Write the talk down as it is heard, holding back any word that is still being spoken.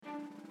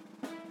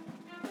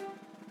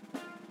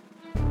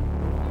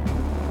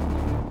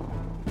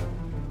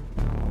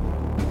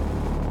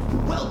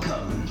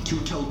to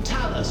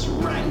Totalis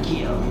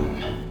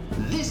Rankium.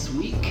 This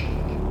week,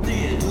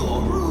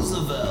 Theodore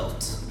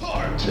Roosevelt,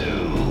 Part 2.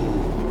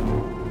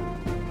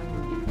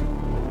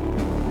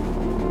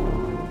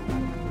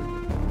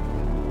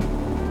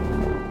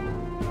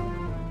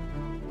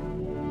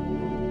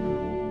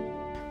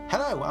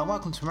 Hello and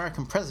welcome to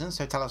American Presidents,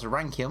 Totalis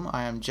Rankium.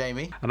 I am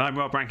Jamie. And I'm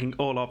Rob, ranking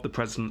all of the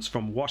presidents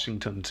from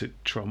Washington to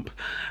Trump.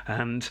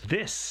 And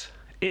this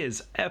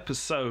is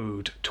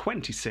episode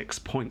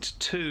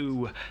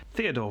 26.2,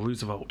 Theodore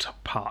Roosevelt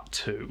Part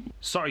 2.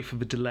 Sorry for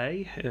the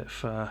delay.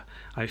 If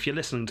you're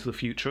listening to the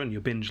future and you're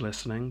binge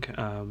listening,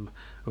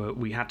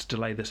 we had to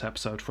delay this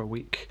episode for a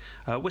week.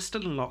 We're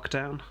still in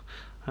lockdown.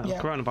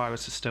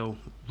 Coronavirus is still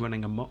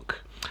running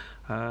amok.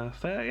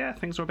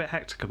 Things are a bit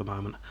hectic at the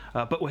moment.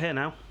 But we're here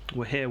now.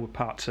 We're here with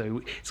part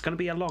 2. It's going to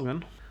be a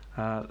long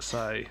one,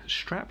 so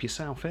strap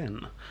yourself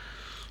in.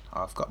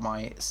 I've got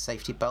my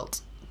safety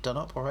belt done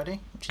up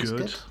already, which is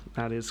good.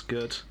 That is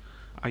good.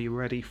 Are you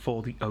ready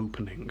for the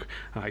opening?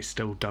 I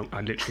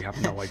literally have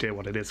no idea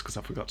what it is because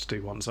I forgot to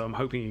do one, so I'm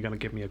hoping you're going to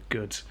give me a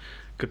good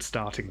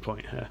starting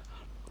point here.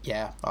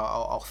 Yeah,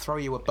 I'll throw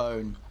you a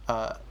bone.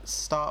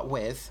 Start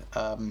with, do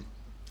you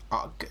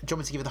want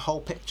me to give you the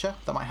whole picture?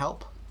 That might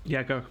help.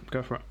 Yeah, go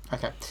for it.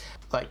 Okay,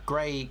 like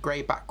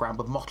grey background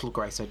with mottled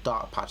grey, so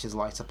dark patches,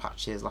 lighter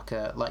patches, like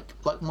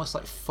almost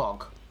like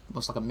fog,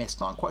 almost like a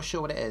mist. I'm not quite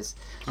sure what it is.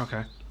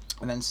 Okay.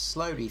 And then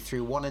slowly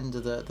through one end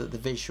of the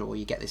visual,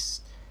 you get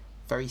this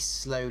very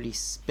slowly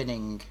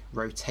spinning,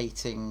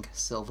 rotating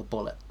silver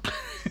bullet.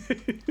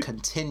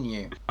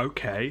 Continue.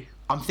 Okay.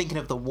 I'm thinking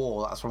of the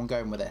wall. That's where I'm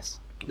going with this.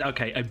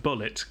 Okay, a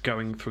bullet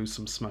going through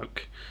some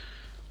smoke.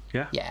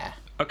 Yeah. Yeah.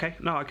 Okay.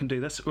 No, I can do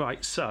this.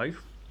 Right. So,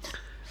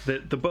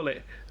 the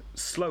bullet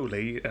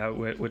slowly,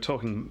 we're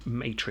talking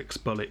Matrix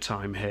bullet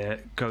time here,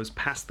 goes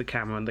past the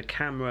camera and the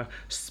camera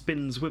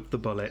spins with the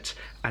bullet,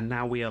 and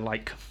now we are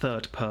like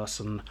third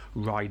person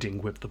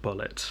riding with the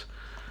bullet.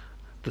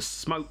 The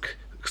smoke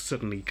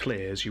suddenly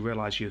clears. You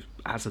realise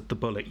as of the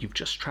bullet, you've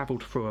just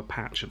travelled through a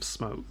patch of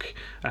smoke,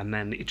 and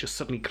then it just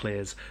suddenly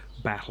clears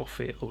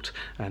battlefield,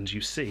 and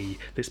you see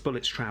this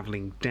bullet's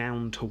travelling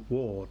down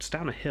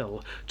a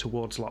hill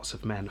towards lots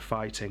of men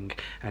fighting,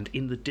 and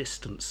in the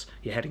distance,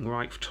 you're heading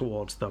right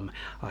towards them,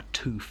 are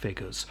two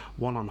figures,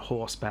 one on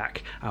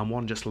horseback and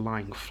one just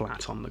lying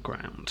flat on the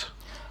ground.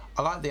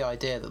 I like the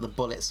idea that the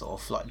bullet's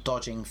sort of like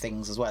dodging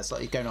things as well. It's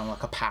like you're going on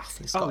like a path.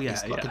 It's got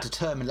a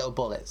determined little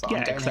bullet. It's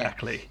like, I'm going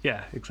here.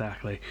 Yeah,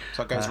 exactly.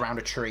 So it goes around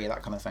a tree,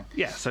 that kind of thing.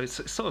 Yeah, so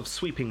it's sort of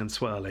sweeping and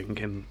swirling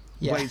in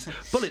ways.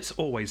 Bullets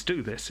always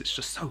do this. It's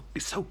just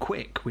so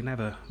quick. We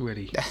never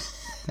really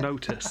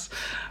notice.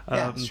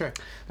 Yeah, it's true.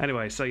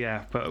 Anyway, so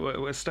yeah, but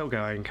we're still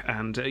going,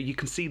 and you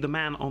can see the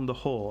man on the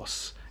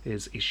horse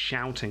is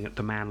shouting at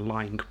the man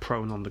lying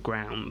prone on the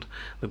ground.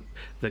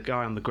 The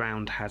guy on the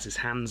ground has his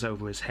hands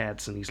over his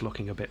head and he's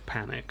looking a bit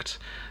panicked.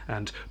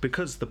 And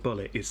because the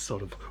bullet is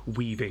sort of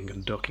weaving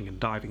and ducking and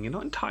diving, you're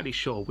not entirely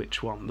sure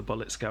which one the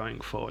bullet's going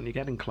for, and you're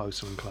getting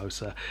closer and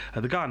closer.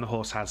 The guy on the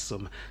horse has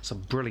some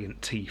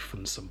brilliant teeth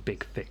and some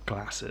big thick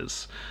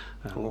glasses.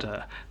 And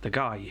the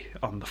guy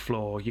on the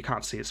floor, you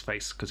can't see his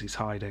face because he's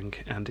hiding,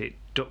 and it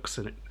ducks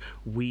and it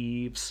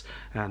weaves,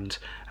 and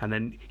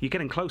then you're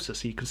getting closer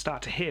so you can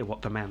start to hear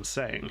what the man's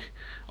saying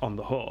on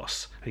the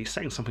horse. And he's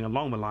saying something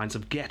along the lines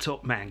of, "Get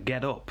up, man,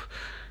 get up.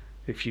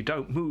 If you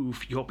don't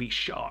move, you'll be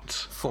shot."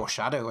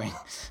 Foreshadowing.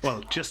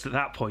 Well, just at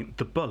that point,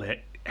 the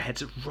bullet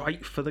heads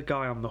right for the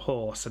guy on the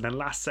horse, and then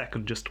last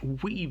second just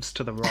weaves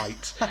to the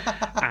right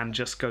and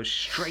just goes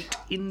straight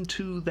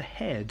into the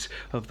head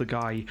of the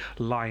guy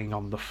lying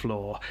on the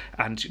floor.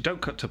 And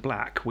don't cut to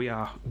black, we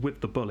are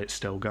with the bullet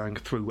still going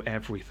through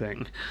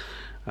everything.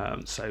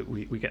 So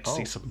we get to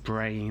see some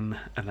brain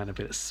and then a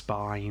bit of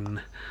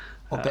spine.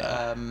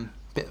 A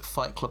bit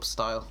Fight Club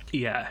style.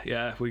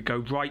 Yeah. We go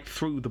right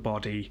through the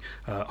body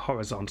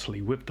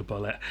horizontally with the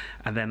bullet,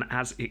 and then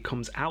as it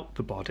comes out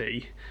the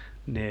body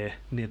near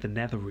the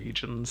nether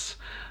regions,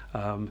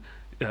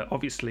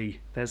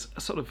 obviously there's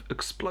a sort of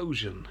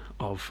explosion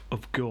of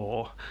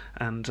gore,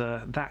 and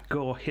that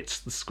gore hits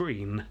the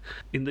screen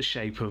in the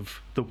shape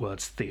of the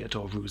words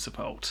Theodore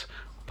Roosevelt,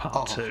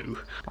 Part 2.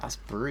 That's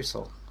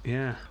brutal.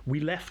 Yeah.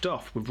 We left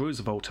off with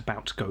Roosevelt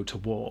about to go to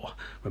war.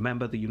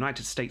 Remember, the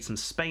United States and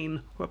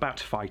Spain were about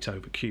to fight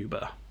over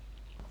Cuba.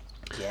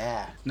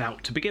 Yeah. Now,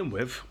 to begin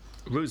with,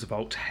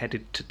 Roosevelt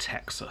headed to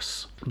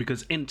Texas,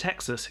 because in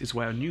Texas is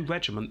where a new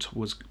regiment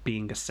was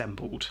being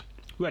assembled,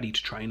 ready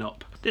to train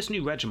up. This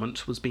new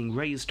regiment was being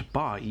raised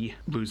by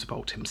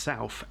Roosevelt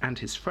himself and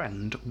his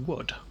friend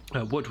Wood.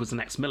 Wood was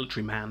an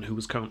ex-military man who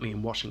was currently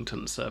in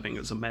Washington serving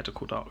as a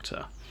medical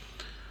doctor.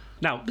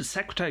 Now, the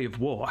Secretary of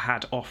War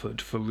had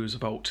offered for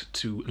Roosevelt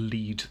to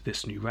lead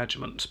this new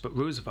regiment, but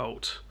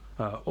Roosevelt,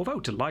 although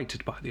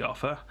delighted by the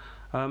offer,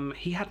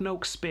 he had no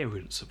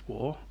experience of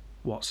war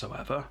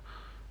whatsoever.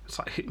 It's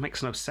like, it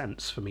makes no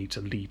sense for me to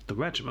lead the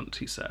regiment,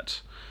 he said.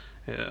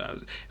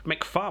 It'd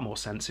make far more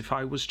sense if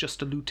I was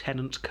just a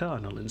lieutenant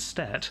colonel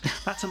instead.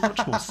 That's a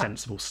much more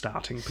sensible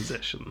starting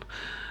position.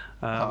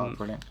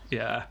 Brilliant.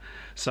 Yeah.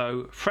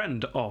 So,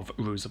 friend of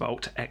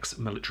Roosevelt,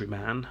 ex-military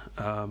man,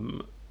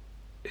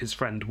 his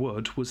friend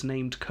Wood was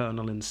named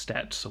colonel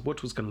instead. So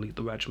Wood was going to lead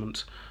the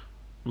regiment,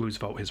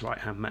 Roosevelt his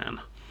right-hand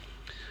man.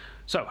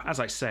 So, as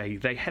I say,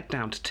 they head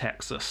down to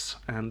Texas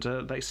and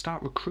they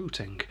start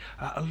recruiting.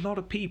 A lot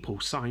of people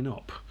sign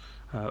up.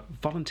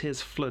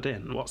 Volunteers flood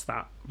in. What's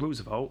that?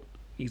 Roosevelt,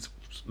 he's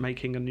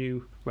making a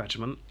new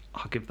regiment.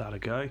 I'll give that a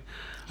go.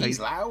 He's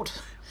loud.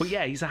 Well,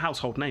 yeah, he's a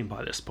household name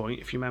by this point.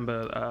 If you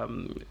remember,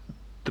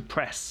 the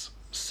press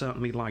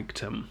certainly liked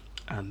him,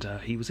 and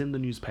he was in the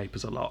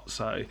newspapers a lot.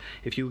 So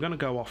if you were going to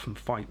go off and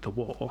fight the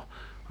war,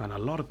 and a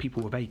lot of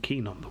people were very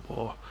keen on the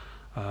war,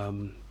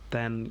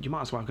 then you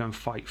might as well go and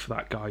fight for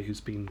that guy who's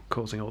been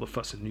causing all the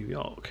fuss in New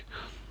York.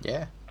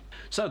 Yeah.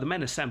 So the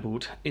men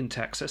assembled in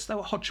Texas. They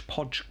were a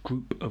hodgepodge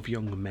group of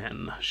young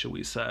men, shall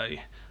we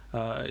say.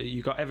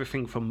 You got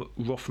everything from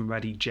rough and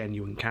ready,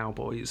 genuine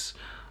cowboys,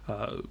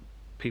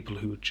 people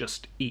who had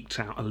just eked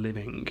out a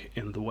living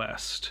in the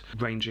West,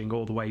 ranging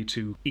all the way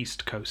to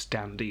East Coast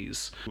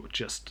dandies who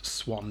just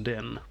swanned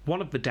in.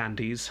 One of the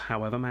dandies,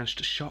 however, managed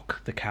to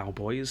shock the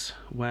cowboys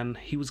when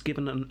he was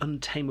given an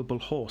untamable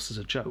horse as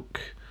a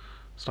joke.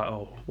 It's like,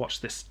 oh, watch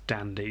this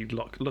dandy,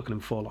 look at him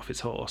fall off his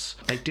horse.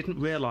 They didn't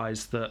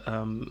realise that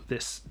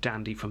this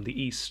dandy from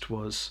the East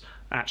was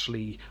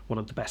actually one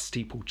of the best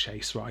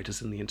steeplechase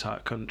riders in the entire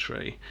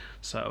country.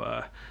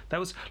 So there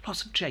was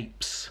lots of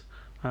japes,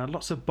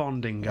 lots of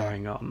bonding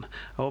going on.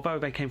 Although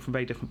they came from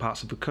very different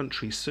parts of the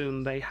country,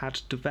 soon they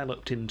had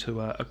developed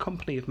into a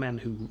company of men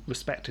who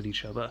respected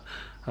each other,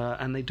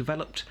 and they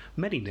developed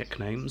many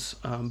nicknames,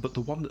 but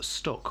the one that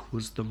stuck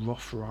was the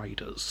Rough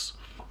Riders.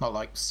 Not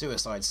like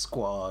Suicide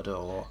Squad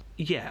or...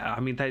 Yeah,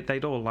 I mean,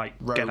 they'd all, like,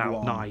 Rogue get out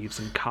One. knives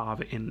and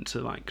carve it into,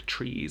 like,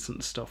 trees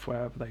and stuff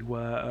wherever they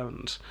were,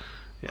 and...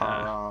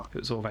 Yeah, it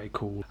was all very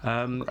cool.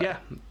 Yeah,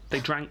 they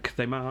drank,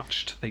 they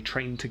marched, they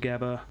trained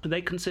together.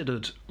 They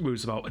considered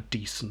Roosevelt a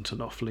decent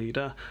enough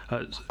leader.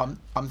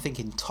 I'm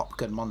thinking Top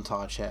Gun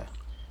montage here.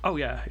 Oh,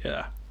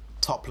 yeah.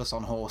 Topless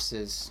on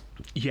horses,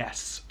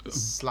 Yes.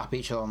 slap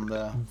each other on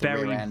the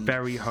Very, rear end.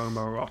 very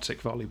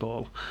homoerotic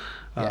volleyball.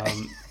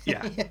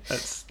 Yeah,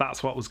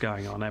 that's what was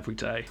going on every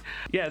day.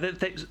 Yeah,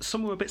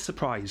 some were a bit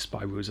surprised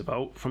by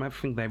Roosevelt. From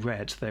everything they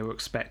read, they were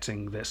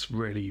expecting this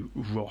really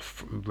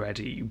rough,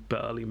 ready,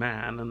 burly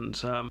man,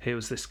 and here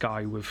was this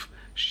guy with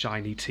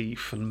shiny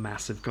teeth and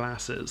massive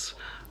glasses.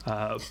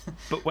 But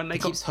when they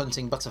keeps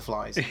hunting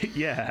butterflies.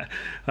 Yeah,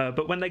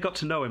 but when they got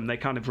to know him, they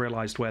kind of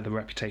realised where the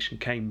reputation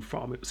came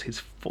from. It was his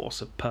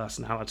force of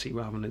personality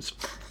rather than his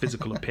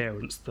physical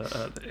appearance that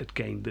had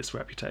gained this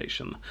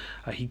reputation.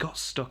 He got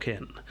stuck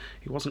in.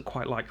 He wasn't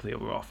quite like the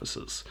other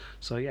officers.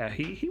 So yeah,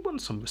 he won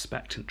some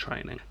respect in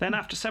training. Then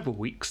after several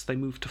weeks, they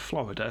moved to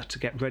Florida to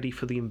get ready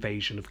for the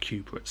invasion of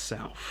Cuba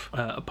itself.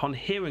 Upon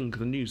hearing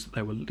the news that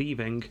they were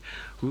leaving,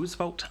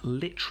 Roosevelt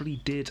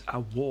literally did a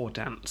war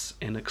dance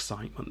in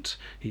excitement.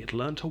 He had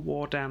learnt a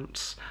war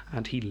dance,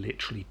 and he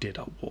literally did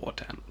a war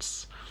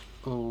dance.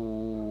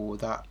 Ooh,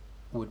 that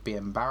would be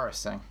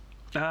embarrassing.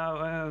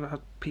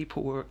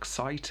 People were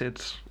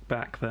excited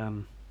back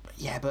then.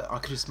 Yeah, but I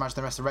could just imagine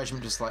the rest of the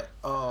regiment just like,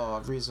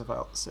 oh,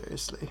 Roosevelt,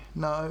 seriously.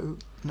 No.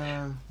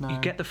 You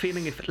get the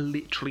feeling if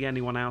literally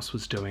anyone else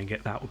was doing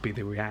it, that would be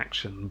the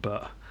reaction,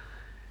 but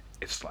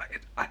it's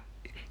like...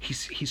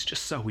 He's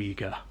just so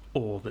eager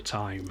all the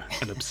time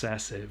and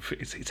obsessive.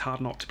 It's hard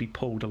not to be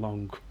pulled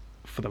along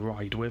for the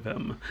ride with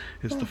him,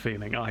 is the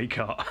feeling I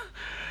got.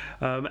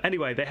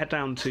 Anyway, they head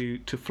down to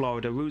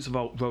Florida.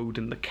 Roosevelt rode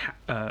in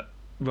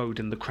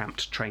the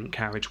cramped train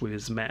carriage with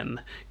his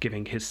men,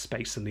 giving his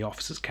space in the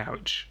officer's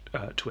carriage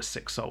to a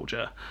sick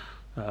soldier,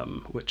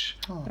 which,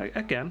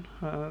 again,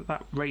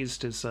 that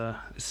raised his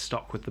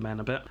stock with the men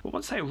a bit. But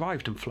once they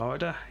arrived in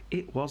Florida,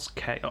 it was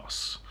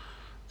chaos.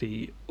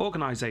 The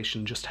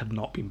organisation just had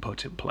not been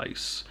put in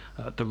place.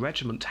 The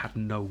regiment had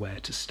nowhere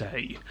to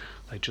stay.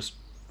 They just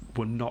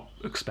were not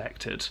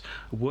expected.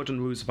 Wood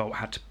and Roosevelt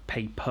had to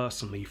pay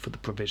personally for the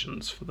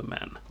provisions for the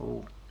men.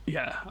 Ooh.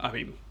 Yeah, I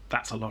mean,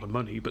 that's a lot of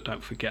money, but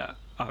don't forget,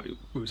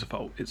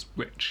 Roosevelt is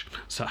rich,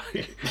 so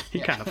he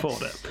can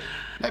afford it.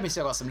 Let me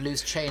see, I've got some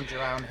loose change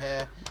around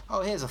here.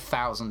 Oh, here's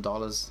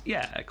 $1,000.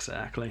 Yeah,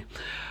 exactly.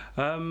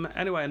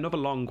 Anyway, another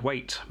long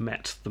wait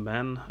met the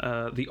men.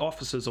 The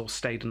officers all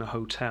stayed in a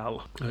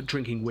hotel,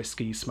 drinking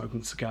whiskey,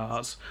 smoking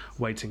cigars,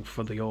 waiting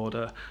for the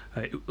order.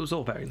 It was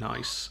all very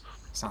nice.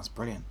 Sounds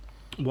brilliant.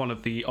 One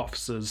of the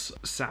officers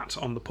sat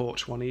on the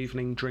porch one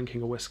evening,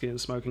 drinking a whiskey and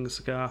smoking a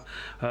cigar,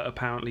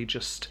 apparently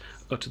just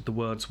uttered the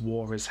words,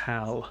 "War is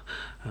hell,"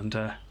 and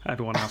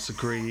everyone else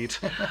agreed.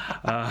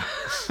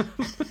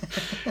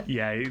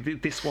 Yeah,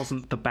 this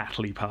wasn't the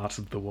battley part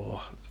of the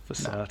war, for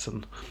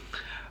certain.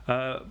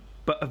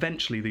 But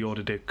eventually the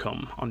order did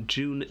come. On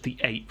June the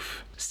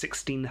 8th,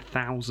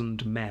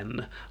 16,000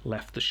 men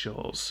left the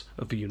shores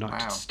of the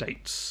United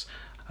States.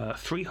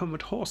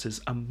 300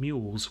 horses and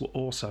mules were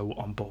also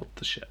on board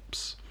the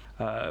ships.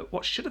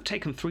 What should have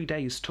taken 3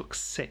 days took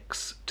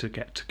 6 to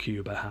get to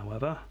Cuba,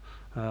 however.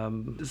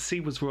 The sea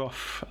was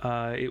rough.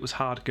 It was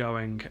hard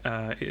going.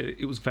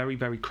 It was very,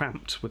 very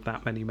cramped with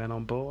that many men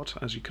on board,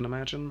 as you can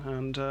imagine,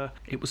 and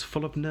it was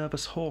full of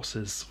nervous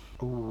horses.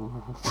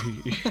 Ooh.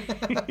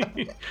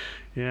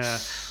 Yeah,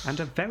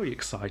 and a very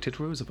excited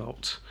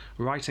Roosevelt,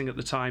 writing at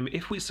the time,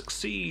 "If we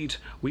succeed,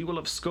 we will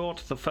have scored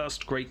the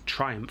first great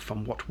triumph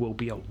on what will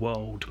be a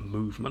world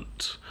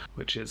movement,"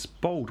 which is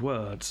bold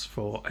words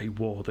for a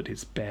war that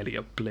is barely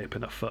a blip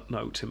in a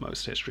footnote in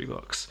most history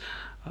books.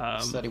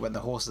 Certainly when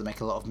the horses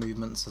make a lot of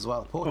movements as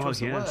well. Poor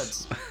choice of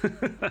words.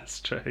 That's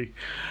true.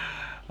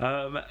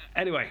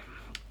 Anyway,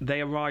 they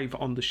arrive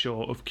on the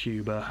shore of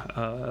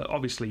Cuba.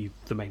 Obviously,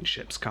 the main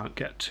ships can't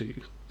get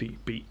to the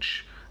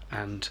beach,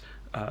 and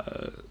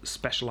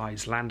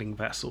specialised landing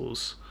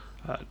vessels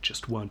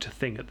just weren't a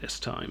thing at this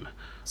time.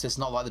 So it's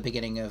not like the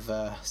beginning of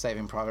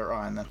Saving Private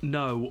Ryan, then?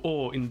 No,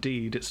 or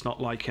indeed, it's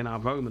not like in our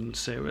Roman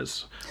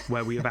series,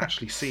 where we have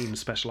actually seen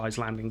specialised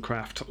landing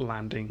craft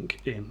landing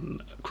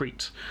in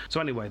Crete. So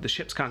anyway, the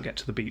ships can't get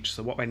to the beach,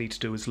 so what they need to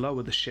do is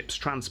lower the ship's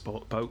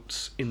transport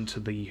boats into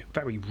the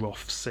very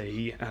rough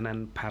sea and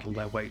then paddle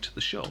their way to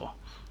the shore.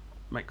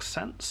 Makes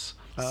sense?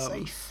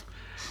 Safe.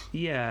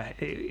 Yeah,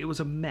 it was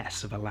a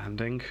mess of a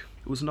landing.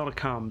 It was not a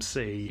calm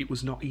sea. It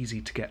was not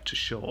easy to get to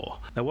shore.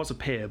 There was a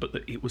pier, but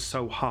it was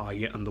so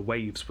high and the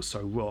waves were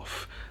so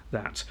rough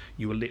that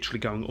you were literally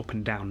going up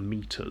and down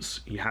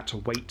meters. You had to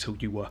wait till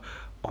you were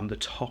on the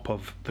top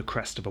of the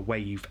crest of a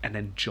wave and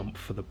then jump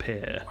for the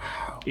pier.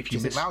 Wow. If Do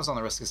you think that was on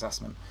the risk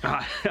assessment?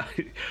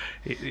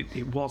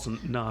 It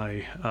wasn't,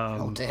 no.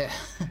 Oh dear.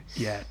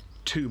 Yeah.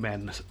 2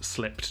 men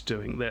slipped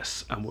doing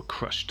this and were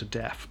crushed to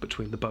death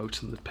between the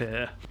boat and the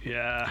pier.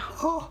 Yeah.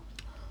 Oh.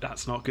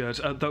 That's not good.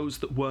 Those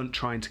that weren't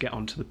trying to get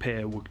onto the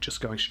pier were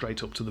just going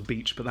straight up to the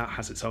beach, but that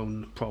has its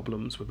own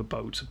problems with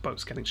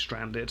boats getting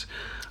stranded.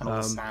 And all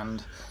the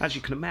sand. As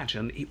you can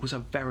imagine, it was a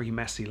very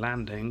messy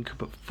landing,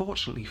 but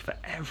fortunately for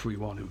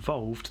everyone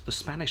involved, the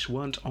Spanish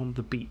weren't on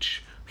the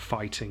beach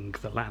fighting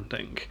the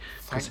landing.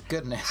 Thank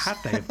goodness.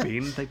 Had they have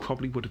been, they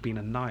probably would have been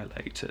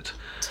annihilated.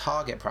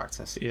 Target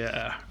practice.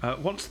 Yeah.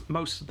 Once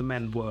most of the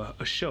men were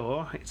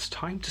ashore, it's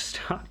time to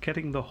start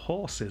getting the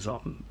horses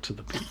on to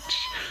the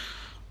beach.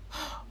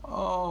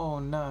 Oh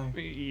no.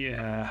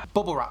 Yeah.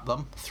 Bubble wrap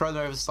them, throw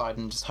them over the side,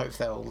 and just hope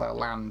they'll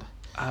land.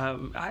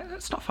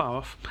 It's not far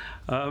off.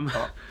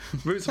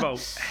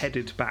 Roosevelt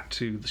headed back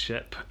to the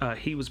ship.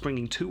 He was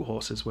bringing 2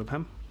 horses with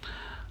him.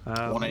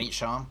 One in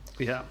each arm.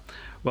 Yeah.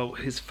 Well,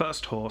 his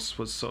first horse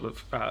was sort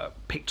of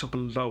picked up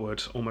and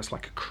lowered, almost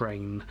like a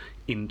crane,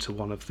 into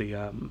one of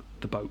the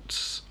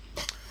boats.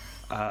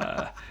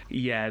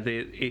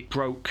 It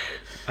broke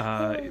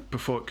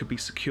before it could be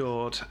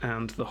secured,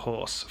 and the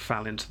horse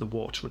fell into the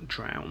water and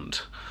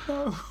drowned.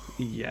 Oh.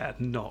 Yeah,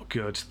 not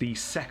good. The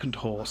second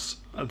horse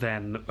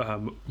then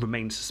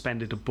remained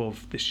suspended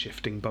above this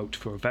shifting boat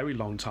for a very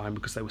long time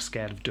because they were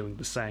scared of doing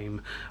the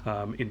same,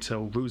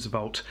 until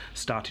Roosevelt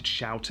started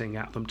shouting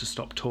at them to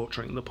stop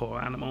torturing the poor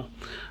animal,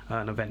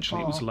 and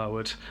eventually it was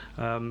lowered.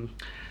 After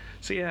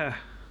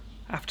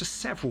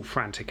several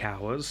frantic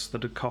hours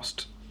that had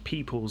cost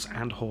people's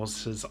and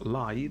horses'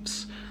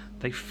 lives,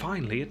 they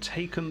finally had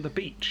taken the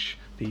beach,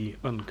 the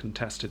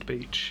uncontested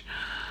beach.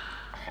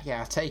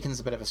 Yeah, taken's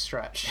a bit of a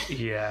stretch.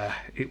 Yeah,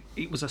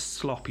 it was a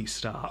sloppy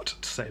start,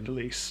 to say the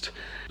least.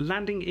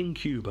 Landing in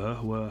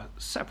Cuba were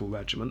several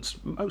regiments,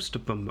 most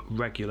of them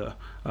regular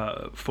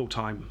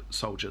full-time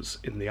soldiers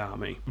in the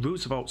army.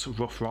 Roosevelt's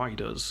Rough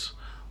Riders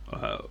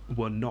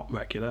were not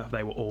regular,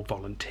 they were all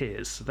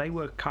volunteers, so they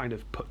were kind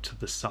of put to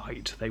the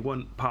side. They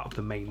weren't part of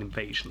the main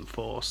invasion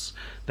force,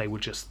 they were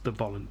just the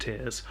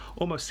volunteers,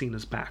 almost seen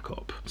as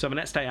backup. So the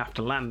next day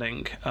after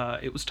landing,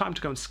 it was time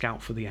to go and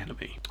scout for the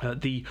enemy.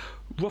 The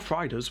Rough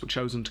Riders were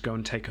chosen to go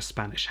and take a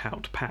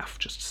Spanish-held path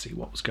just to see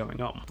what was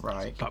going on.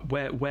 Right. Like,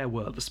 where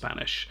were the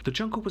Spanish? The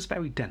jungle was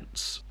very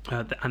dense,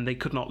 and they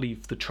could not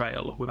leave the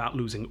trail without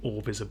losing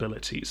all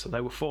visibility, so they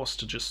were forced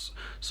to just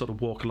sort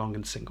of walk along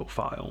in single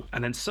file.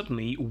 And then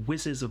suddenly,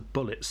 whizzes of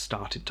bullets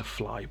started to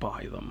fly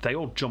by them. They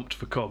all jumped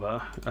for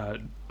cover,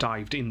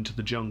 dived into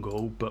the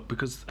jungle, but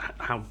because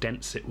how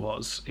dense it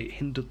was, it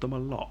hindered them a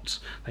lot.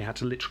 They had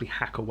to literally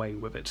hack away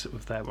with it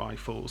with their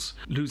rifles,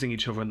 losing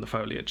each other in the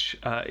foliage.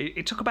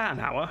 It took about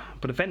an hour,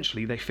 but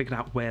eventually they figured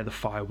out where the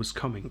fire was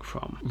coming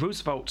from.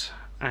 Roosevelt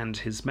and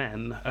his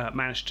men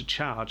managed to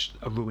charge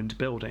a ruined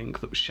building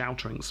that was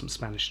sheltering some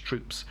Spanish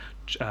troops,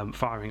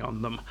 firing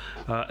on them.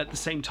 At the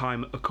same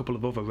time, a couple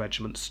of other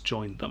regiments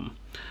joined them.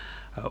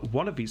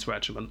 One of these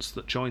regiments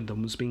that joined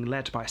them was being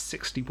led by a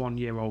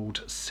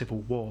 61-year-old Civil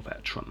War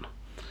veteran,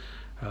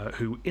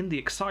 who, in the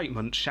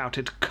excitement,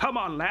 shouted, "Come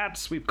on,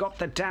 lads, we've got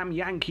the damn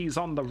Yankees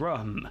on the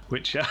run,"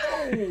 which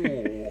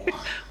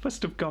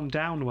must have gone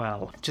down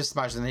well. Just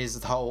imagine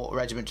the whole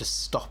regiment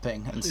just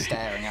stopping and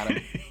staring at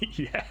him.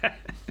 Yeah.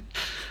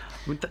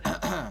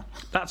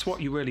 That's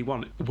what you really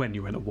want when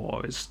you're in a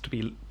war, is to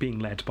be being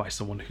led by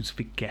someone who's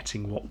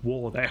forgetting what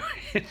war they're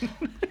in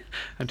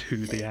and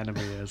who the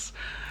enemy is.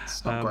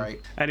 It's not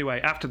great.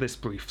 Anyway, after this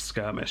brief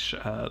skirmish,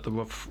 the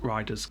Rough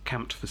Riders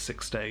camped for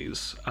 6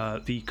 days.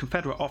 The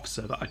Confederate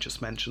officer that I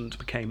just mentioned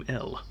became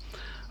ill.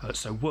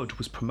 So Wood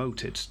was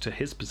promoted to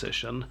his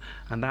position,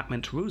 and that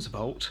meant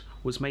Roosevelt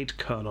was made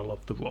colonel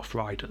of the Rough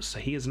Riders, so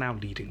he is now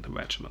leading the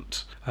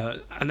regiment.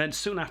 And then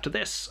soon after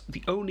this,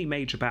 the only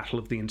major battle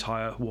of the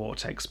entire war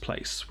takes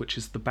place, which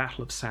is the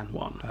Battle of San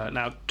Juan.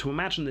 Now, to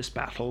imagine this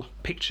battle,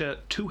 picture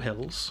 2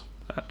 hills.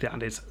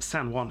 That is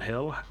San Juan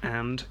Hill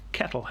and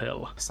Kettle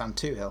Hill. San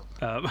Two Hill.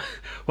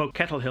 Well,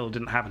 Kettle Hill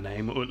didn't have a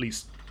name, or at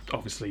least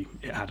obviously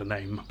it had a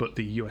name, but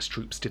the US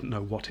troops didn't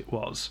know what it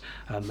was,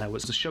 and there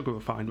was a sugar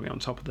refinery on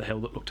top of the hill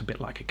that looked a bit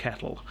like a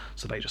kettle,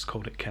 so they just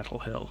called it Kettle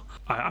Hill.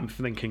 I'm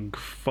thinking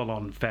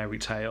full-on fairy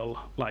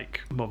tale,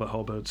 like Mother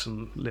Hubbard's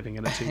and living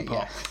in a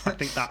teapot. I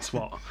think that's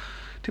what...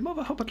 Did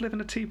Mother Hubbard live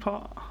in a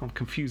teapot? I'm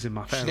confusing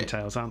my fairy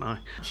tales, aren't I?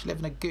 She live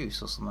in a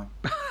goose or something.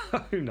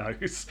 Who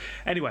knows?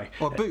 Anyway.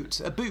 Or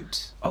a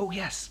boot. Oh,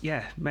 yes,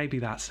 yeah, maybe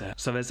that's it.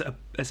 So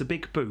there's a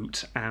big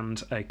boot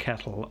and a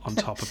kettle on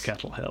top of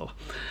Kettle Hill.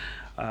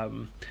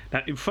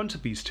 Now, in front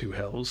of these 2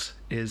 hills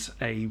is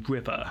a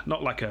river,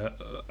 not like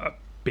a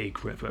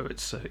big river.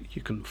 It's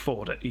you can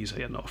ford it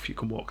easily enough. You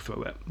can walk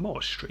through it, more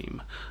a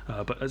stream,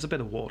 but there's a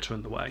bit of water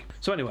in the way.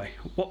 So anyway,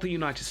 what the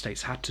United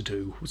States had to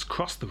do was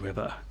cross the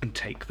river and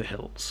take the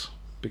hills,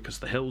 because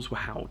the hills were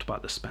held by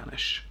the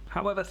Spanish.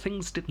 However,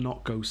 things did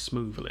not go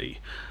smoothly.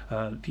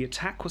 The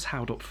attack was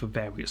held up for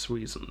various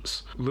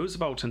reasons.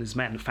 Roosevelt and his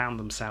men found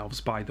themselves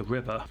by the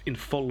river in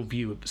full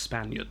view of the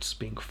Spaniards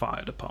being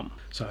fired upon.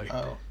 So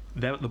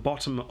they're at the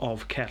bottom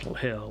of Kettle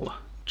Hill,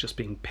 just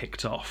being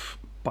picked off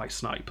by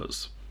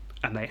snipers,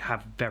 and they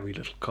have very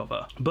little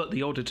cover. But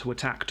the order to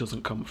attack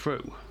doesn't come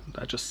through.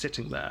 They're just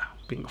sitting there,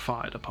 being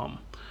fired upon.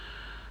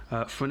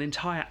 For an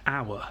entire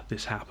hour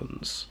this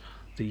happens.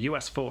 The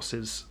US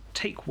forces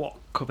take what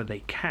cover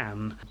they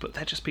can, but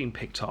they're just being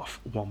picked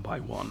off one by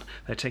one.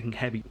 They're taking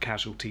heavy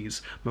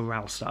casualties,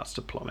 morale starts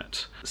to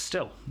plummet.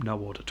 Still, no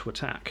order to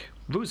attack.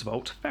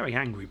 Roosevelt, very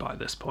angry by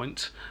this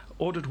point,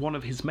 ordered one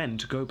of his men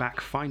to go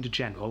back, find a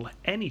general,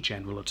 any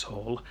general at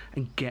all,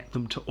 and get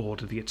them to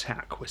order the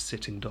attack. We're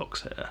sitting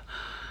ducks here.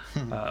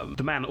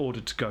 The man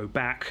ordered to go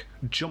back,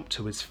 jumped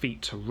to his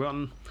feet to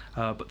run,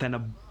 but then a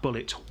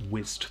bullet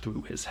whizzed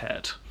through his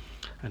head,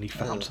 and he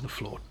fell to the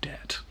floor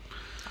dead.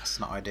 That's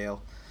not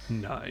ideal.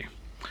 No.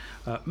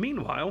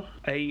 Meanwhile,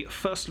 a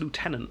first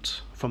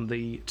lieutenant from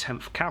the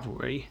 10th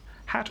Cavalry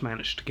had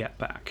managed to get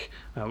back.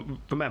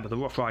 Remember, the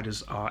Rough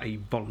Riders are a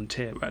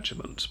volunteer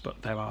regiment,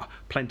 but there are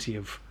plenty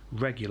of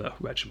regular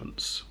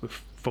regiments with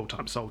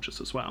full-time soldiers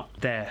as well.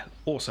 They're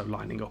also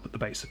lining up at the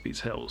base of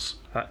these hills.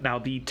 Now,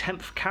 the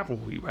 10th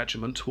Cavalry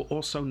Regiment were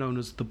also known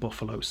as the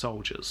Buffalo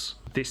Soldiers.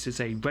 This is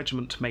a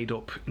regiment made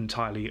up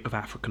entirely of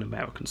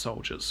African-American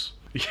soldiers.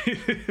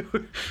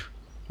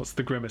 What's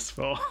the grimace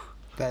for?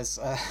 There's,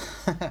 I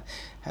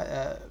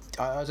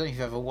don't know if you've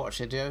ever watched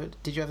it.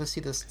 Did you ever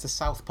see the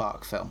South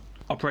Park film?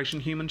 Operation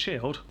Human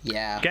Shield?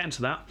 Yeah. Get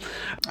into that.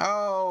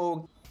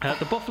 Oh!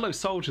 The Buffalo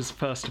Soldiers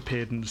first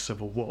appeared in the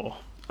Civil War.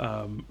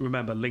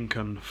 Remember,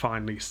 Lincoln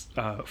finally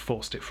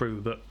forced it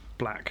through that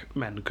black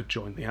men could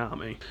join the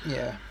army.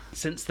 Yeah.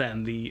 Since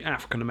then, the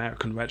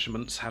African-American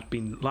regiments had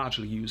been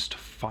largely used to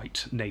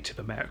fight Native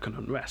American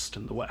unrest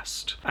in the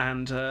West.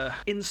 And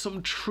in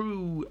some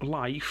true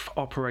life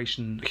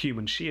Operation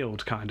Human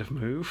Shield kind of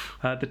move,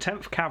 the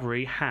 10th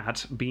Cavalry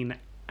had been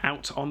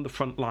out on the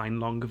front line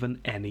longer than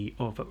any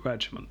other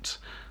regiment.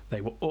 They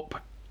were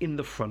up in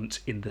the front,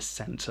 in the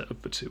centre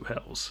of the 2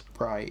 hills.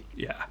 Right.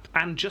 Yeah.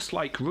 And just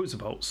like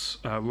Roosevelt's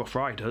Rough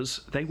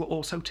Riders, they were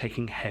also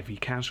taking heavy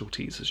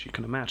casualties, as you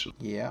can imagine.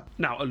 Yeah.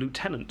 Now, a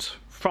lieutenant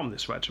from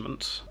this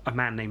regiment, a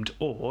man named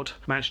Ord,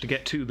 managed to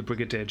get to the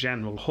Brigadier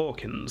General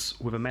Hawkins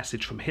with a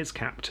message from his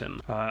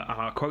captain.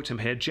 I'll quote him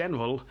here: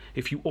 "General,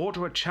 if you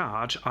order a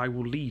charge, I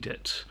will lead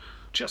it."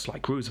 Just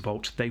like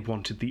Roosevelt, they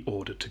wanted the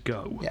order to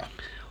go. Yeah.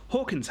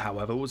 Hawkins,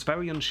 however, was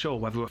very unsure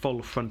whether a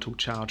full frontal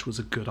charge was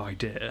a good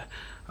idea.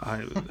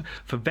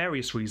 For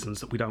various reasons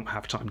that we don't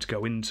have time to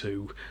go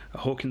into,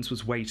 Hawkins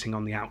was waiting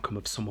on the outcome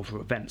of some other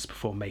events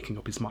before making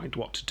up his mind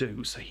what to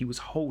do, so he was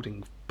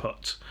holding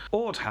put.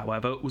 Ord,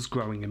 however, was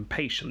growing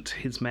impatient.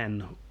 His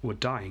men were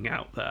dying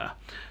out there.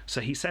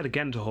 So he said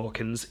again to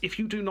Hawkins, "If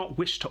you do not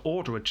wish to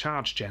order a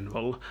charge,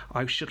 General,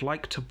 I should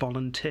like to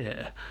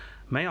volunteer."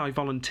 "May I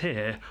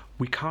volunteer?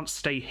 We can't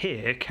stay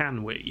here,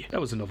 can we?" There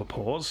was another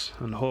pause,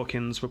 and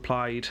Hawkins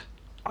replied,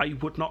 "I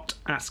would not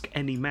ask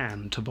any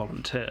man to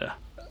volunteer."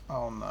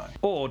 Oh no.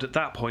 Ord at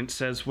that point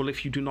says, "Well,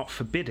 if you do not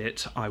forbid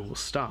it, I will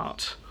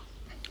start."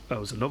 There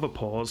was another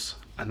pause,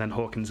 and then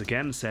Hawkins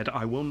again said,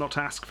 "I will not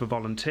ask for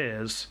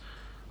volunteers,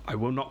 I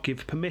will not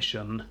give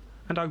permission,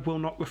 and I will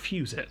not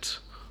refuse it.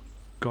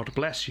 God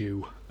bless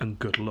you, and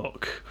good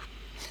luck."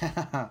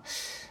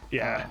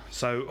 Yeah,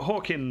 so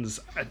Hawkins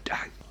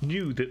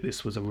knew that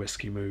this was a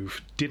risky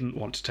move, didn't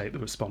want to take the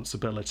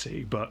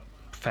responsibility, but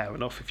fair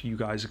enough, if you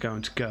guys are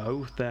going to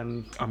go,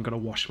 then I'm going to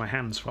wash my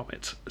hands from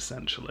it,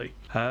 essentially.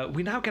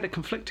 We now get a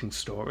conflicting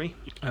story.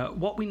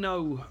 What we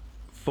know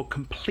for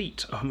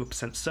complete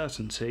 100%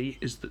 certainty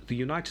is that the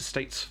United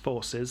States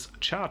forces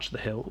charge the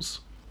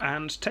hills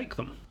and take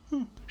them.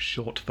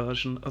 Short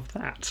version of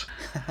that.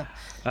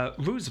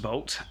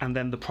 Roosevelt, and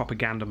then the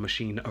propaganda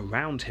machine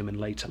around him in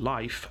later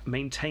life,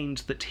 maintained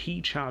that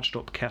he charged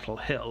up Kettle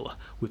Hill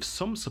with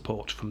some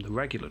support from the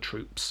regular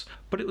troops,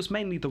 but it was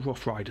mainly the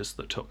Rough Riders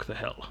that took the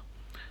hill.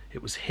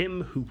 It was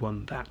him who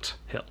won that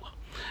hill.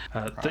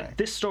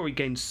 This story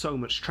gained so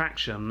much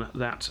traction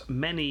that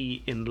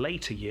many in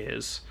later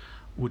years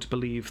would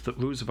believe that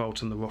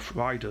Roosevelt and the Rough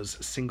Riders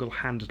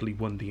single-handedly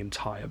won the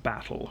entire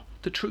battle.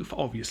 The truth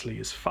obviously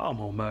is far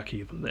more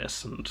murky than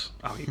this, and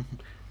I mean,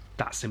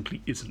 that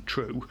simply isn't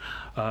true.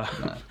 No.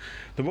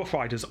 The Rough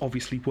Riders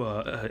obviously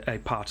were a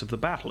part of the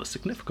battle, a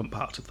significant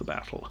part of the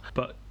battle,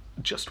 but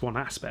just one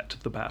aspect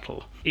of the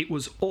battle. It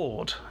was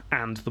Ord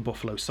and the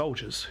Buffalo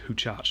Soldiers who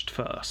charged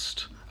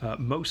first.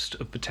 Most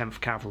of the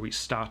 10th Cavalry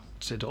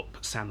started up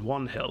San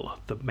Juan Hill,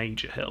 the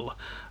major hill,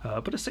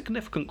 but a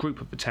significant group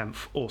of the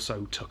 10th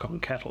also took on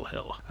Kettle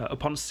Hill.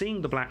 Upon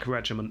seeing the Black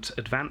Regiment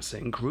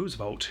advancing,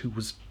 Roosevelt, who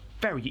was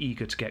very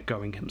eager to get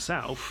going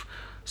himself,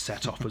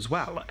 set off as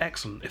well.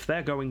 Excellent, if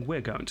they're going,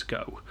 we're going to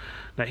go.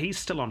 Now, he's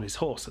still on his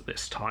horse at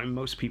this time.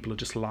 Most people are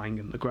just lying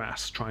in the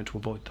grass trying to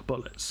avoid the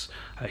bullets.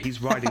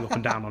 He's riding up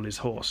and down on his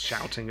horse,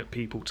 shouting at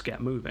people to get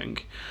moving.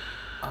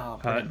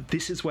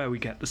 This is where we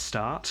get the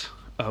start.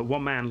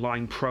 One man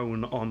lying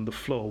prone on the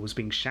floor was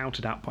being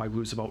shouted at by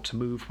Roosevelt to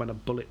move when a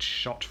bullet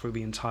shot through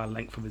the entire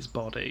length of his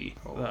body.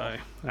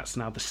 That's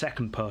now the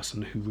second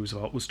person who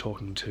Roosevelt was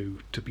talking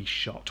to be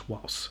shot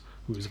whilst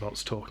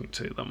Roosevelt's talking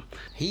to them.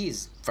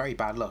 He's very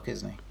bad luck,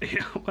 isn't he?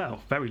 Yeah,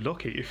 well, very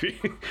lucky.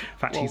 In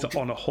fact, he's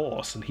on a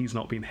horse and he's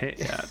not been hit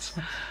yet.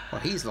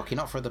 Well, he's lucky,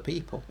 not for other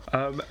people.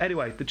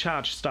 Anyway, the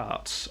charge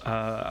starts.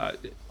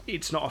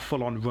 It's not a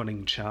full-on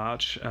running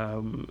charge.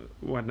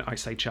 When I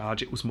say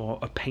charge, it was more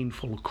a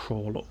painful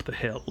crawl up the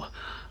hill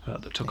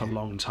that took a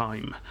long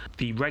time.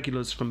 The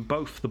regulars from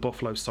both the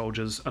Buffalo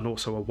Soldiers and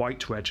also a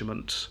white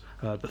regiment,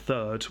 the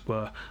 3rd,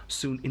 were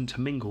soon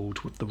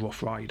intermingled with the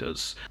Rough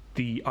Riders.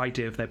 The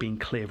idea of there being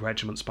clear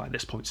regiments by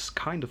this point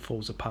kind of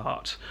falls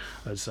apart,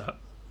 as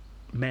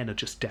men are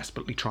just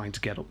desperately trying to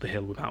get up the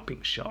hill without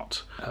being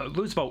shot.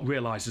 Roosevelt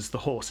realises the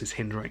horse is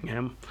hindering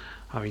him.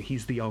 I mean,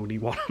 he's the only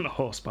one on a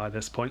horse by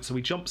this point, so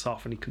he jumps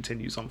off and he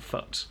continues on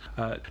foot.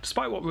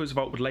 Despite what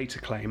Roosevelt would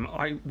later claim,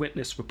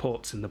 eyewitness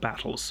reports in the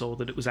battle saw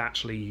that it was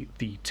actually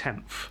the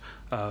 10th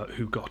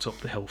who got up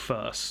the hill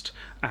first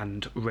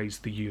and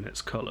raised the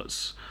unit's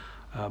colours.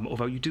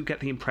 Although you do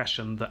get the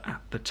impression that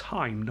at the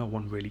time no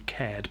one really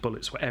cared.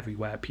 Bullets were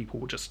everywhere, people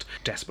were just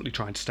desperately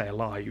trying to stay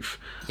alive.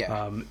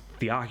 Yeah.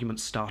 The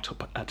arguments start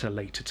up at a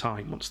later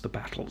time once the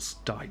battles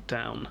died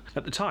down.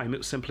 At the time it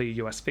was simply a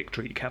US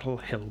victory. Kettle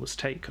Hill was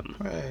taken.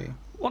 Hooray.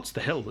 Once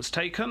the hill was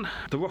taken,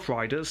 the Rough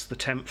Riders, the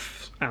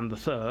 10th and the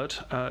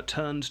 3rd,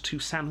 turned to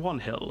San Juan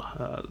Hill,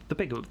 the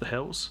bigger of the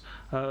hills.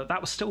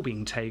 That was still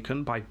being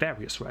taken by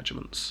various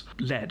regiments,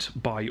 led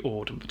by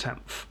Ord and the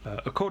 10th.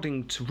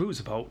 According to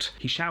Roosevelt,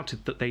 he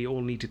shouted that they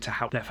all needed to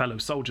help their fellow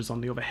soldiers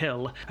on the other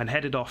hill and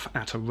headed off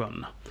at a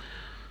run.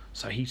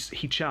 So he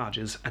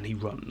charges and he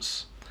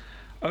runs,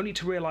 only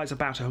to realise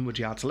about 100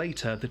 yards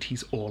later that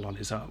he's all on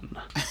his own.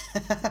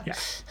 Yeah,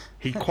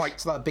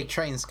 It's like a Big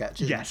Train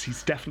sketch, isn't it?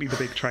 He's definitely the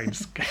Big Train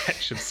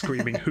sketch of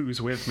screaming,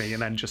 "Who's with me?"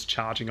 and then just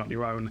charging on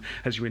your own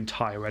as your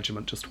entire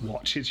regiment just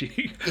watches you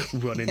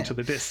run into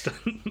the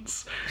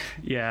distance.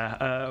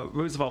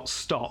 Roosevelt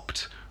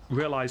stopped,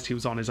 realised he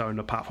was on his own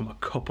apart from a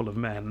couple of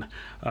men,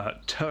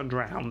 turned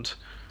round,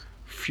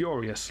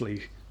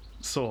 furiously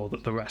saw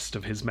that the rest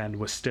of his men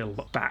were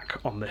still back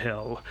on the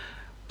hill.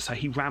 So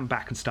he ran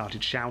back and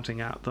started shouting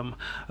at them.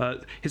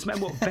 His men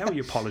were very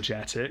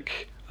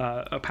apologetic.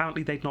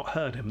 Apparently they'd not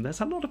heard him.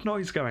 There's a lot of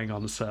noise going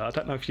on, sir. I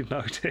don't know if you've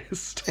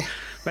noticed.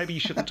 Maybe you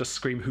shouldn't just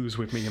scream, "Who's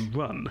with me?" and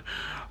run.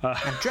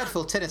 And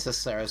dreadful tinnitus,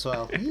 sir, as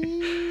well.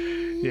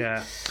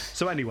 Yeah.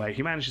 So anyway,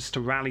 he manages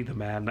to rally the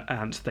men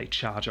and they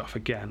charge off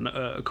again.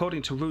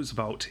 According to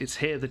Roosevelt, it's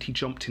here that he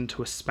jumped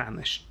into a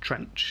Spanish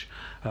trench.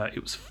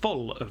 It was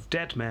full of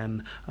dead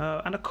men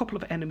and a couple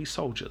of enemy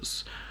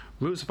soldiers.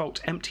 Roosevelt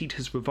emptied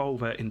his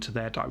revolver into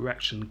their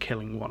direction,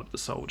 killing one of the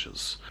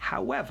soldiers.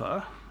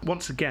 However,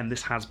 once again,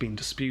 this has been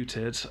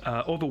disputed.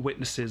 Other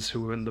witnesses who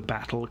were in the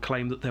battle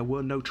claim that there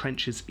were no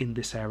trenches in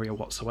this area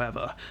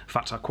whatsoever. In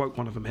fact, I quote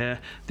one of them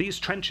here: "These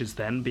trenches,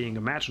 then, being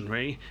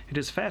imaginary, it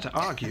is fair to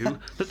argue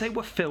that they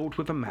were filled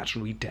with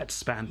imaginary dead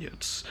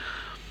Spaniards."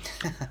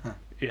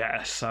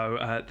 Yeah,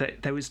 so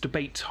there is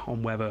debate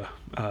on whether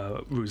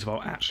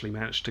Roosevelt actually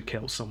managed to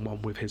kill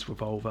someone with his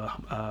revolver.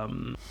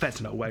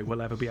 There's no way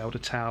we'll ever be able to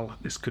tell.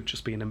 This could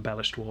just be an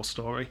embellished war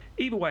story.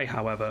 Either way,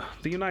 however,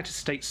 the United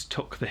States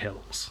took the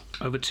hills.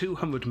 Over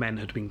 200 men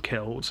had been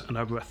killed and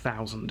over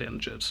 1,000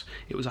 injured.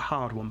 It was a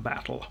hard-won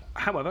battle.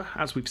 However,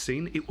 as we've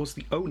seen, it was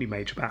the only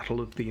major battle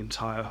of the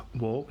entire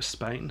war with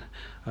Spain.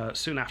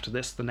 Soon after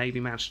this, the Navy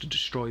managed to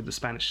destroy the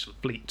Spanish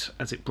fleet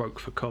as it broke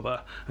for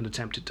cover and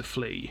attempted to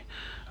flee.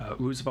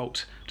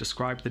 Roosevelt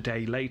described the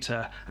day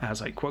later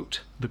as a,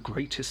 quote, the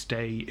greatest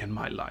day in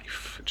my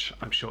life, which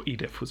I'm sure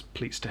Edith was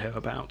pleased to hear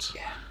about.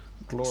 Yeah.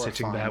 Glorifying.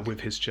 Sitting there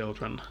with his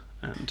children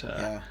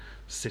and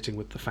sitting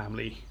with the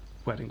family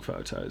wedding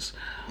photos.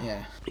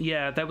 Yeah.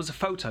 Yeah, there was a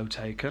photo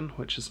taken,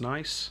 which is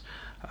nice.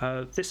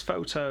 This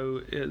photo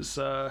is...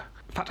 in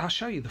fact, I'll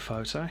show you the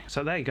photo.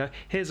 So there you go.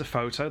 Here's a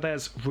photo.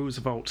 There's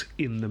Roosevelt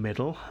in the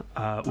middle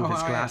with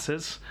his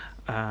glasses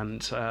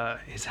and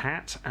his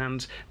hat.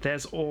 And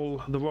there's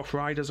all the Rough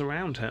Riders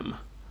around him,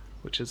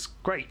 which is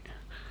great.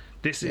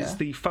 This is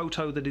the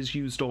photo that is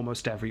used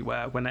almost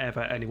everywhere.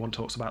 Whenever anyone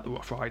talks about the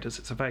Rough Riders,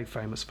 it's a very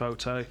famous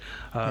photo.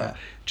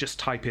 Just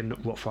type in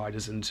Rough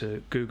Riders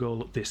into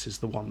Google. This is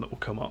the one that will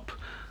come up.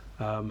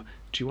 Do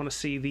you want to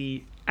see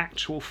the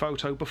actual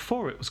photo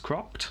before it was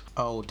cropped?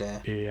 Oh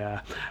dear.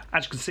 Yeah.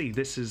 As you can see,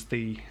 this is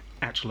the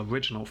actual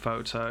original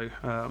photo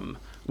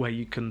where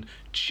you can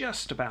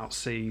just about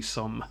see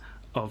some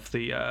of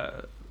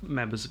the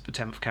members of the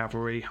 10th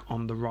Cavalry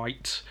on the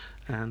right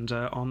and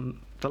on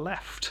the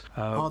left.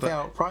 They're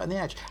right on the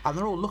edge. And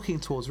they're all looking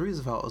towards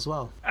Roosevelt as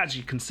well. As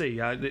you can see,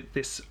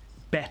 this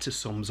better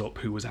sums up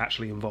who was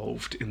actually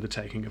involved in the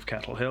taking of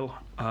Kettle Hill.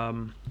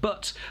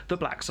 But the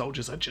black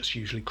soldiers are just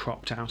usually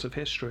cropped out of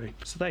history.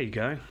 So there you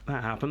go.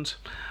 That happened.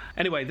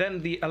 Anyway,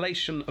 then the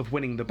elation of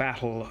winning the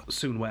battle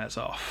soon wears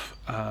off.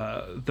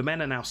 The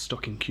men are now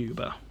stuck in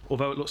Cuba.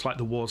 Although it looks like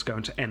the war's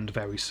going to end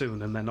very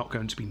soon and they're not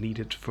going to be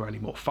needed for any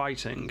more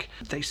fighting,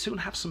 they soon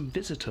have some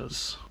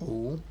visitors.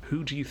 Ooh.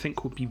 Who do you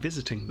think would be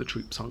visiting the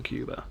troops on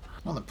Cuba?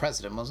 Not the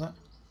president, was it?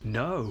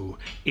 No,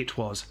 it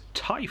was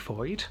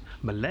typhoid,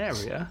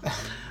 malaria,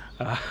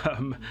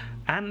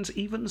 and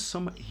even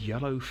some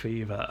yellow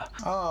fever.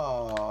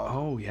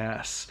 Oh,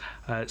 yes.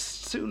 It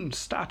soon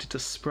started to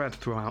spread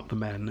throughout the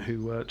men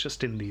who were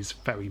just in these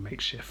very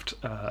makeshift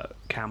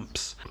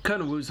camps.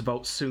 Colonel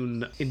Roosevelt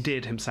soon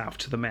endeared himself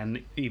to the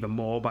men even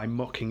more by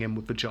mucking in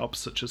with the jobs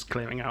such as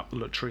clearing out the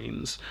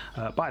latrines.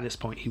 By this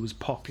point, he was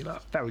popular,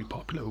 very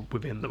popular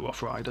within the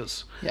Rough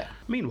Riders. Yeah.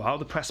 Meanwhile,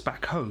 the press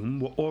back home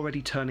were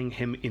already turning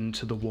him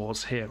into the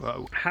war's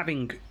hero.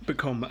 Having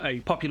become a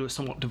popular,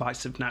 somewhat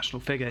divisive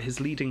national figure,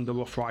 his leading the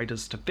Rough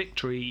Riders to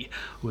victory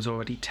was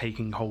already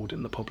taking hold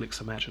in the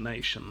public's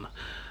imagination.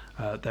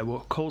 There were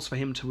calls for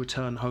him to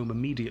return home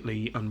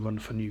immediately and run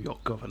for New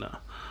York governor.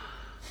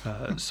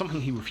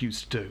 Something he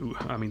refused to do.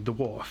 I mean, the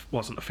war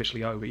wasn't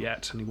officially over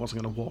yet, and he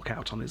wasn't going to walk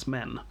out on his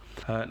men.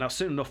 Now,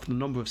 soon enough, the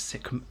number of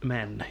sick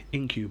men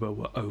in Cuba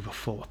were over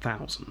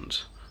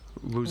 4,000.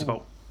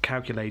 Roosevelt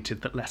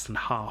calculated that less than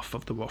half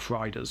of the Rough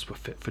Riders were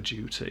fit for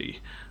duty.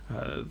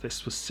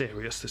 This was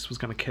serious. This was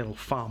going to kill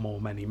far more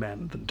many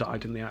men than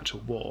died in the actual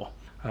war.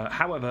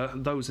 However,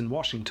 those in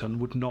Washington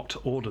would not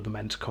order the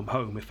men to come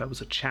home if there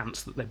was a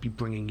chance that they'd be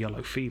bringing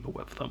yellow fever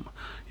with them.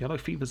 Yellow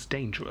fever's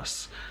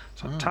dangerous.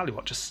 So I'll tell you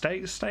what, just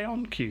stay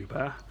on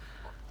Cuba,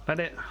 let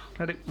it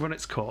run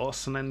its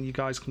course, and then you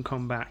guys can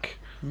come back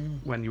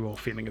when you're all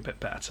feeling a bit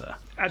better.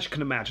 As you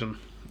can imagine,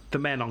 the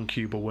men on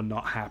Cuba were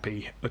not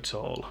happy at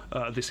all.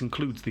 This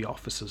includes the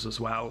officers as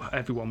well.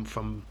 Everyone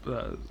from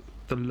the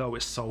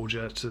lowest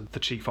soldier to the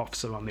chief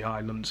officer on the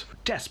island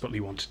desperately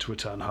wanted to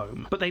return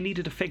home, but they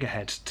needed a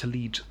figurehead to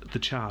lead the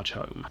charge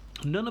home.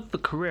 None of the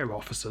career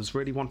officers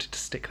really wanted to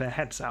stick their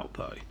heads out,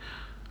 though,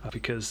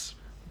 because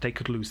they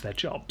could lose their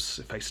jobs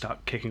if they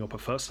start kicking up a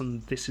fuss,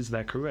 and this is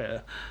their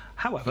career.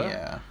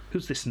 However,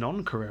 who's this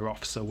non-career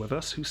officer with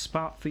us who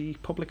sparked the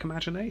public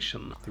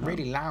imagination? The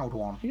really loud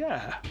one.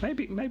 Yeah,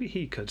 maybe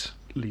he could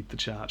lead the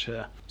charge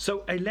here.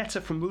 So a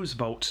letter from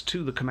Roosevelt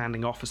to the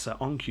commanding officer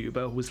on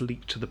Cuba was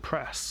leaked to the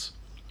press.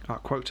 I'll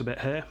quote a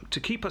bit here. To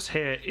keep us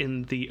here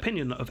in the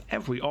opinion of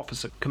every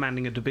officer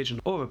commanding a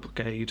division or a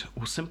brigade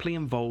will simply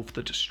involve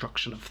the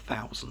destruction of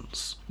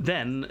thousands.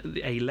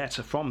 Then a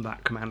letter from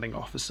that commanding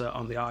officer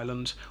on the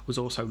island was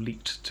also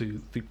leaked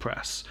to the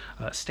press,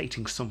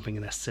 stating something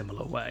in a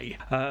similar way.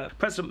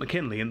 President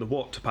McKinley and the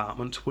War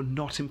Department were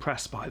not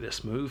impressed by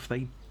this move.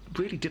 They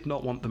really did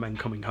not want the men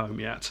coming home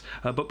yet,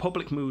 but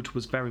public mood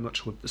was very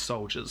much with the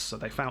soldiers, so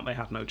they found they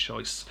had no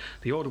choice.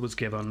 The order was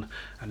given,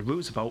 and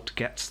Roosevelt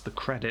gets the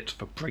credit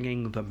for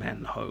bringing the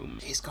men home.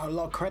 He's got a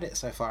lot of credit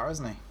so far,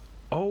 hasn't he?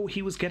 Oh,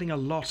 he was getting a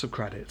lot of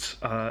credit.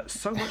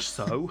 So much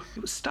so,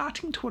 it was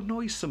starting to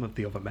annoy some of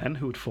the other men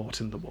who had fought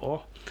in the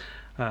war,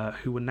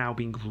 who were now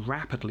being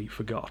rapidly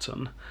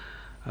forgotten.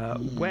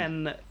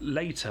 When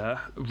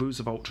later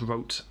Roosevelt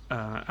wrote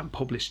and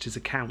published his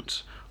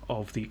account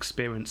of the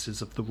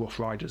experiences of the Rough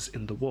Riders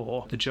in the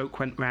war, the joke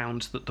went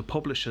round that the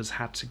publishers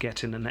had to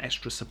get in an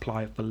extra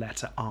supply of the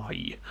letter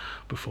I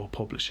before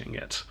publishing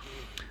it.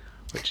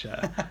 which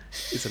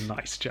is a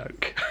nice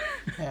joke.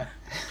 Yeah.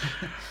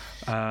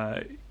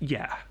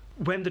 Yeah.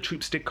 When the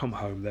troops did come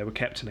home, they were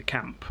kept in a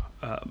camp,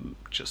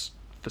 just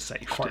for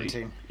safety.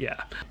 Quarantine.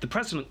 Yeah. The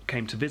president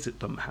came to visit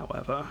them,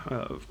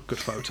 however. Good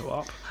photo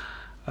op.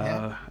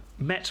 Yeah.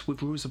 Met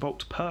with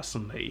Roosevelt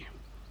personally.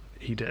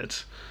 He did.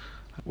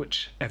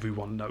 Which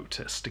everyone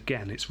noticed.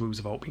 Again, it's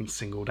Roosevelt being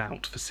singled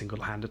out for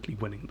single-handedly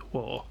winning the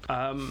war.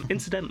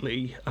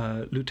 Incidentally,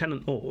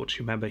 Lieutenant Ord, you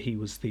remember he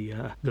was the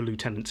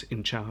lieutenant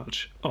in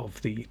charge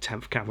of the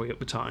 10th Cavalry at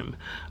the time.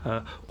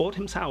 Ord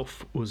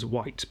himself was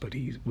white, but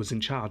he was in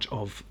charge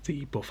of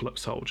the Buffalo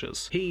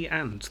Soldiers. He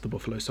and the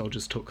Buffalo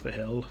Soldiers took the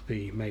hill,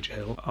 the major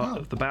hill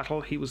of the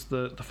battle. He was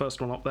the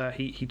first one up there.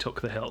 He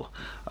took the hill.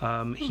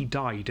 He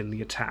died in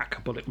the attack.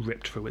 A bullet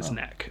ripped through his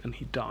neck, and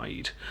he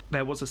died.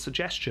 There was a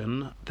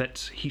suggestion that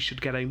he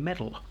should get a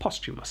medal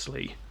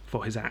posthumously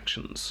for his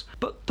actions.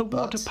 But the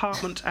War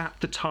Department at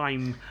the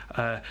time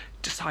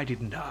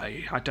decided, no,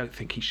 I don't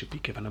think he should be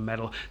given a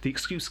medal. The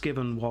excuse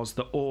given was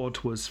that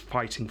Ord was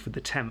fighting for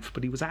the 10th,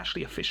 but he was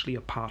actually officially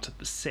a part of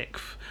the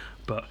 6th.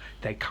 But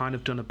they kind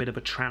of done a bit of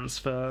a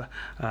transfer,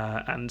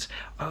 and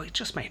it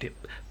just made it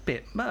a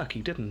bit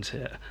murky, didn't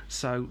it?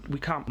 So we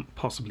can't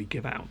possibly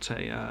give out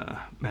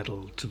a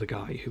medal to the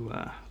guy who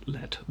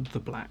led the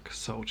Black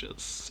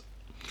Soldiers.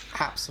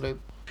 Absolute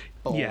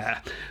ball. Yeah,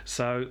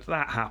 so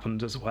that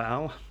happened as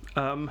well.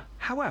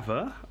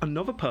 However,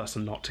 another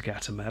person not to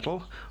get a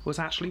medal was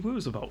actually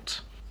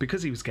Roosevelt.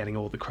 Because he was getting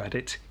all the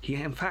credit, he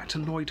in fact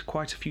annoyed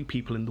quite a few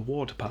people in the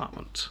War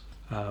Department.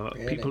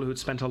 Really? People who had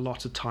spent a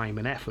lot of time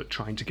and effort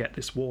trying to get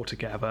this war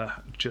together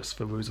just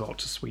for Roosevelt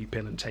to sweep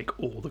in and take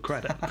all the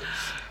credit.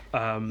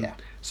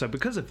 So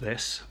because of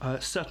this,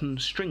 certain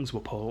strings were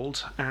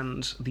pulled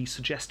and the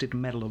suggested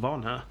Medal of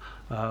Honor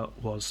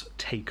was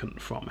taken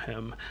from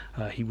him.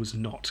 He was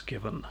not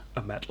given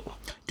a medal.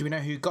 Do we know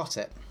who got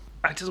it?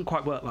 It doesn't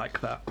quite work like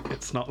that.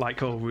 It's not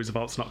like,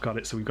 Roosevelt's not got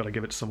it, so we've got to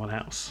give it to someone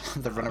else.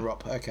 The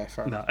runner-up. Okay,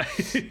 fair enough.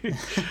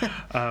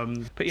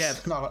 No. But yeah.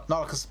 Not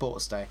like a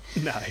sports day.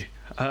 No.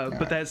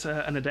 But there's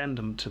an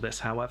addendum to this,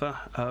 however,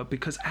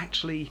 because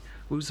actually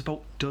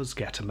Roosevelt does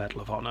get a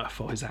Medal of Honor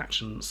for his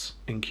actions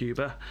in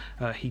Cuba.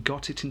 He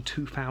got it in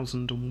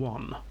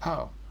 2001.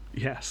 Oh.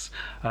 Yes.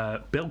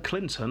 Bill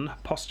Clinton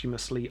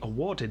posthumously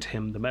awarded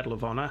him the Medal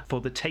of Honor for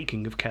the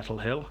taking of Kettle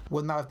Hill.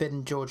 Wouldn't that have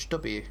been George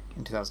W.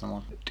 in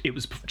 2001? It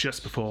was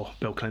just before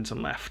Bill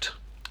Clinton left.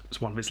 It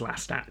was one of his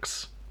last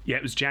acts. Yeah,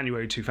 it was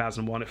January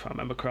 2001, if I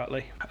remember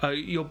correctly.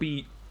 You'll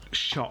be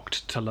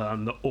shocked to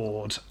learn that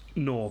Ord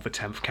nor the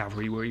 10th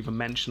Cavalry were even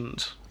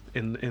mentioned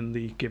in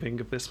the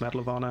giving of this Medal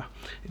of Honor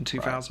in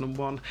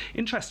 2001. Right.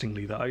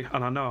 Interestingly, though,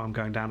 and I know I'm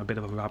going down a bit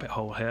of a rabbit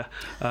hole here,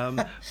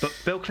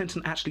 but Bill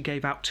Clinton actually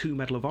gave out 2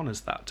 Medal of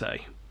Honors that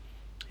day.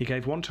 He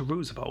gave one to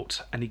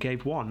Roosevelt, and he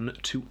gave one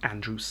to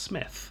Andrew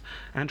Smith.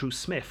 Andrew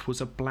Smith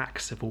was a black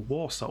Civil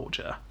War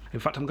soldier. In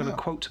fact, I'm going to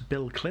quote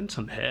Bill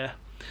Clinton here.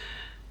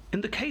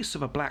 In the case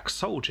of a black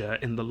soldier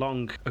in the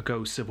long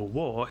ago Civil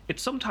War, it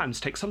sometimes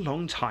takes a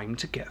long time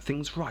to get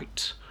things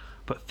right.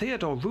 But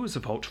Theodore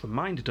Roosevelt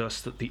reminded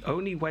us that the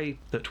only way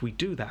that we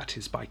do that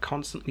is by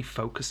constantly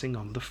focusing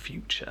on the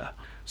future.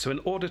 So in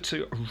order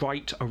to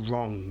right a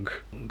wrong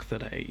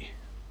that a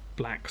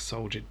black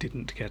soldier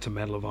didn't get a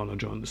Medal of Honor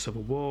during the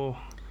Civil War,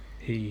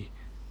 he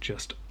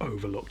just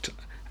overlooked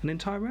an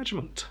entire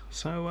regiment.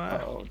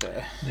 So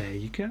there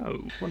you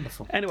go.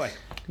 Wonderful. Anyway,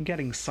 I'm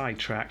getting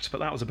sidetracked, but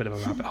that was a bit of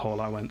a rabbit hole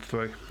I went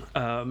through.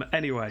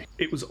 Anyway,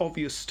 it was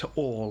obvious to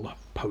all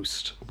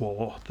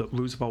post-war that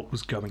Roosevelt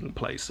was going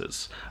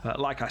places.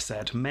 Like I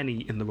said,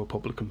 many in the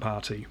Republican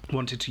Party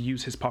wanted to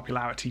use his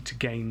popularity to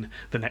gain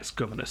the next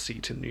governor's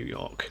seat in New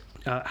York.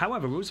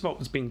 However, Roosevelt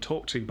was being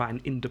talked to by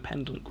an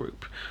independent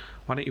group.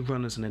 Why don't you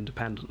run as an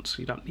independent?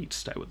 You don't need to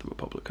stay with the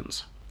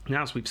Republicans.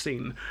 Now, as we've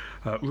seen,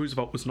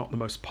 Roosevelt was not the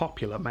most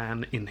popular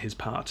man in his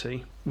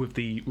party. With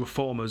the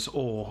reformers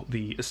or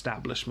the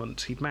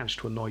establishment, he'd managed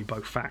to annoy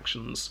both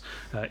factions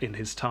in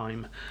his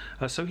time.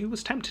 So he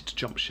was tempted to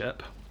jump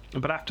ship.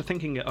 But after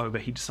thinking it over,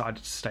 he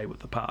decided to stay with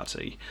the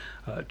party,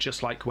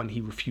 just like when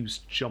he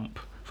refused to jump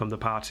from the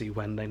party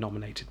when they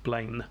nominated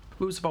Blaine.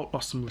 Roosevelt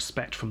lost some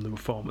respect from the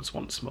reformers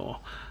once more,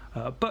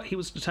 but he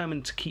was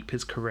determined to keep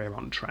his career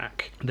on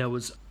track. There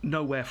was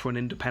nowhere for an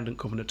independent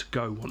governor to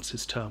go once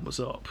his term was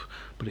up,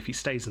 but if he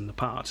stays in the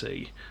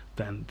party,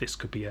 then this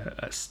could be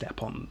a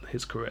step on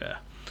his career.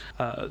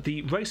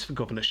 The race for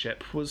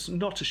governorship was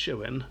not a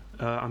shoo-in.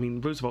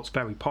 Roosevelt's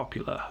very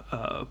popular,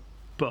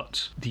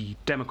 but the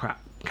Democrat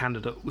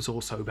candidate was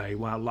also very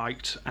well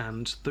liked,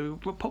 and the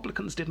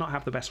Republicans did not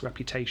have the best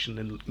reputation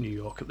in New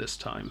York at this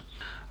time.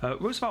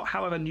 Roosevelt,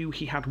 however, knew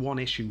he had one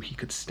issue he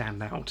could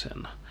stand out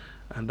in,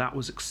 and that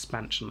was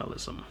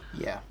expansionism.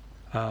 Yeah.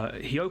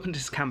 He opened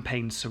his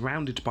campaign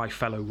surrounded by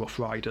fellow Rough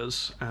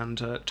Riders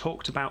and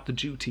talked about the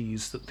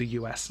duties that the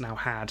US now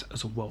had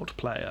as a world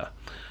player.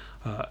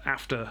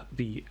 After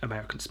the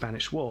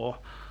American-Spanish War,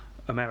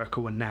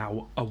 America were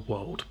now a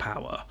world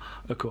power,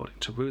 according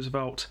to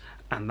Roosevelt,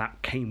 and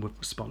that came with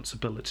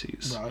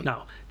responsibilities. Right.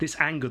 Now, this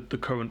angered the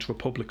current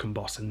Republican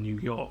boss in New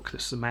York.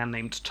 This is a man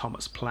named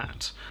Thomas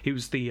Platt. He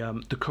was the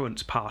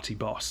current party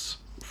boss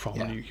from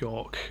New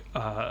York,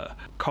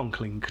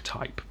 Conkling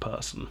type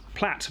person.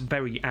 Platt,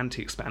 very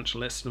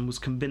anti-expansionist, and was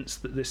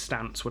convinced that this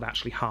stance would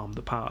actually harm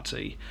the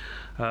party.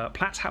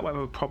 Platt,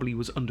 however, probably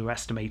was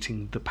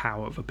underestimating the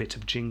power of a bit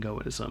of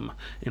jingoism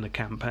in a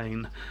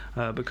campaign,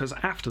 because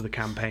after the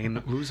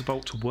campaign,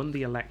 Roosevelt won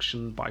the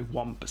election by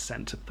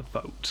 1% of the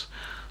vote.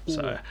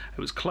 So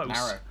it was close.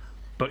 Narrow.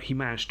 But he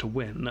managed to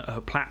win.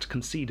 Platt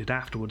conceded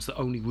afterwards that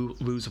only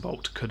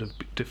Roosevelt could have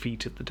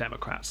defeated the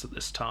Democrats at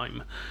this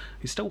time.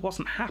 He still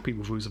wasn't happy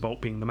with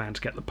Roosevelt being the man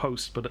to get the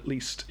post, but at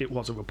least it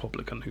was a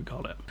Republican who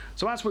got it.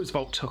 So as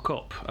Roosevelt took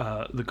up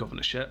the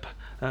governorship,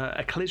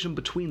 a collision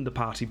between the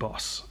party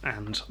boss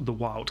and the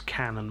wild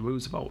cannon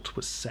Roosevelt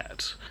was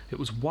set. It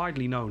was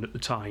widely known at the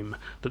time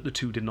that the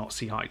two did not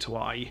see eye to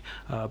eye,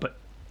 but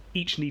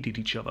each needed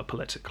each other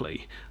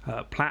politically.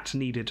 Platt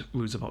needed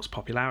Roosevelt's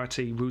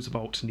popularity,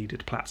 Roosevelt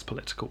needed Platt's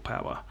political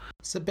power.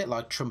 It's a bit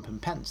like Trump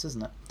and Pence,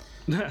 isn't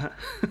it?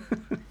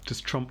 Does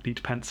Trump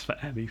need Pence for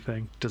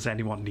anything? Does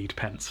anyone need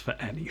Pence for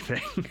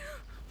anything?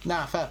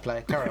 Nah, fair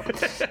play. Carry on.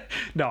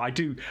 No, I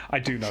do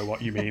know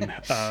what you mean.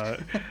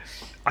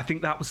 I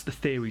think that was the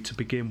theory to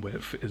begin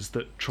with, is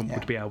that Trump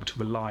would be able to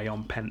rely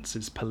on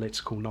Pence's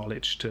political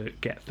knowledge to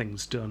get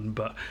things done,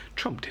 but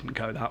Trump didn't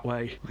go that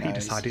way. No, he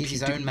decided he's he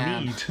his didn't own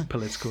man. need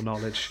political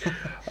knowledge.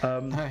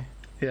 No.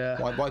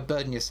 Yeah. Why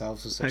burden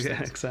yourselves with such Yeah,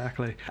 things?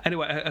 exactly.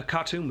 Anyway, a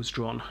cartoon was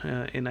drawn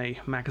in a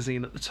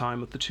magazine at the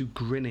time of the two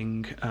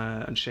grinning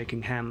and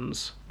shaking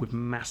hands with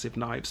massive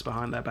knives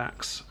behind their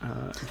backs.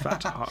 In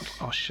fact,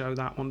 I'll show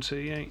that one to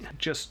you.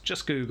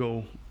 Just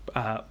Google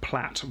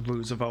Platt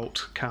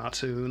Roosevelt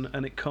cartoon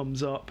and it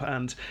comes up,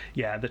 and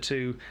yeah, the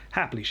two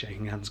happily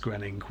shaking hands,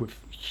 grinning with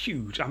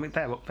huge. I mean,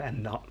 they're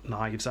not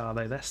knives, are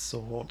they? They're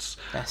swords.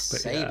 They're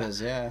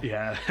sabres, yeah.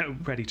 Yeah,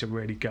 ready to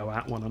really go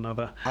at one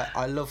another.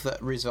 I love that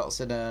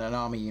Roosevelt's in an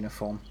army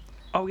uniform.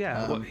 Oh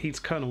yeah, well, he's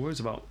Colonel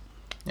Roosevelt.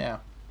 Yeah.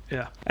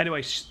 Yeah.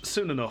 Anyway,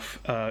 soon enough,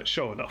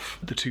 sure enough,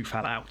 the two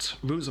fell out.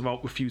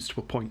 Roosevelt refused to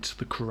appoint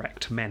the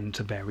correct men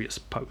to various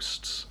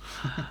posts.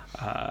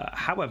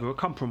 However, a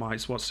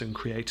compromise was soon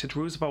created.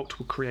 Roosevelt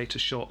would create a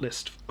short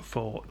list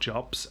for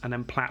jobs, and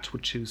then Platt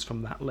would choose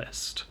from that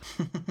list.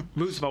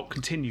 Roosevelt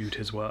continued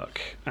his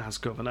work as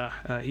governor.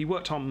 He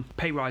worked on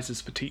pay rises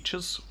for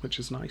teachers, which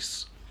is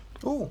nice.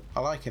 Ooh,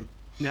 I like him.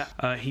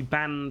 Yeah. He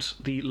banned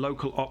the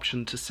local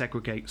option to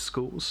segregate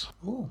schools.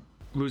 Ooh.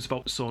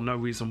 Roosevelt saw no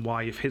reason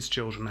why, if his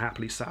children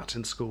happily sat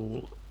in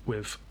school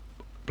with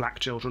black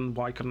children,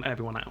 why couldn't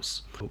everyone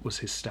else? It was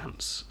his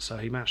stance. So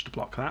he managed to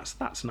block that. So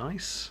that's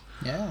nice.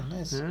 Yeah,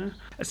 nice. Yeah.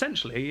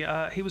 Essentially,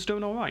 he was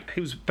doing all right. He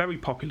was very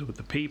popular with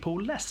the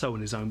people, less so in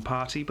his own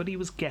party, but he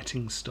was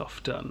getting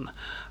stuff done.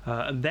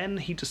 And then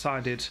he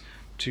decided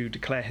to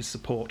declare his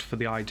support for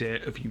the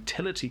idea of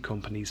utility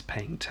companies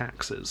paying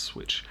taxes,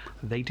 which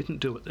they didn't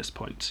do at this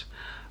point.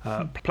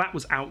 Platt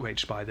was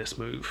outraged by this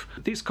move.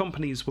 These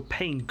companies were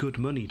paying good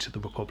money to the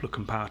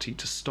Republican Party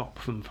to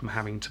stop them from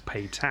having to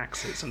pay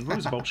taxes, and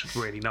Roosevelt should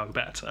really know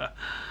better.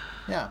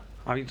 Yeah.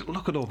 I mean,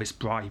 look at all this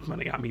bribe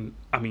money. I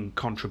mean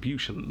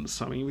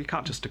contributions. I mean, we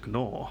can't just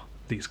ignore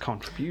these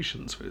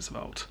contributions,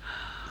 Roosevelt.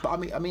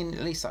 But I mean,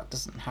 at least that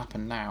doesn't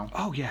happen now.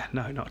 Oh yeah,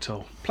 no, not at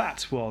all.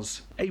 Platt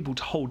was able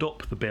to hold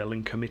up the bill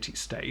in committee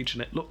stage,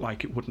 and it looked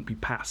like it wouldn't be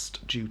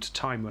passed due to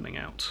time running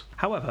out.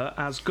 However,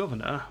 as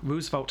governor,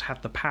 Roosevelt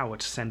had the power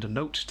to send a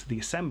note to the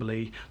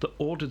Assembly that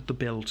ordered the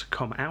bill to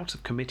come out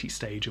of committee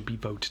stage and be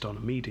voted on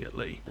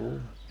immediately.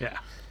 Ooh. Yeah.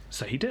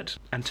 So he did.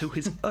 And to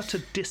his utter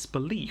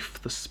disbelief,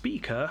 the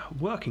Speaker,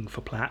 working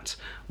for Platt,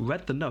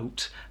 read the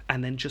note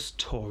and then just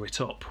tore it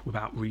up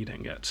without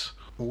reading it.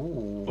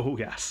 Ooh. Oh,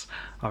 yes.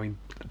 I mean,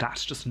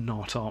 that's just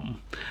not on.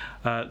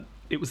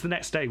 It was the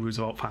next day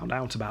Roosevelt found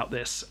out about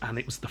this, and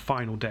it was the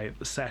final day of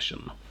the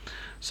session.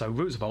 So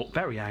Roosevelt,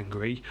 very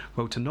angry,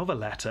 wrote another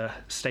letter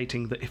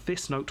stating that if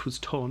this note was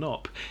torn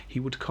up,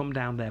 he would come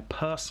down there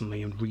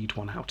personally and read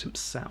one out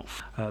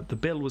himself. The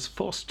bill was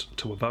forced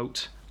to a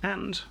vote,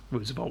 and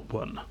Roosevelt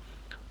won.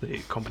 The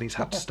companies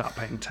had to start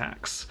paying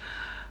tax.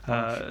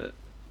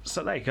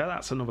 So there you go,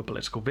 that's another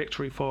political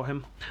victory for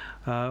him.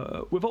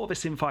 With all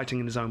this infighting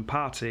in his own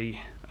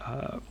party,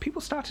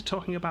 people started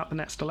talking about the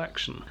next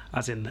election,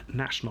 as in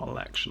national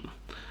election.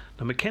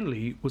 Now,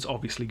 McKinley was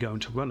obviously going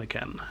to run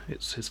again.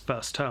 His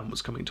first term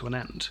was coming to an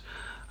end.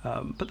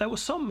 But there were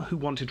some who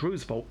wanted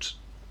Roosevelt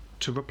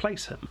to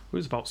replace him.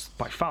 Roosevelt's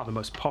by far the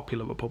most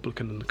popular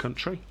Republican in the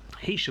country.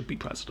 He should be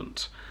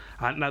president.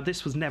 Now,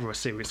 this was never a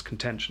serious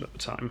contention at the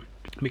time.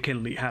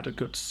 McKinley had a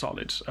good,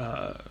 solid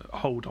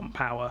hold on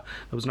power.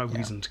 There was no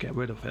reason to get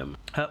rid of him.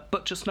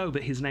 But just know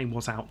that his name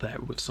was out there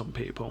with some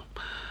people.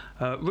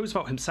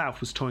 Roosevelt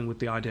himself was toying with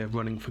the idea of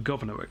running for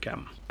governor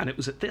again. And it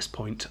was at this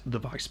point the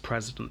vice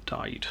president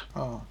died.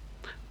 Oh.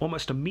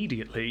 Almost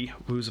immediately,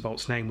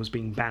 Roosevelt's name was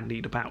being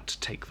bandied about to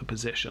take the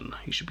position.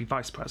 He should be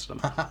vice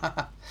president.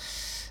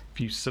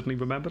 you suddenly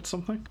remembered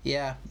something?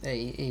 Yeah,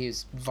 he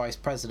was vice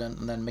president,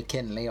 and then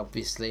McKinley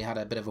obviously had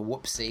a bit of a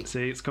whoopsie.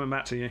 See, it's coming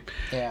back to you.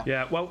 Yeah.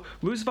 Yeah, well,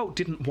 Roosevelt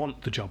didn't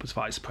want the job as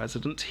vice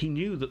president. He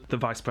knew that the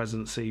vice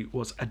presidency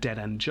was a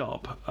dead-end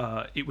job.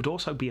 It would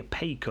also be a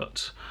pay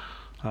cut.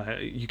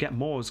 You get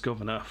more as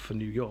governor for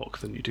New York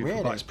than you do Really?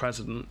 for vice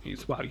president.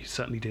 Well, you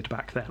certainly did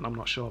back then. I'm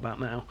not sure about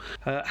now.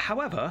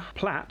 However,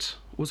 Platt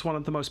was one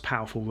of the most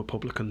powerful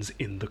Republicans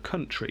in the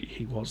country.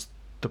 He was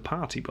the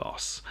party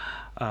boss.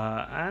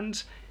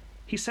 And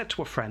he said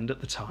to a friend at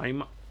the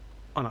time,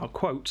 and I'll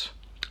quote,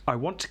 "I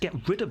want to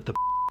get rid of the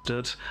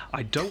bastard.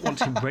 I don't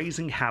want him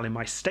raising hell in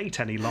my state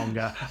any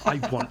longer. I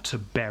want to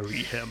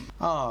bury him."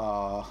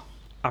 Oh,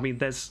 I mean,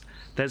 there's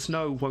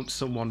no "won't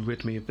someone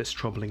rid me of this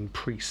troubling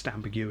priest"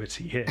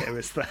 ambiguity here,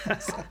 is there?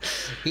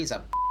 he's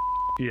a...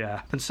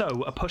 Yeah. And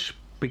so a push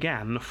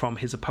began from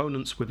his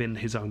opponents within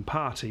his own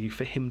party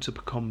for him to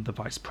become the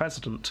vice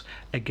president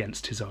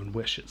against his own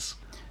wishes.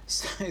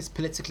 So it's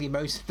politically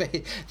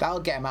motivated. That'll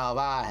get him out of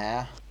our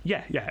hair.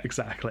 Yeah,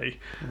 exactly.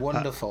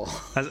 Wonderful.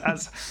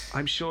 As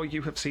I'm sure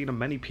you have seen and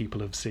many people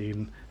have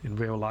seen in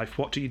real life,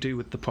 what do you do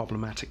with the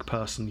problematic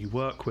person you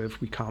work with?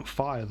 We can't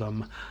fire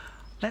them.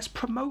 Let's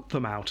promote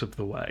them out of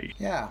the way.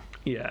 Yeah.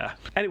 Yeah.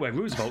 Anyway,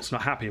 Roosevelt's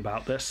not happy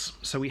about this,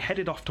 so he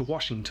headed off to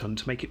Washington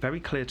to make it very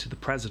clear to the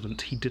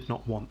president he did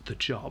not want the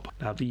job.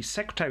 Now, the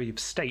Secretary of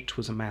State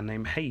was a man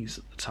named Hayes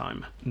at the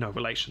time, no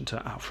relation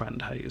to our friend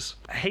Hayes.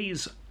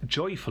 Hayes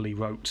joyfully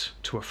wrote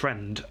to a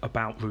friend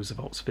about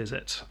Roosevelt's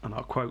visit, and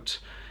I'll quote,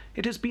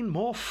 "It has been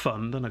more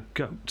fun than a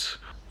goat,"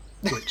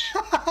 which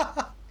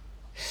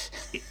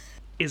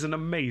is an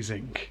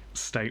amazing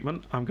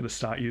statement. I'm going to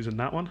start using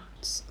that one.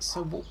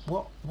 So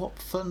what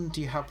fun do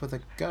you have with a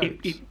goat?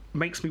 It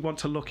makes me want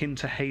to look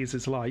into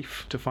Hayes's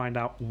life to find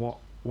out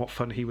what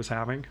fun he was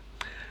having.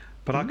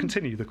 But I'll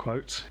continue the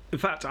quote. In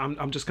fact,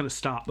 I'm just going to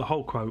start the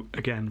whole quote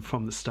again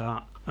from the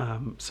start,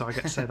 so I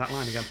get to say that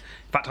line again.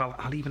 In fact,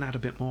 I'll even add a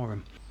bit more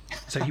in.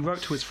 So he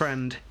wrote to his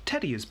friend,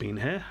 "Teddy has been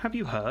here. Have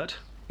you heard?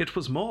 It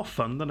was more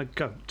fun than a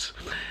goat."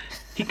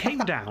 He came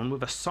down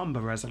with a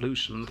sombre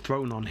resolution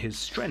thrown on his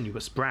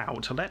strenuous brow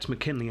to let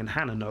McKinley and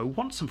Hanna know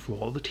once and for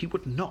all that he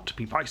would not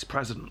be vice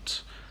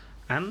president.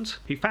 And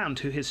he found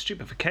to his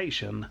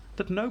stupefaction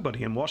that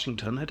nobody in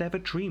Washington had ever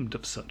dreamed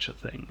of such a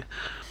thing.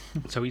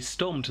 So he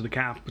stormed to the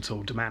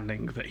Capitol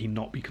demanding that he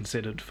not be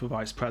considered for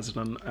vice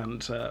president,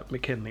 and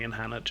McKinley and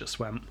Hanna just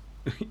went,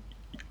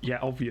 "Yeah,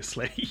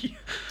 obviously.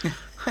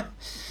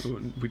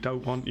 We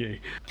don't want you."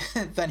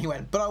 Then he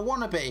went, "But I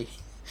want to be."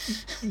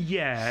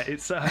 Yeah,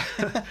 it's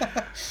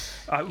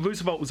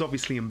Roosevelt was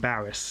obviously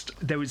embarrassed.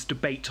 There was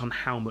debate on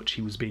how much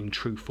he was being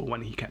truthful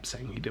when he kept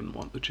saying he didn't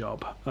want the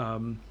job.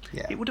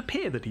 Yeah. It would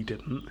appear that he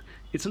didn't.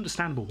 It's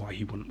understandable why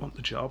he wouldn't want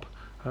the job,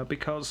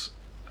 because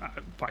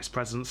vice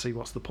presidency,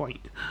 what's the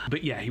point?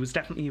 But yeah, he was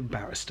definitely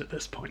embarrassed at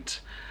this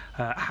point.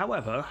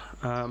 However,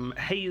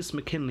 Hayes,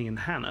 McKinley and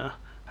Hanna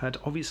had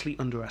obviously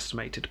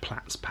underestimated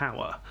Platt's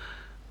power,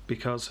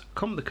 because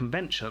come the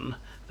convention,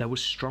 there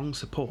was strong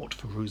support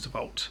for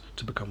Roosevelt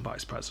to become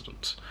vice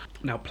president.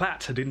 Now,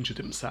 Platt had injured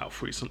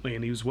himself recently,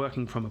 and he was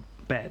working from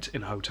a bed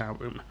in a hotel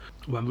room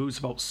when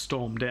Roosevelt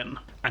stormed in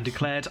and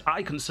declared,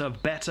 "I can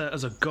serve better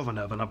as a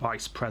governor than a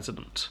vice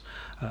president."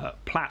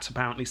 Platt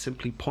apparently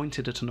simply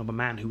pointed at another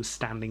man who was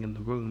standing in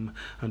the room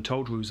and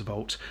told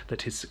Roosevelt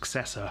that his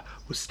successor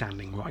was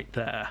standing right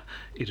there.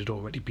 It had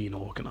already been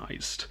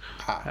organised.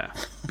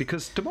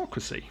 Because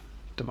democracy.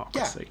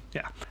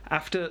 Yeah.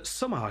 After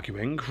some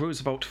arguing,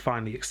 Roosevelt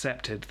finally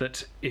accepted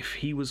that if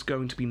he was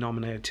going to be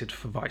nominated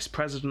for vice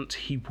president,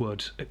 he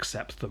would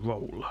accept the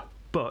role.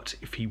 But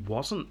if he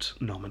wasn't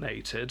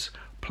nominated,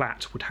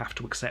 Platt would have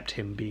to accept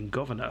him being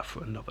governor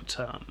for another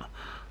term.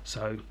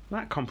 So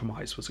that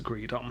compromise was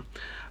agreed on.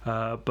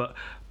 But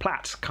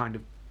Platt kind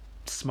of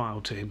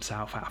smiled to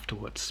himself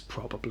afterwards,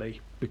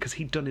 probably, because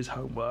he'd done his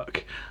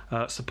homework.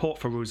 Support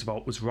for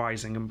Roosevelt was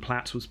rising, and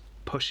Platt was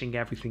pushing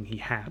everything he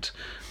had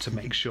to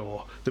make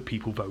sure that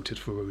people voted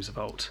for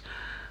Roosevelt.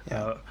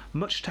 Yeah.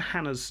 Much to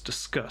Hanna's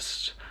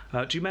disgust.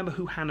 Do you remember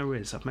who Hanna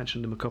is? I've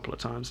mentioned him a couple of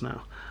times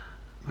now.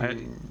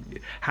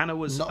 Hanna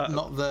was...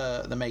 Not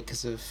the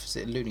makers of, is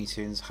it Looney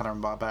Tunes,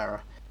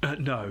 Hanna-Barbera?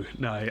 No.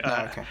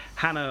 Okay.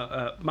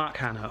 Mark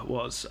Hanna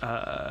was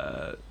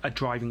a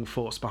driving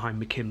force behind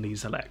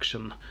McKinley's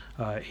election.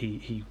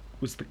 He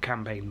was the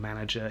campaign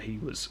manager. He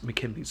was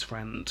McKinley's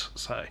friend,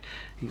 so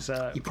he's...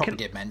 You probably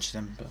did mention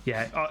him. But...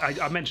 Yeah,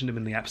 I mentioned him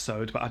in the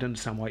episode, but I don't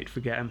understand why you'd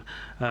forget him.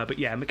 But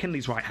yeah,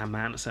 McKinley's right-hand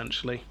man,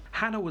 essentially.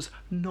 Hanna was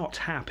not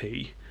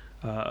happy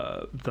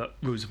that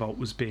Roosevelt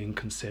was being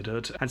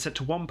considered, and said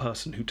to one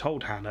person who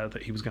told Hanna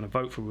that he was going to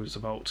vote for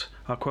Roosevelt,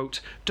 quote,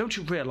 "Don't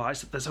you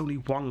realise that there's only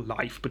one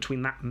life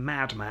between that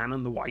madman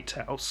and the White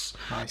House?"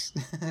 Nice.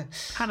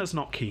 Hanna's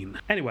not keen.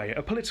 Anyway,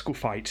 a political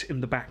fight in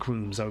the back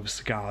rooms over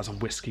cigars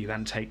and whiskey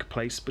then take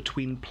place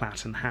between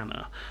Platt and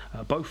Hanna.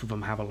 Both of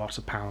them have a lot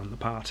of power in the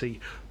party.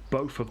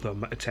 both of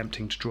them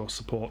attempting to draw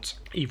support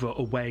either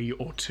away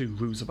or to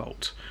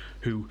Roosevelt,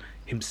 who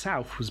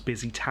himself was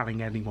busy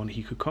telling anyone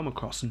he could come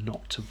across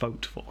not to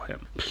vote for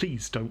him.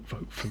 Please don't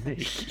vote for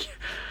me.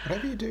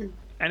 Whatever you do.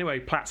 Anyway,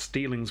 Platt's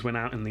dealings went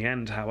out in the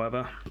end,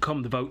 however.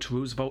 Come the vote,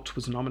 Roosevelt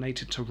was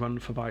nominated to run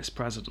for vice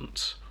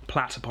president.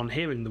 Platt, upon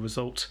hearing the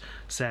result,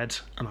 said,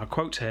 and I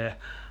quote here,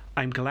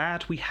 "I'm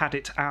glad we had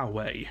it our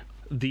way.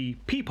 The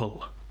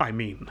people, I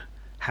mean,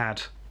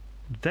 had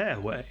their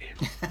way."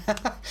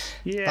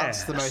 Yes.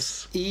 That's the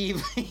most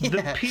evil.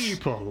 The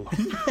people.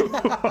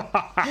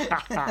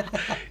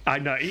 I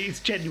know, it's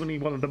genuinely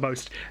one of the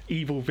most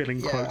evil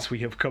villain quotes we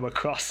have come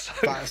across.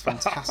 That is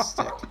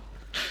fantastic.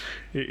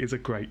 It is a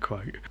great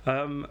quote.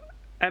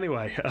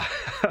 Anyway,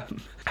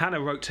 Hanna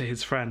wrote to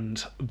his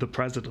friend, the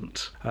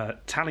president,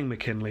 telling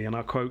McKinley, and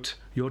I quote,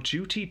 "Your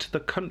duty to the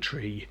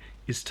country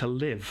is to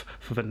live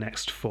for the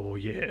next 4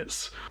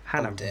 years."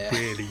 Hanna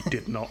really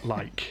did not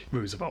like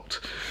Roosevelt.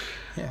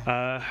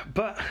 Yeah.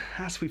 But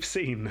as we've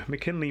seen,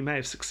 McKinley may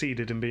have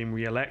succeeded in being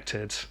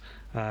re-elected,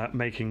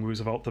 making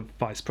Roosevelt the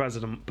vice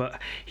president, but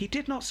he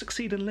did not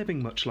succeed in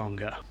living much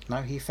longer.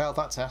 No, he failed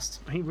that test.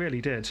 He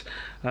really did.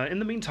 In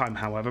the meantime,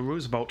 however,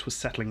 Roosevelt was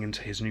settling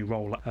into his new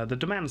role. The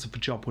demands of the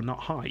job were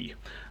not high,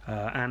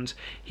 and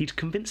he'd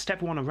convinced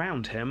everyone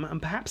around him,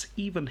 and perhaps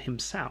even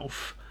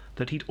himself,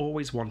 that he'd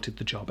always wanted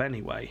the job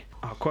anyway.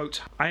 I'll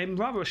quote, "I am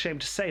rather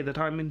ashamed to say that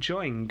I'm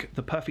enjoying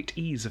the perfect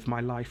ease of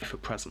my life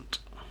at present."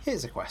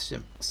 Here's a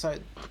question. So,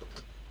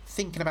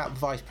 thinking about the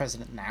vice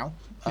president now,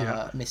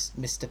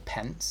 Mr.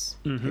 Pence,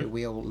 who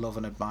we all love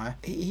and admire,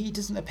 he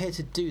doesn't appear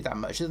to do that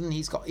much. Other than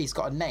he's got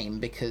a name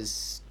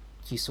because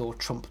you saw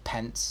Trump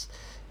Pence,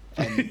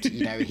 and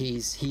you know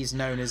he's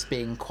known as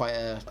being quite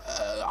a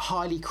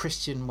highly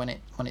Christian when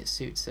it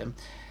suits him.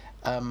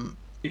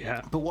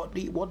 But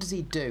what does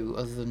he do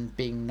other than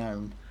being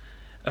known?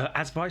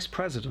 As vice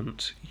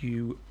president,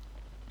 you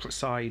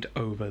preside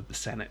over the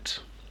Senate,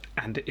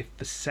 and if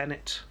the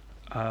Senate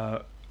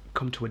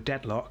come to a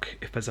deadlock,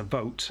 if there's a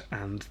vote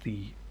and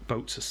the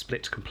votes are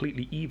split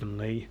completely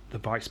evenly, the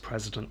vice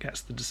president gets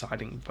the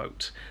deciding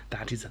vote.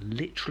 That is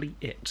literally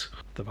it.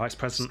 The vice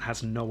president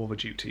has no other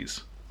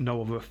duties,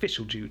 no other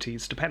official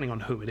duties, depending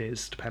on who it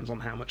is, depends on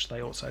how much they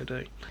also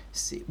do.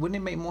 See, wouldn't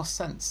it make more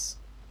sense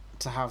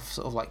to have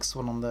sort of like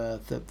someone on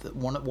the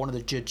one of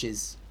the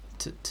judges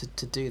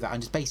to do that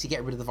and just basically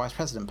get rid of the vice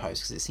president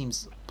post, because it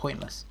seems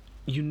pointless?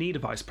 You need a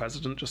vice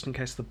president just in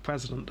case the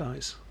president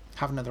dies.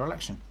 Have another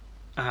election.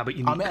 But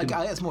you need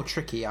it's more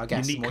tricky, I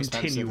guess. You need more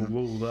continual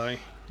rule, though.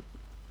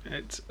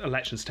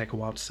 Elections take a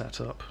while to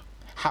set up.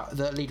 How,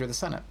 the leader of the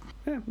Senate?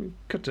 Yeah, we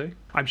could do.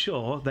 I'm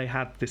sure they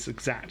had this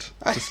exact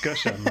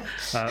discussion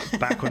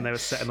back when they were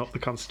setting up the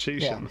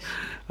Constitution.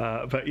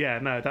 Yeah. But yeah,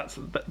 no, that's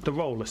the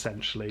role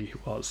essentially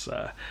was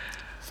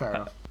Fair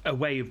enough. A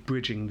way of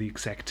bridging the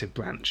executive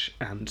branch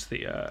and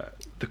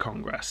the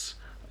Congress,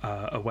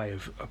 a way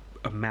of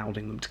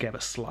melding them together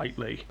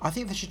slightly. I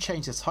think they should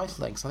change the title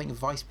then, because I think the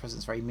vice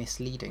president's very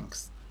misleading.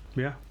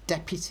 Yeah.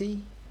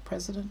 Deputy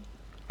president?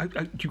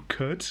 You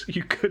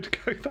could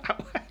go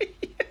that way.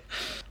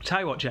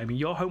 Tell you what, Jamie,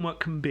 your homework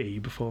can be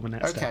before the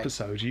next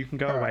episode. You can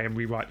go away and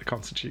rewrite the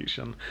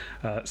Constitution,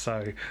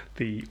 so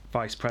the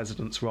vice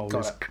president's role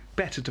is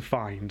better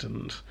defined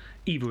and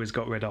either is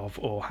got rid of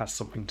or has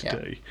something to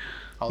do.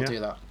 I'll do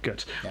that.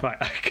 Good. Yeah.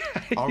 Right.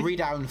 Okay. I'll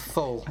read out in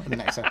full in the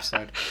next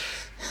episode.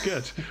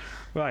 Good.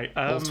 Right.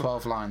 All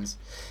 12 lines.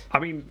 I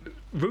mean,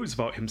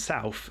 Roosevelt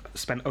himself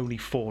spent only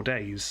 4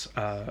 days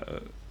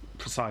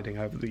presiding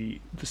over the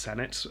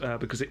Senate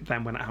because it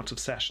then went out of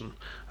session,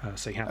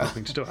 so he had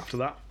nothing to do after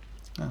that.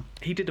 Oh.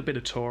 He did a bit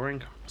of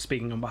touring,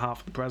 speaking on behalf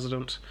of the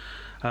president.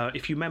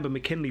 If you remember,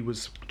 McKinley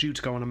was due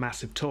to go on a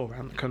massive tour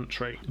around the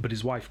country, but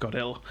his wife got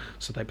ill,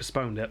 so they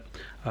postponed it.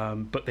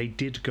 But they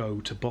did go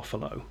to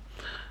Buffalo,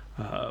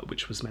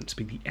 which was meant to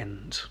be the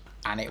end.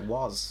 And it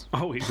was.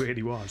 Oh, it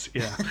really was,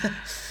 yeah.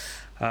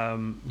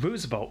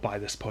 Roosevelt, by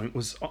this point,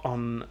 was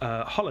on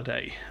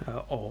holiday,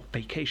 or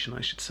vacation,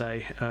 I should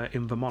say,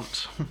 in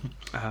Vermont,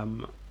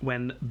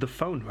 when the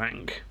phone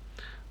rang.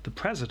 The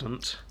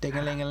president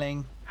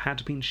Ding-a-ling-a-ling.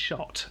 had been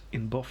shot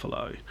in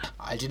Buffalo.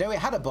 Did you know it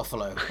had a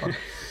buffalo?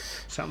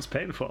 Sounds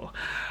painful.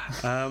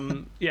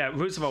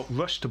 Roosevelt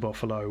rushed to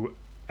Buffalo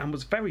and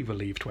was very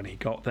relieved when he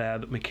got there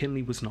that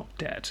McKinley was not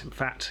dead. In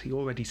fact, he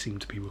already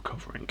seemed to be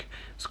recovering.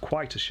 It's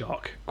quite a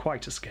shock,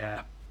 quite a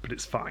scare, but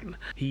it's fine.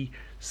 He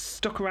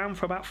stuck around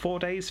for about 4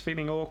 days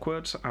feeling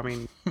awkward. I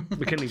mean,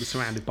 McKinley was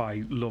surrounded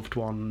by loved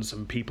ones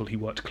and people he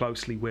worked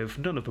closely with.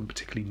 None of them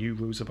particularly knew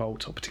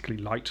Roosevelt or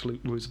particularly liked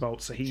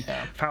Roosevelt, so he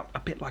felt a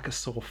bit like a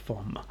sore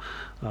thumb.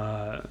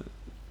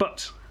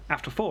 But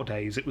after 4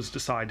 days, it was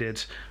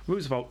decided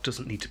Roosevelt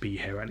doesn't need to be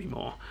here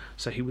anymore.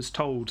 So he was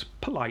told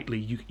politely,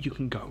 you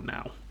can go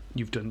now.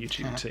 You've done your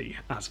duty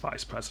as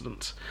vice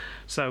president.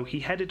 So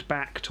he headed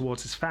back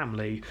towards his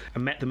family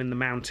and met them in the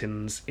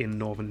mountains in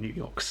northern New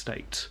York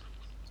State.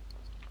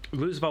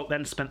 Roosevelt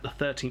then spent the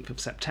 13th of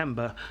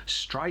September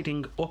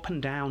striding up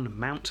and down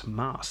Mount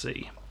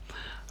Marcy,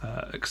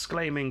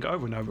 exclaiming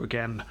over and over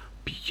again,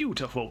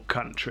 "Beautiful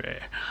country."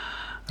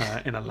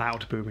 in a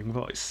loud, booming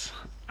voice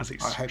as he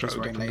I hope he's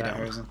strode wearing up and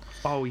down. lederhosen.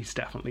 Oh, he's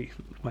definitely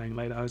wearing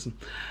lederhosen.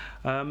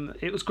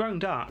 It was growing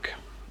dark,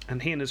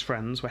 and he and his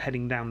friends were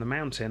heading down the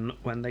mountain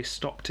when they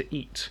stopped to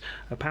eat.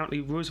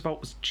 Apparently,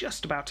 Roosevelt was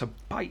just about to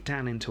bite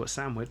down into a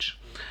sandwich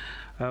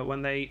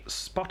when they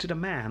spotted a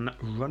man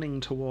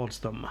running towards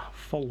them,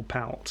 full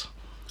pelt.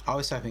 I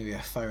was hoping it'd be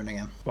a phone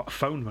again. What, a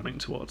phone running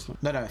towards them?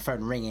 No,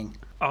 phone ringing.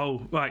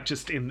 Oh, right,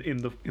 just in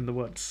the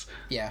woods.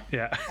 Yeah.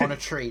 Yeah. On a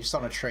tree, just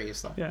on a tree.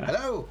 It's like, Yeah.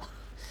 hello.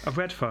 A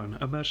red phone,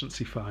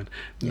 emergency phone.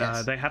 No,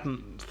 Yes. they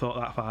hadn't thought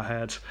that far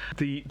ahead.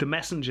 The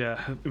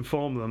messenger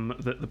informed them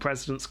that the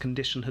president's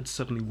condition had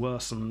suddenly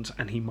worsened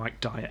and he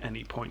might die at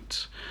any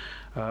point.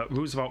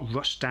 Roosevelt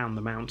rushed down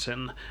the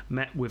mountain,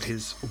 met with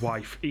his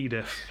wife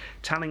Edith,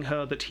 telling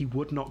her that he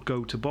would not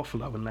go to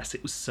Buffalo unless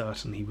it was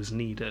certain he was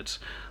needed.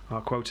 I'll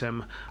quote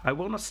him, "I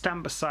will not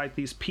stand beside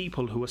these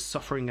people who are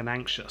suffering and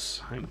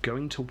anxious. I am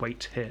going to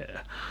wait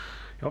here."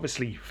 He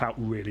obviously felt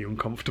really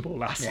uncomfortable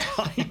last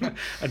time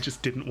and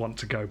just didn't want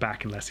to go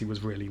back unless he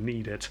was really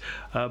needed.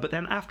 But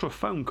then after a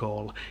phone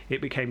call,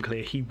 it became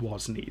clear he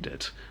was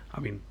needed. I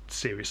mean,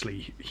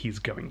 seriously, he's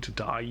going to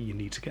die. You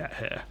need to get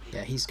here.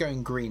 Yeah, he's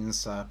going green,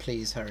 sir.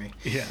 Please hurry.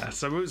 Yeah,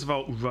 so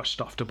Roosevelt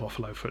rushed off to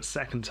Buffalo for a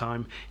second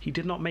time. He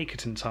did not make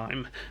it in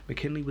time.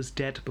 McKinley was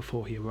dead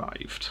before he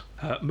arrived.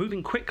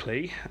 Moving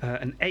quickly,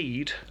 an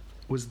aide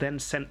was then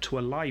sent to a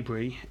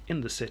library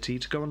in the city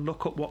to go and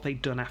look up what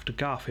they'd done after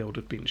Garfield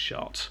had been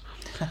shot.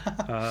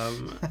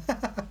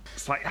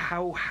 It's like,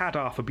 how had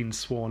Arthur been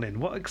sworn in?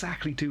 What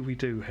exactly do we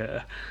do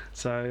here?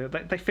 So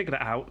they figured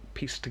it out,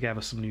 pieced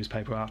together some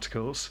newspaper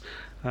articles,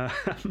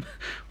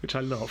 which I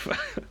love.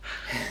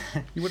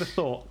 You would have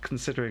thought,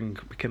 considering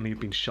McKinley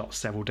had been shot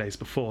several days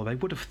before, they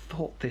would have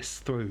thought this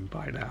through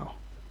by now.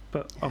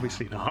 But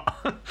obviously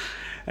not.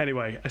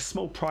 Anyway, a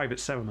small private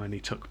ceremony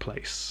took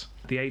place.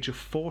 At the age of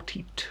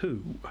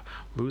 42,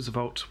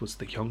 Roosevelt was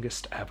the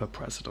youngest ever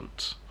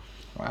president.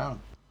 Wow.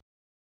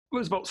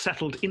 Roosevelt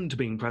settled into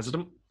being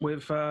president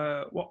with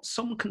what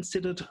some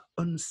considered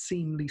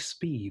unseemly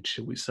speed,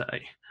 shall we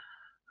say.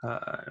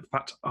 In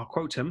fact, I'll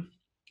quote him,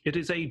 "It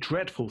is a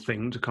dreadful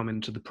thing to come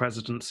into the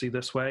presidency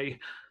this way,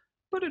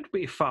 but it'd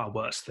be a far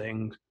worse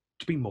thing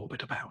to be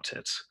morbid about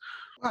it."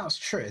 Well, that's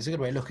true. It's a good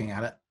way of looking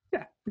at it.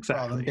 Yeah,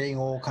 exactly. Rather than being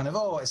all kind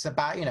of, it's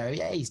about,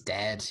 yeah, he's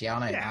dead. Yeah, I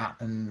know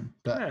that.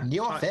 But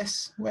new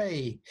office,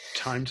 way.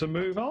 Time to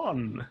move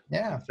on.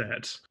 Yeah.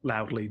 Said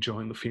loudly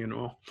during the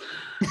funeral.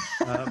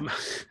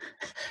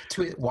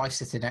 To his wife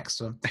sitting next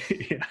to him.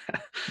 Yeah.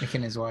 Nick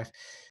and his wife.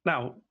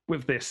 Now,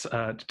 with this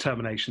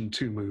determination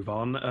to move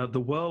on,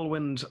 the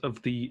whirlwind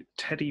of the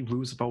Teddy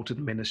Roosevelt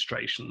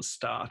administration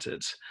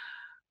started.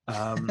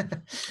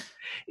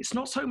 It's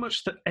not so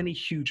much that any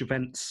huge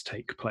events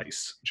take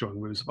place during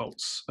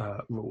Roosevelt's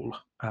rule.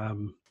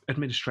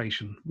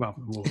 Administration, rather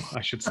than rule,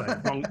 I should say.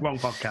 wrong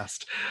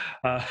podcast.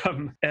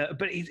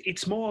 But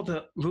it's more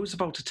that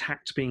Roosevelt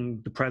attacked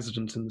being the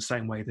president in the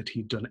same way that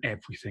he'd done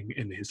everything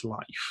in his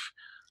life.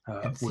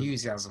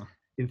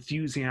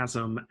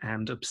 Enthusiasm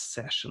and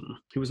obsession.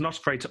 He was not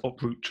afraid to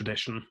uproot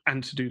tradition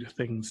and to do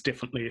things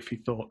differently if he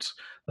thought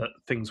that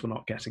things were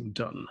not getting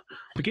done.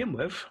 To begin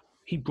with,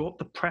 he brought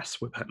the press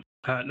with him.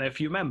 Now,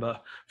 if you remember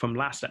from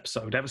last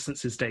episode, ever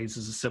since his days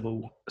as a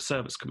civil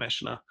service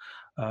commissioner,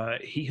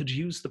 he had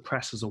used the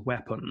press as a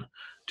weapon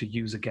to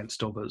use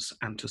against others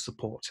and to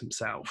support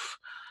himself.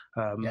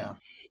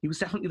 He was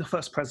definitely the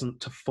first president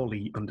to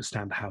fully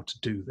understand how to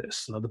do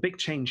this. Now, the big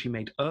change he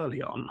made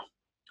early on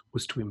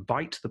was to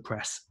invite the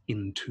press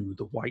into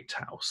the White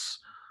House.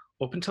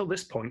 Up until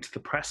this point, the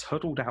press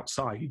huddled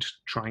outside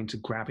trying to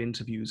grab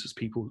interviews as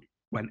people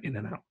went in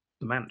and out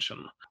the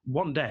mansion.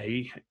 One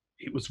day,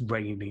 it was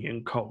rainy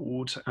and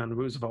cold, and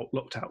Roosevelt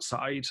looked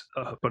outside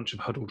a bunch of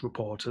huddled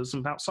reporters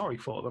and felt sorry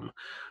for them.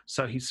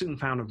 So he soon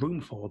found a room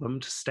for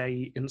them to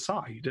stay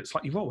inside. It's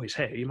like, you're always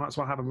here. You might as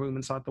well have a room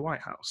inside the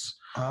White House.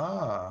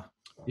 Ah.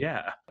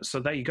 Yeah. So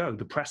there you go.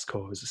 The press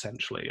corps is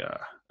essentially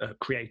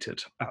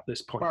created at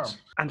this point. Wow.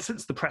 And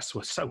since the press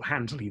were so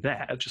handily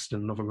there, just in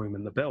another room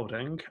in the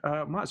building,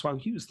 might as well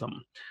use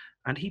them.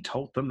 And he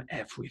told them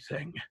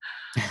everything.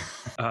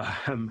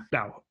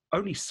 Now,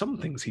 only some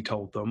things he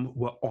told them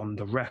were on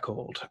the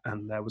record,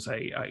 and there was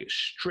a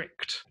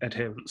strict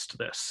adherence to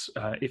this.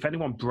 If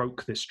anyone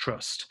broke this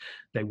trust,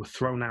 they were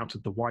thrown out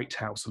of the White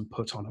House and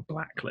put on a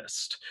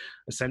blacklist.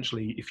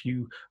 Essentially, if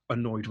you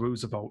annoyed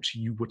Roosevelt,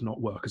 you would not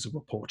work as a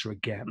reporter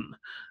again,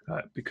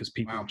 because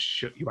people would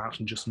shut you out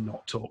and just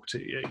not talk to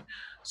you.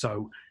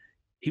 So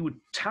he would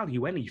tell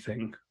you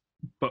anything,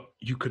 but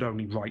you could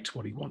only write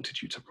what he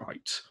wanted you to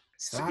write.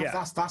 So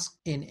that's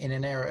in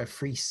an era of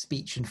free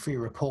speech and free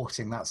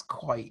reporting. That's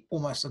quite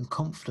almost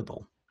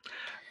uncomfortable.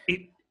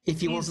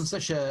 If he wasn't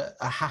such a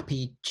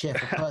happy,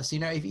 cheerful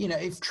person,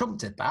 if Trump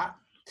did that,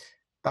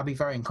 That'd be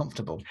very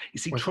uncomfortable. You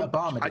see, If Trump,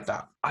 Obama did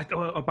that.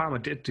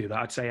 Obama did do that.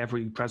 I'd say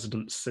every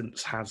president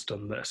since has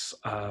done this.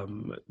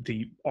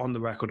 The on the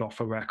record, off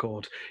the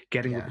record,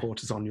 getting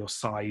reporters on your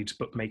side,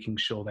 but making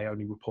sure they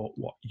only report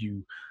what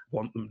you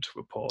want them to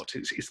report.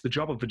 It's the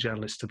job of the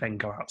journalist to then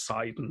go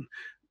outside and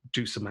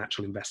do some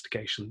actual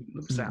investigation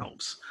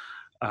themselves.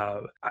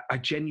 I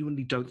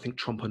genuinely don't think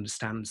Trump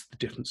understands the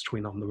difference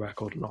between on the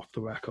record and off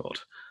the record.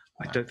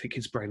 I don't think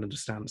his brain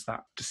understands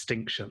that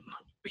distinction.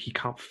 He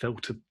can't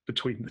filter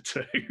between the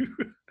two.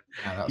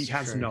 Yeah, he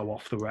has no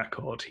off the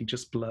record. He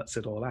just blurts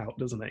it all out,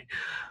 doesn't he?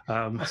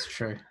 That's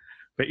true.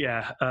 But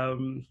yeah,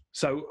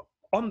 so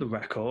on the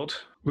record,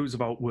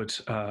 Roosevelt would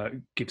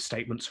give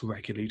statements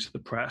regularly to the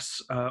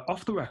press.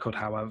 Off the record,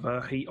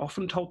 however, he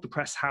often told the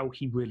press how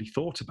he really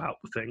thought about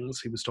the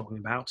things he was talking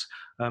about,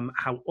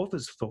 how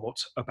others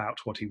thought about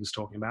what he was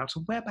talking about,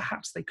 and where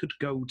perhaps they could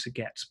go to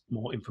get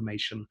more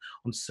information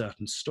on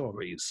certain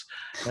stories.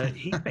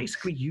 He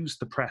basically used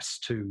the press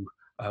to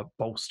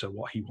bolster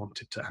what he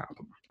wanted to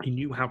happen. He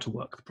knew how to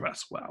work the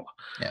press well.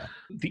 Yeah.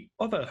 The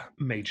other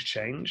major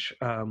change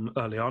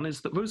early on is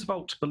that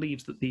Roosevelt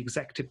believes that the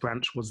executive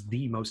branch was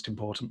the most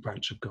important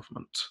branch of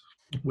government,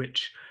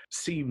 which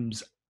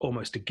seems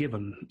almost a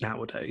given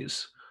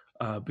nowadays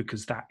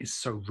because that is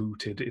so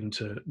rooted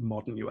into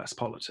modern US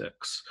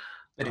politics.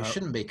 But it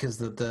shouldn't be, because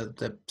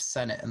the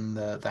Senate and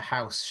the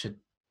House should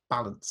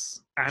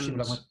balance.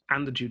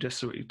 And the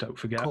judiciary, don't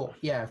forget. Court.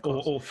 Yeah, of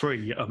course. All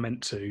three are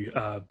meant to,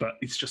 but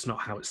it's just not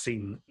how it's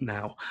seen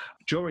now.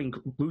 During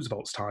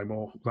Roosevelt's time,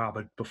 or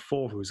rather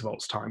before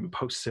Roosevelt's time,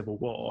 post-Civil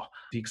War,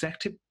 the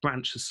executive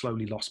branch has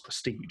slowly lost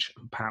prestige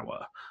and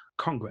power.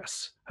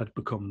 Congress had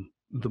become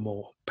the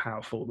more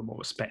powerful, the more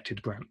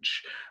respected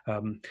branch.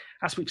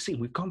 As we've seen,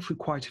 we've gone through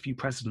quite a few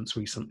presidents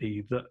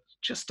recently that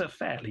just are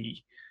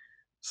fairly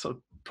sort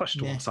of pushed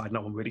to one side. No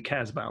one really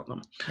cares about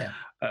them. Yeah.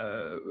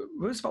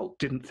 Roosevelt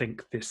didn't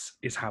think this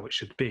is how it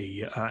should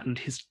be, and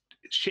his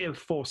sheer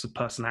force of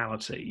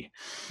personality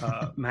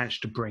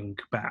managed to bring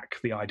back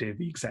the idea of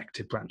the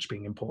executive branch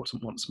being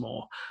important once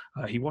more.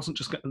 He wasn't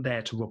just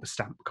there to rubber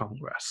stamp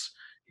Congress.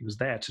 He was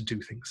there to do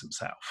things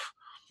himself.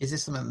 Is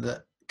this something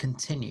that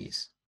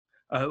continues?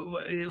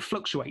 It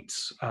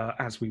fluctuates,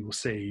 as we will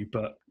see,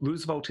 but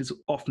Roosevelt is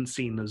often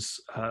seen as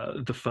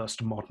the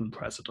first modern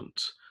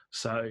president.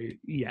 So,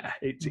 yeah,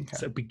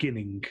 it's a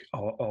beginning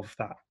of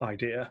that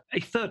idea. A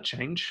third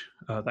change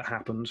that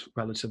happened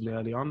relatively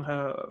early on,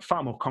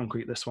 far more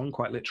concrete, this one,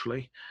 quite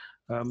literally.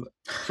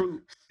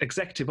 Through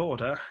executive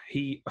order,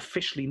 he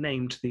officially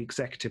named the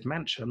executive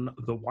mansion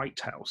the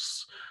White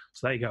House.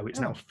 So there you go, it's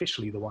now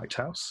officially the White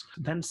House.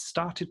 Then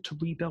started to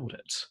rebuild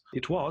it.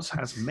 It was,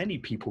 as many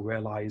people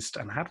realised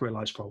and had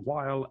realised for a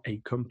while,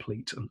 a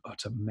complete and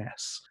utter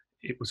mess.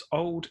 It was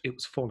old, it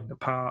was falling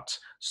apart.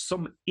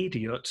 Some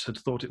idiot had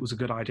thought it was a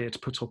good idea to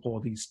put up all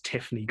these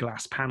Tiffany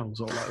glass panels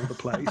all over the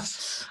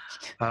place.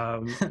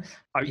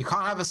 You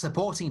can't have a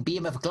supporting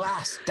beam of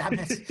glass, damn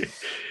it.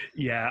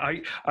 Yeah,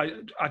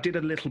 I did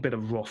a little bit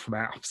of rough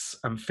maths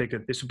and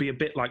figured this would be a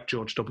bit like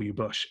George W.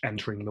 Bush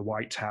entering the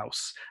White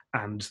House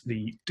and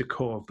the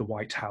decor of the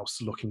White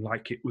House looking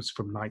like it was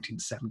from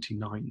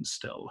 1979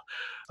 still.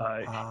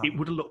 It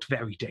would have looked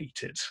very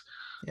dated.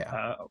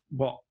 Yeah.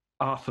 What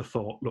Arthur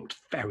thought looked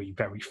very,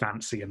 very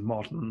fancy and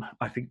modern,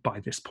 I think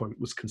by this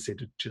point was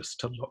considered just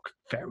to look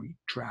very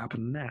drab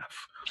and naff.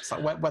 It's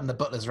like when the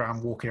butler's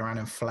around walking around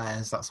in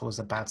flares, that's always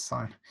a bad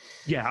sign.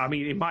 Yeah, I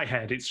mean, in my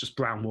head, it's just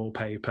brown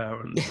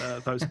wallpaper and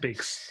those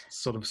big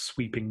sort of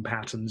sweeping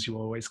patterns you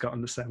always got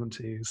in the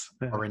 70s.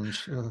 Yeah.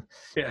 Orange.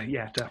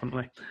 Yeah,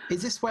 definitely.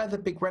 Is this where the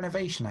big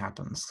renovation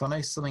happens? 'Cause I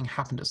know something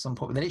happened at some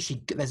point.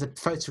 There's a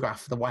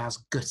photograph of the White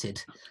House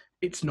gutted.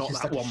 It's not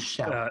that like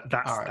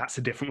one. That's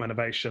a different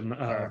renovation,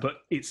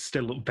 but it's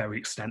still a very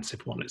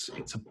extensive one.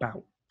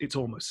 It's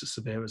almost as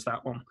severe as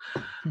that one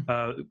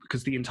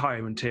because the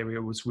entire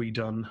interior was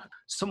redone.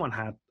 Someone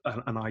had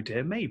an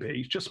idea,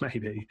 maybe, just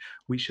maybe,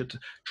 we should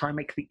try and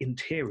make the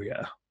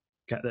interior,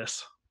 get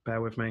this,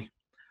 bear with me,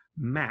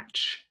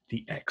 match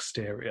the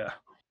exterior.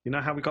 You know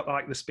how we got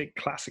like this big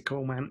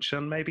classical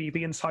mansion? Maybe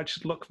the inside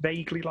should look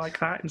vaguely like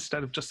that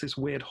instead of just this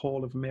weird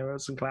hall of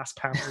mirrors and glass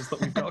panels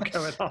that we've got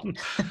going on.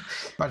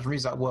 Imagine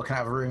he's like walking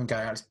out of a room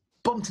going, I just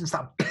bumped into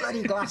that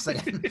bloody glass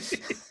again.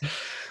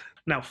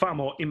 Now, far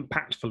more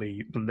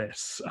impactfully than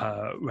this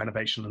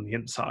renovation on the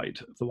inside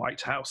of the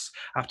White House,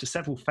 after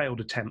several failed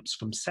attempts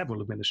from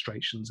several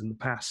administrations in the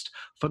past,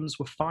 funds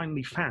were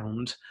finally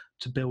found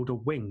to build a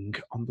wing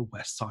on the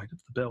west side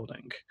of the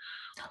building.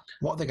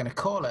 What are they going to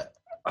call it?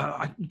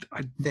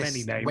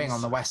 Many names. Wing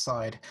on the west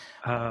side.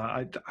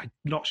 I'm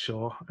not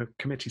sure. The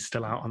committee's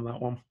still out on that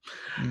one.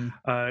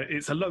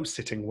 It's a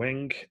low-sitting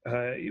wing.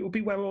 It will be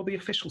where all the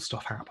official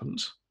stuff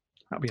happened.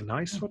 That'd be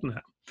nice, wouldn't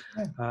it?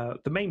 Yeah.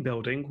 The main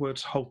building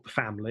would hold the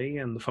family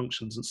and the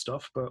functions and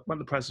stuff, but when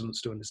the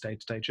president's doing his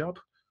day-to-day job,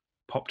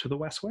 pop to the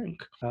West Wing.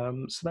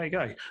 So there you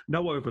go.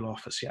 No Oval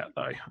Office yet,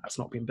 though. That's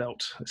not been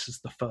built. This is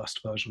the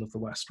first version of the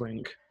West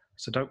Wing.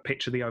 So don't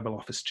picture the Oval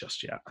Office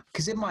just yet.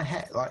 Because in my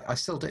head, like I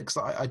still do, because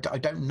I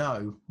don't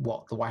know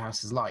what the White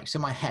House is like. So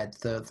in my head,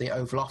 the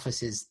Oval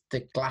Office is the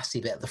glassy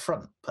bit at the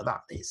front, but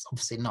that is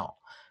obviously not.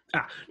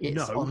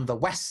 It's No. on the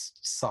west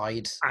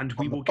side. And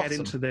we will get bottom.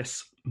 into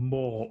this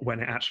more when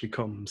it actually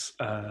comes,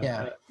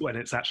 when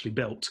it's actually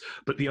built.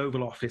 But the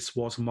Oval Office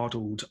was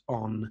modelled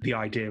on the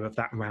idea of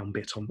that round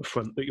bit on the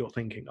front that you're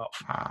thinking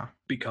of,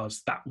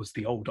 because that was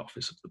the old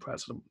office of the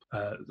president.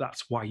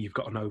 That's why you've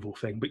got an oval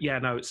thing. But yeah,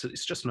 no,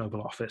 it's just an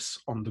Oval Office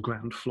on the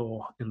ground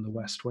floor in the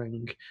West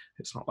Wing.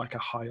 It's not like a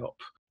high up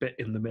bit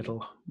in the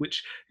middle,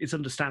 which is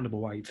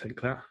understandable why you'd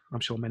think that. I'm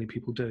sure many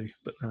people do,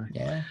 but no.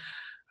 Yeah.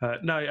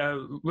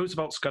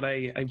 Roosevelt's got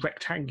a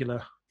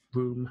rectangular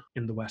room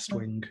in the West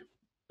Wing,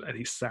 and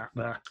he's sat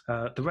there.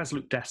 The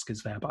Resolute desk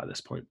is there by this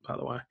point, by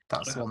the way.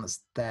 That's the one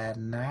that's there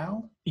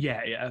now?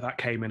 Yeah, that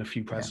came in a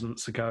few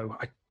presidents ago.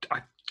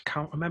 I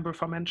can't remember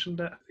if I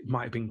mentioned it. It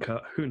might have been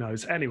cut. Who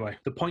knows? Anyway,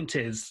 the point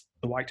is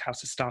the White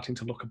House is starting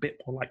to look a bit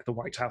more like the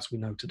White House we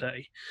know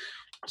today.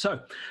 So,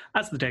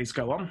 as the days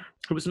go on,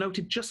 it was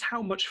noted just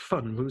how much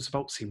fun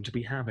Roosevelt seemed to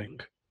be having.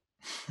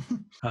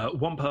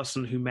 One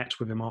person who met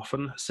with him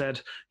often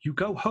said, "You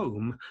go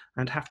home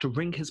and have to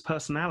wring his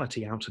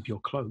personality out of your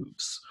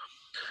clothes."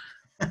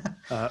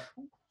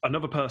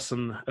 Another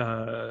person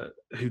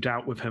who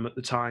dealt with him at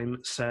the time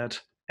said,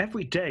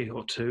 "Every day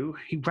or two,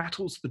 he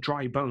rattles the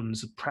dry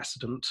bones of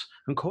precedent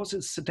and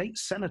causes sedate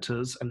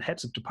senators and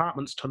heads of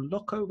departments to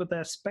look over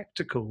their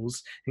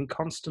spectacles in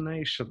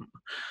consternation,"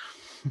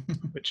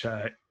 which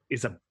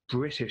is a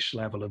British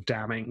level of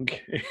damning.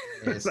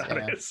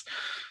 That is.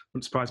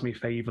 Wouldn't surprise me if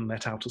they even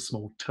let out a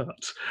small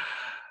tut.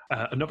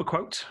 Another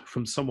quote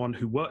from someone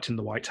who worked in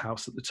the White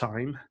House at the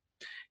time: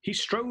 "He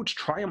strode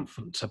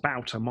triumphant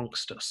about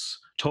amongst us,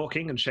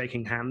 talking and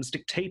shaking hands,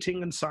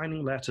 dictating and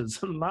signing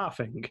letters and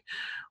laughing.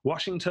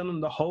 Washington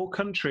and the whole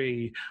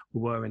country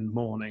were in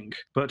mourning,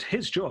 but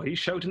his joy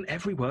showed in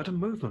every word and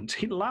movement.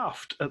 He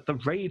laughed at the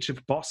rage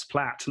of Boss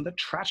Platt and the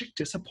tragic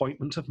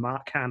disappointment of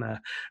Mark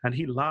Hanna, and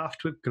he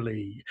laughed with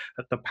glee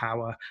at the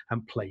power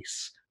and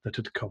place that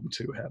had come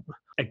to him."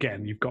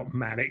 Again, you've got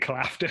manic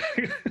laughter.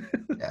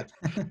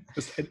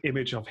 Just an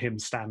image of him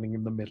standing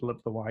in the middle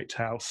of the White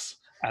House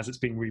as it's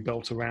being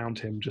rebuilt around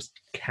him,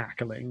 just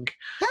cackling.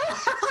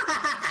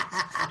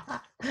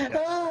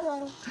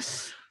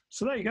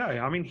 So there you go.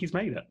 I mean, he's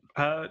made it.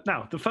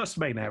 Now, the first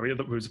main area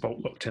that Roosevelt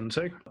looked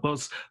into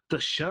was the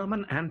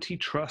Sherman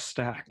Antitrust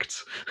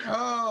Act.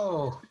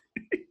 Oh!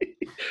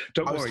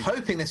 Don't I worry. was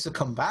hoping this would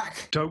come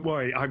back. Don't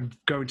worry, I'm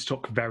going to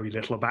talk very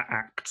little about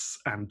acts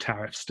and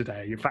tariffs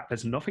today. In fact,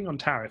 there's nothing on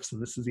tariffs,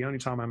 and this is the only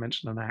time I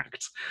mention an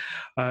act.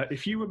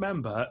 If you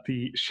remember,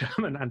 the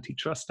Sherman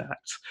Antitrust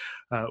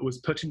Act was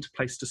put into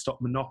place to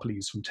stop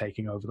monopolies from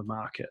taking over the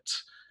market.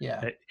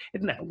 Yeah.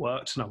 It never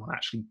worked. No one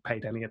actually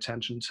paid any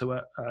attention to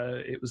it.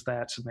 It was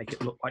there to make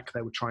it look like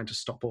they were trying to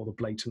stop all the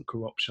blatant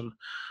corruption.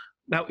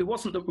 Now, it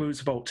wasn't that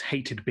Roosevelt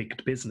hated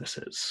big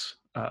businesses.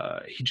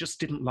 He just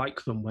didn't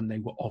like them when they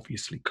were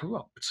obviously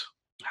corrupt.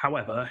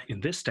 However,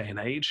 in this day and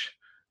age,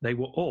 they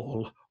were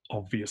all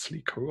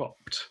obviously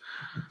corrupt.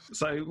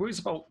 So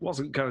Roosevelt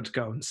wasn't going to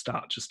go and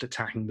start just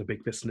attacking the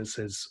big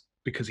businesses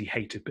because he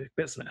hated big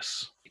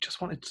business. He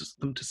just wanted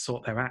them to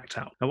sort their act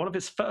out. Now, one of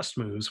his first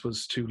moves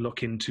was to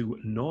look into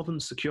Northern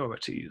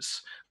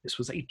Securities. This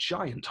was a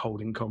giant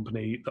holding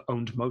company that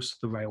owned most of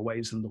the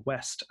railways in the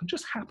West and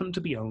just happened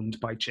to be owned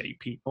by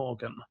J.P.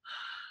 Morgan,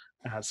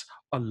 as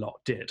a lot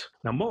did.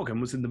 Now, Morgan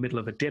was in the middle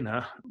of a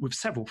dinner with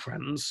several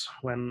friends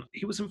when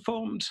he was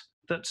informed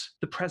that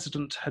the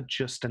president had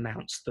just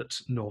announced that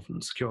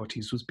Northern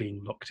Securities was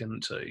being looked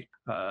into.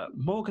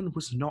 Morgan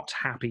was not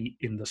happy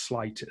in the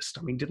slightest.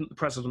 I mean, didn't the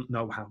president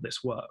know how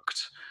this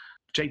worked?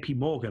 J.P.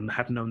 Morgan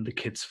had known the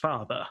kid's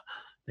father.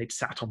 They'd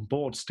sat on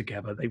boards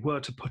together. They were,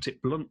 to put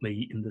it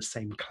bluntly, in the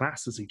same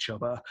class as each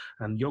other,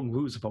 and young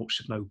Roosevelt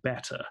should know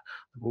better.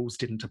 The rules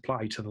didn't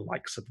apply to the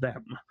likes of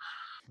them.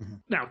 Mm-hmm.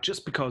 Now,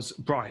 just because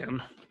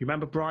Brian, you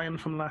remember Brian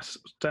from last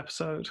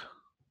episode?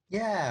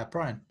 Yeah,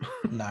 Brian.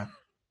 No.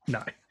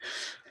 No.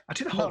 I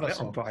did a whole bit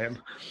on Brian.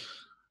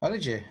 Oh,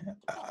 did you?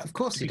 Of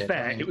course you did. To be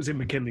fair, it was in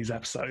McKinley's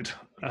episode.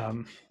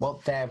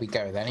 Well, there we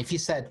go then. If you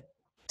said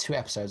 2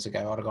 episodes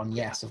ago, I'd have gone,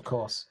 yes, of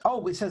course.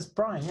 Oh, it says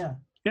Brian, yeah.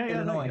 Yeah,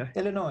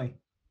 Illinois.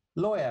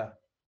 Lawyer.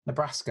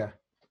 Nebraska.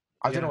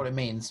 I don't know what it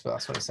means, but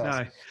that's what it says.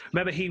 No.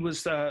 Remember, he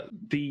was the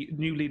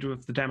new leader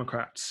of the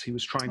Democrats. He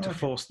was trying to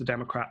force the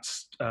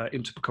Democrats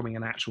into becoming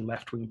an actual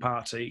left-wing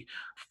party,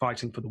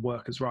 fighting for the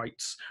workers'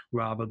 rights,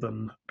 rather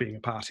than being a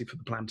party for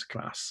the planter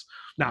class.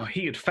 Now,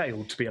 he had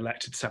failed to be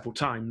elected several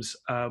times,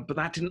 but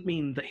that didn't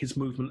mean that his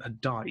movement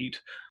had died.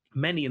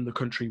 Many in the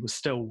country were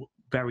still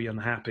very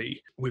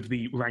unhappy with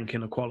the rank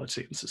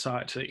inequality in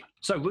society.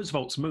 So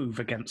Roosevelt's move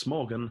against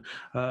Morgan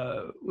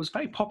was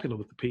very popular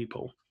with the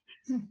people.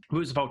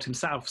 Roosevelt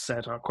himself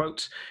said, I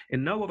quote,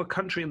 "In no other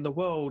country in the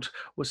world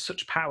was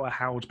such power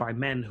held by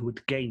men who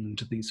had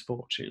gained these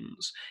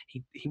fortunes."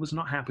 He was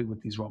not happy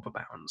with these robber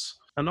barons.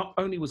 And not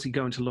only was he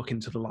going to look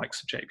into the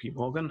likes of J.P.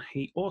 Morgan,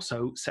 he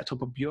also set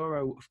up a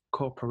bureau of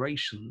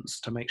corporations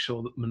to make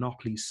sure that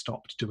monopolies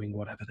stopped doing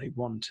whatever they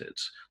wanted.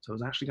 So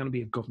there's actually going to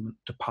be a government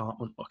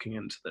department looking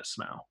into this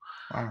now.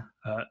 Wow.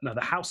 Now,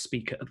 the House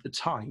Speaker at the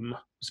time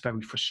was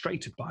very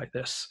frustrated by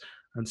this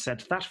and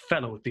said, "That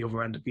fellow at the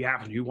other end of the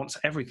avenue wants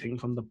everything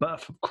from the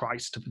birth of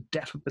Christ to the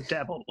death of the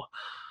devil."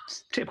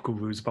 Typical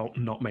Roosevelt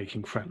not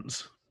making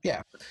friends.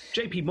 Yeah.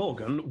 J.P.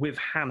 Morgan, with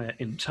Hannah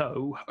in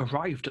tow,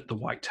 arrived at the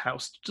White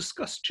House to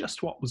discuss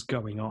just what was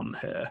going on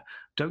here.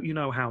 Don't you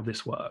know how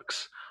this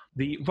works?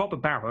 The robber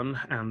baron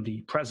and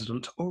the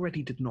president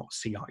already did not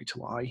see eye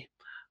to eye.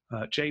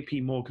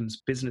 J.P.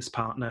 Morgan's business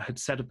partner had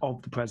said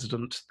of the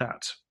president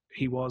that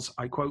he was,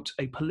 I quote,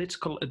 "a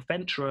political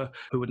adventurer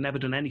who had never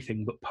done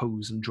anything but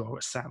pose and draw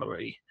a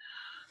salary."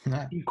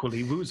 Yeah.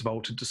 Equally,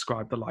 Roosevelt had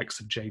described the likes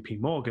of J.P.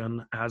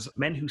 Morgan as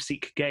men who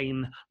seek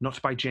gain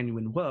not by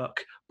genuine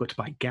work, but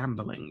by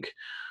gambling.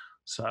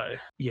 So,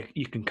 yeah,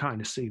 you can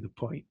kind of see the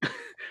point.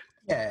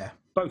 Yeah.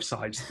 Both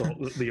sides thought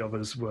that the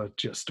others were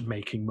just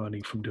making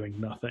money from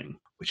doing nothing,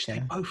 which they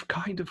both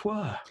kind of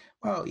were.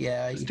 Well,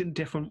 yeah. Just in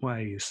different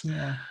ways.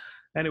 Yeah.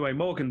 Anyway,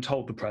 Morgan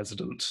told the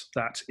president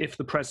that if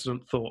the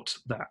president thought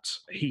that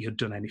he had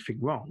done anything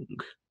wrong,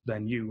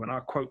 then you, and I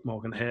quote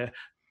Morgan here,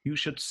 "You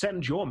should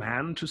send your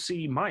man to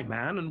see my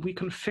man and we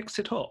can fix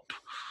it up."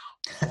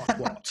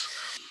 What?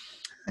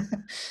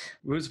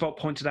 Roosevelt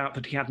pointed out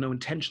that he had no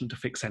intention to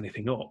fix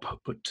anything up,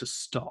 but to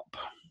stop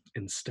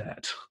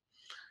instead.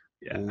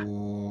 Yeah.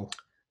 Ooh.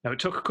 Now, it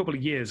took a couple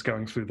of years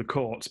going through the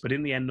courts, but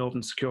in the end,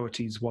 Northern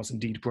Securities was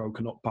indeed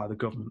broken up by the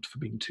government for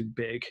being too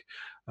big.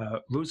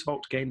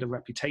 Roosevelt gained a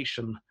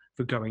reputation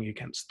for going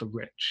against the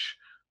rich,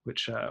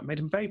 which made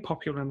him very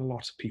popular in a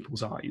lot of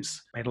people's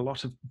eyes, made a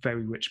lot of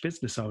very rich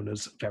business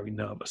owners very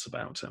nervous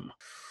about him.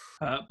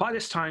 By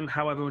this time,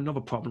 however,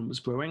 another problem was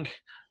brewing.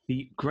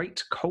 The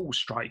Great Coal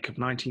Strike of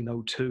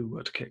 1902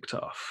 had kicked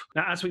off.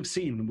 Now, as we've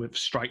seen with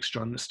strikes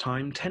during this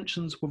time,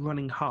 tensions were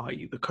running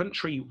high. The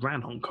country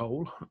ran on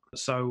coal,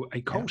 so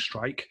a coal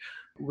strike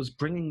was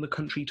bringing the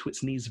country to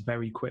its knees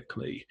very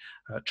quickly.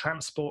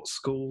 Transport,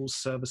 schools,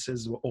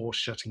 services were all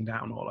shutting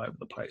down all over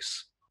the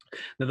place.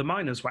 Now, the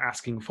miners were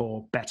asking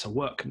for better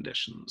work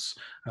conditions.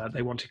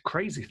 They wanted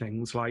crazy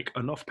things like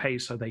enough pay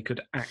so they could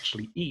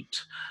actually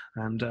eat,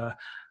 and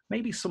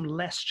maybe some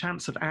less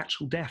chance of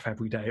actual death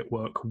every day at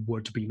work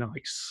would be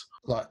nice.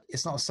 Like,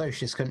 it's not a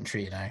socialist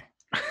country, you know.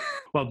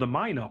 Well, the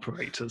mine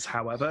operators,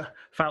 however,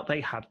 felt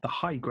they had the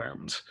high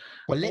ground.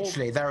 Well,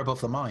 literally, they're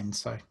above the mine,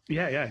 so...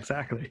 Yeah,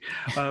 exactly.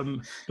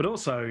 But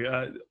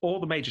also, all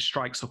the major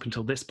strikes up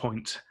until this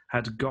point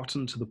had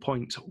gotten to the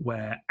point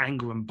where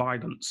anger and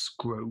violence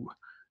grew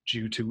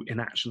due to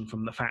inaction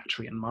from the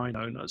factory and mine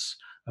owners.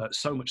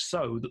 So much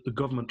so that the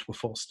government were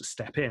forced to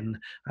step in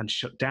and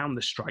shut down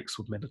the strikes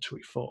with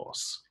military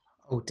force.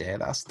 Oh dear,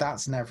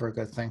 that's never a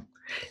good thing.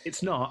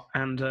 It's not,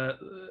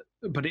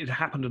 but it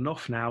happened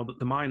enough now that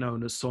the mine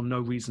owners saw no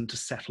reason to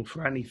settle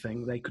for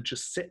anything. They could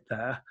just sit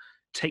there,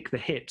 take the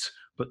hit,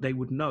 but they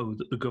would know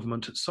that the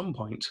government at some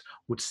point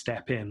would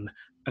step in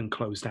and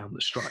close down the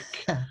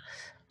strike.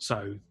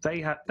 So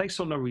they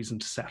saw no reason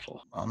to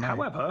settle. Oh, no.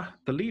 However,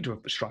 the leader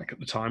of the strike at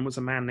the time was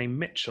a man named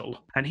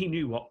Mitchell, and he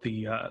knew what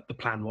the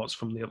plan was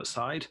from the other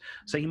side.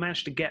 So he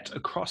managed to get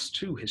across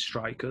to his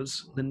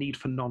strikers the need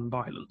for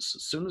non-violence.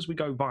 As soon as we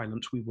go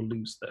violent, we will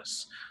lose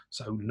this.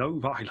 So no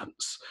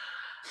violence.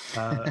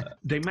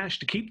 They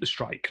managed to keep the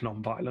strike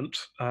non-violent,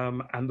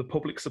 and the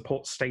public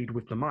support stayed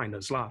with the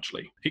miners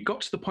largely. It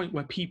got to the point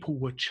where people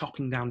were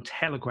chopping down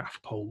telegraph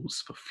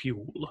poles for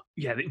fuel.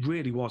 Yeah, it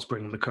really was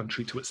bringing the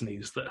country to its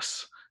knees,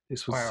 this.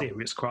 This was a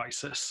serious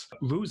crisis.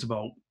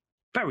 Roosevelt,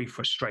 very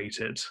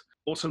frustrated,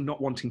 also not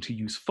wanting to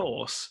use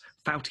force,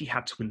 felt he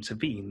had to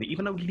intervene,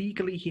 even though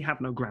legally he had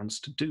no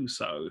grounds to do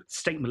so.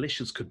 State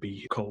militias could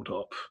be called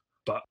up,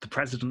 but the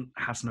president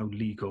has no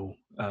legal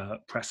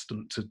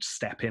precedent to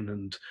step in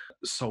and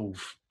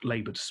solve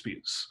labour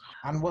disputes.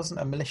 And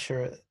wasn't a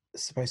militia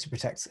supposed to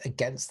protect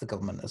against the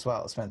government as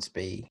well? It's meant to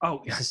be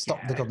to stop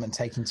the government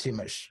taking too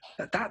much.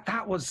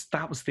 That was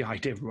the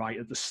idea right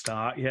at the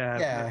start.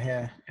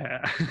 Yeah.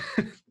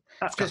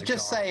 That's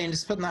just saying,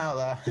 just putting that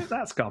out there.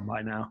 That's gone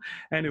by now.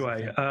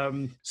 Anyway,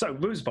 so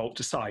Roosevelt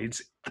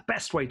decides the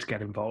best way to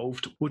get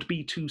involved would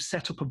be to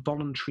set up a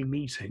voluntary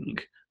meeting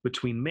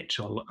between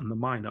Mitchell and the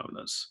mine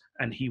owners,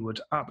 and he would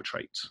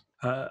arbitrate.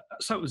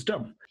 So it was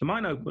done. The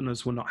mine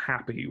owners were not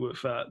happy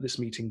with this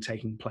meeting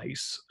taking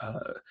place,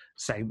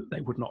 saying that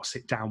they would not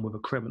sit down with a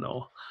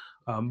criminal.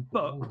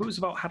 But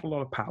Roosevelt had a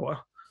lot of power.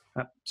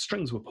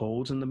 Strings were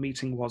pulled, and the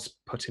meeting was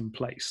put in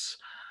place.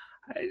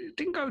 It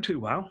didn't go too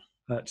well.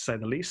 to say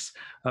the least.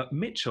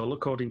 Mitchell,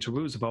 according to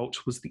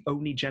Roosevelt, was the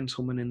only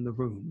gentleman in the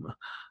room,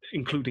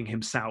 including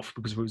himself,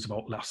 because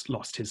Roosevelt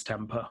lost his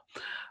temper.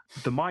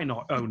 The mine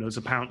owners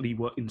apparently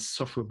were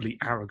insufferably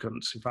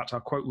arrogant. In fact, I'll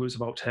quote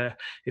Roosevelt here: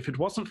 "If it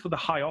wasn't for the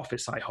high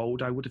office I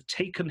hold, I would have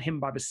taken him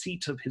by the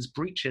seat of his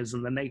breeches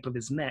and the nape of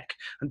his neck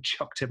and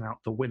chucked him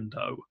out the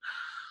window."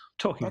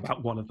 Talking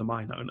about one of the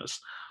mine owners.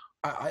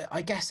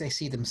 I guess they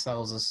see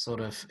themselves as sort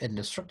of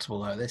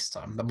indestructible though this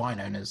time, the mine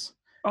owners.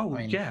 Oh,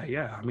 I mean,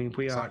 yeah. I mean,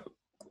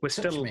 we're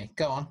still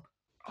Go on.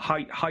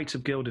 Height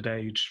of Gilded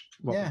Age,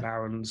 robber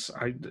barons.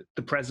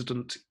 The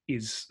president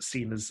is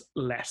seen as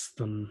less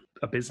than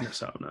a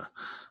business owner,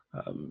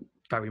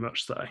 very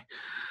much so.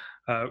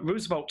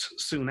 Roosevelt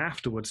soon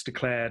afterwards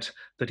declared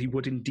that he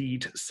would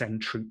indeed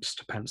send troops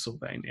to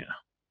Pennsylvania,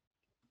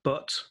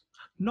 but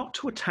not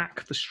to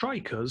attack the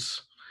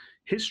strikers.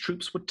 His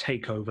troops would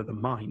take over the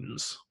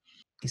mines.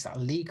 Is that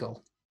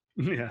legal?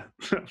 Yeah,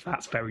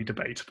 that's very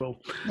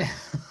debatable.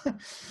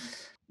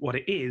 What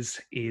it is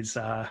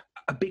a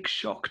big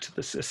shock to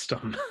the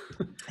system.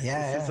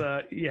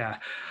 Yeah.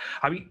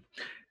 I mean,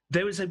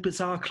 there is a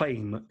bizarre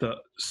claim that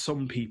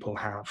some people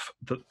have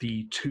that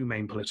the two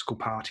main political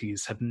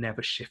parties have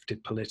never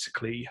shifted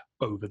politically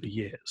over the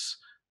years.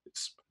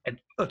 It's an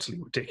utterly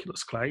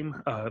ridiculous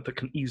claim that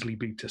can easily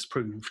be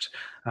disproved.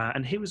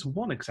 And here is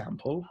one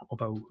example,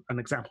 although an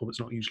example that's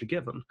not usually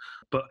given.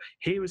 But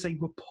here is a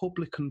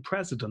Republican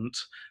president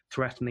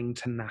threatening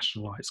to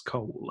nationalize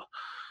coal.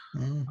 I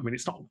mean,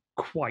 it's not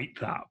quite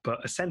that, but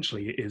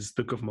essentially it is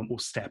the government will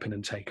step in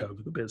and take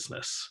over the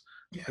business.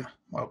 Yeah,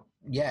 well,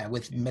 yeah,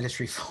 with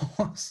military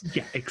force.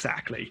 Yeah,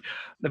 exactly.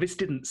 Now, this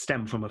didn't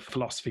stem from a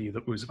philosophy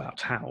that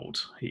Roosevelt held.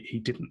 He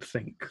didn't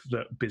think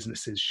that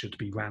businesses should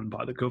be ran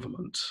by the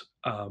government.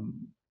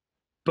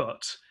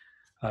 But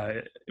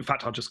in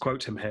fact, I'll just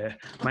quote him here: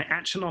 "My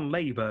action on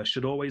labour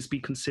should always be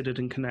considered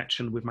in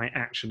connection with my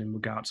action in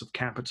regards of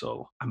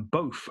capital, and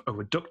both are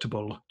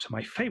reductible to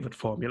my favourite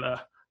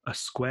formula, a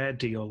square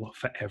deal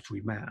for every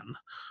man."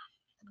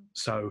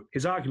 So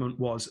his argument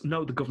was,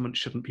 no, the government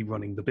shouldn't be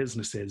running the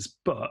businesses,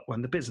 but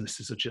when the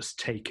businesses are just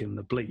taking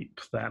the bleep,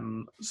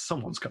 then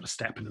someone's got to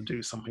step in and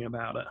do something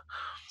about it.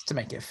 To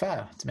make it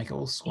fair, to make it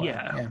all square.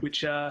 Yeah.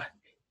 Which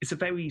is a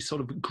very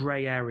sort of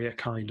grey area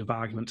kind of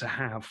argument to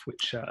have,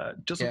 which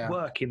doesn't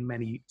work in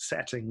many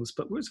settings,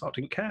 but Roosevelt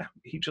didn't care.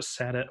 He just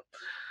said it.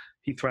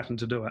 He threatened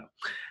to do it.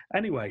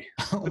 Anyway.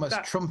 Almost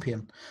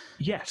Trumpian.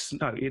 Yes,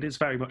 no, it is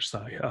very much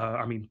so.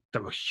 I mean,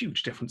 there were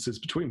huge differences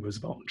between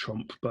Roosevelt and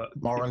Trump, but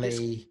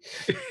morally.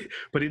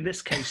 But in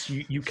this case,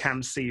 you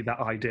can see that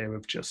idea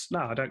of just,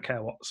 no, I don't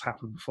care what's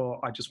happened before.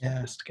 I just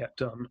want this to get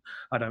done.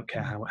 I don't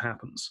care how it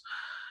happens.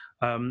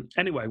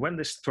 Anyway, when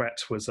this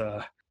threat was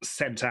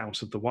sent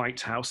out of the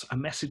White House, a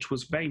message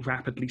was very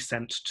rapidly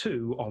sent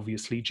to,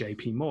 obviously,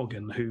 J.P.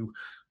 Morgan, who,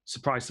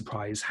 surprise,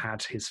 surprise,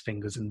 had his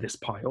fingers in this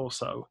pie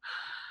also.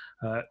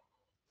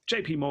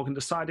 J.P. Morgan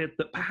decided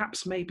that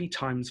perhaps maybe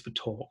times for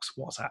talks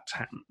was at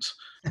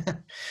hand.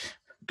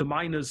 The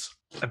miners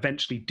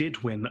eventually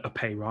did win a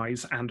pay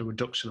rise and a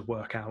reduction of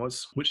work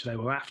hours, which they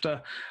were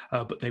after,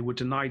 but they were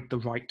denied the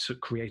right to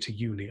create a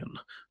union,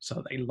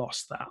 so they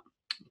lost that.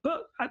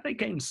 But they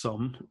gained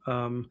some.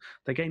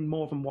 They gained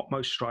more than what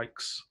most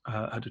strikes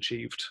had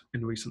achieved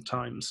in recent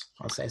times.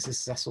 I'd say it's a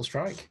successful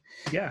strike.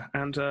 Yeah,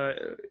 and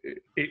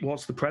it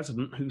was the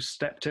president who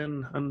stepped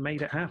in and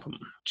made it happen.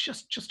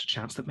 Just a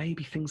chance that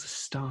maybe things are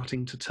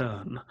starting to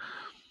turn.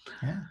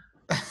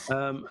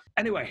 Yeah.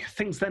 Anyway,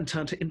 things then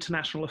turned to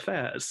international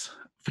affairs.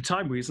 For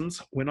time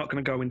reasons, we're not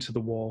going to go into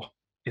the war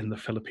in the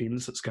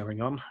Philippines that's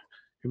going on.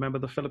 Remember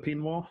the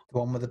Philippine War? The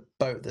one with the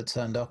boat that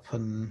turned up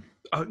and...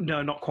 Oh,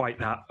 no, not quite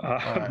that.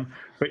 Right.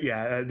 But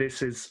yeah,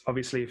 this is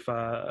obviously, if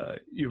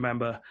you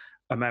remember,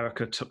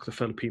 America took the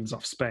Philippines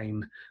off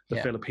Spain.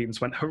 The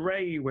Philippines went,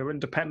 hooray, we're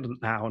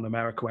independent now. And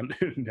America went,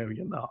 no,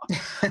 you're not.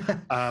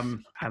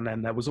 And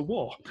then there was a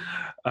war.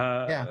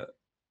 We're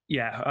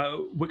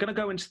going to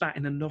go into that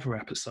in another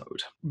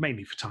episode,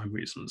 mainly for time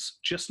reasons.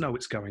 Just know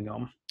it's going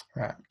on.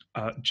 Right.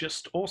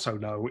 Just also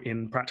know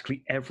in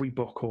practically every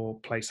book or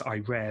place I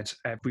read,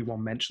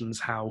 everyone mentions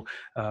how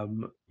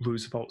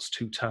Roosevelt's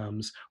 2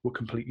 terms were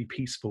completely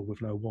peaceful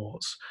with no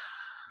wars.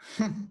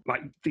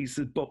 Like, these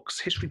are books,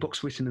 history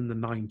books written in the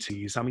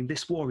 90s. I mean,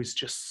 this war is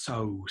just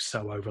so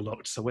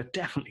overlooked. So we're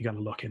definitely going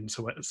to look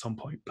into it at some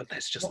point, but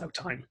there's just no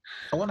time.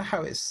 I wonder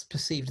how it's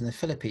perceived in the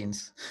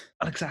Philippines.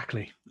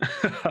 Exactly.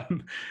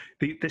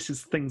 This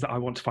is things that I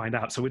want to find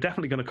out. So we're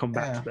definitely going to come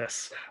back to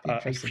this.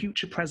 A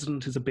future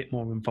president is a bit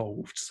more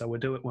involved, so we'll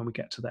do it when we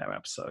get to their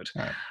episode.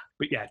 Right.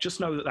 But yeah, just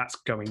know that that's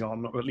going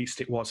on, or at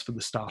least it was for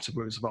the start of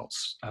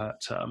Roosevelt's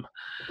term.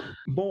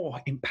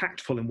 More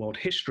impactful in world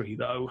history,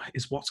 though,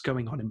 is what's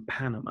going on in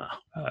Panama.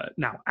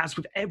 Now, as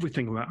with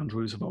everything around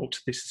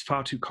Roosevelt, this is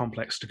far too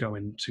complex to go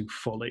into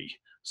fully.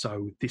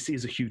 So this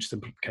is a huge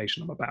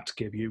simplification I'm about to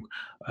give you.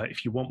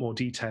 If you want more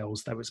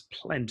details, there is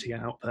plenty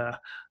out there.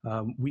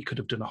 We could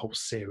have done a whole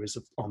series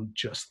on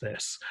just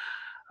this.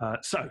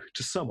 So,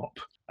 to sum up,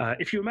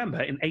 if you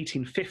remember, in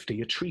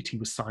 1850, a treaty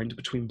was signed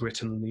between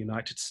Britain and the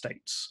United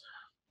States.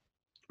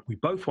 We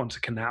both want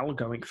a canal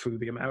going through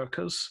the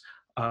Americas.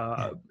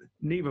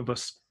 Neither of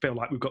us feel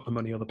like we've got the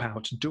money or the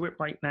power to do it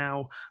right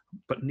now,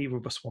 but neither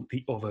of us want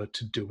the other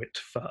to do it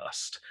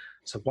first.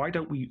 So why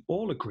don't we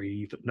all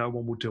agree that no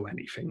one will do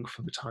anything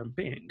for the time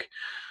being?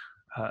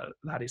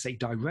 That is a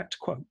direct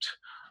quote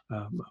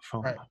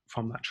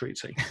from that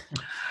treaty.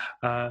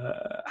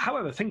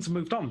 However, things have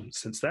moved on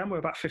since then. We're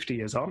about 50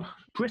 years on.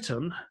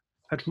 Britain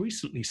had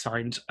recently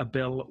signed a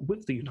bill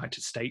with the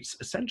United States,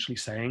 essentially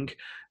saying,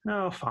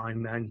 "Oh,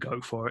 fine, then go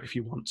for it if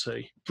you want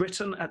to."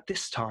 Britain at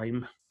this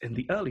time, in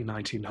the early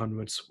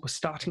 1900s, was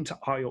starting to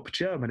eye up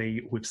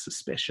Germany with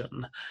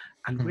suspicion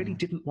and really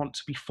didn't want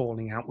to be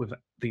falling out with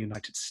the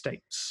United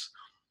States.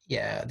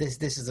 Yeah,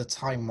 this is a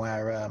time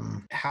where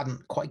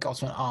hadn't quite got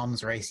to an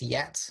arms race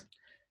yet.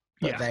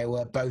 But they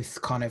were both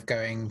kind of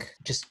going,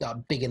 just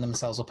bigging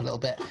themselves up a little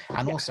bit.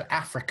 And also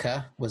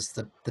Africa was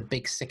the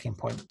big sticking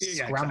point.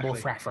 Scramble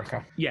for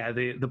Africa. Yeah,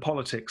 the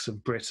politics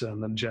of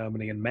Britain and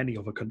Germany and many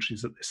other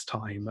countries at this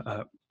time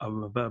are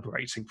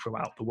reverberating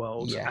throughout the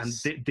world.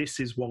 Yes. And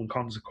this is one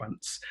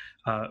consequence.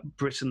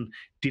 Britain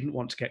didn't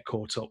want to get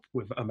caught up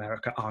with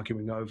America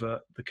arguing over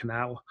the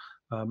canal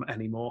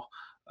anymore.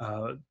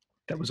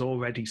 There was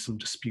already some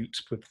dispute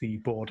with the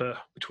border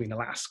between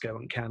Alaska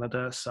and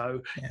Canada.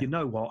 So, you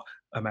know what,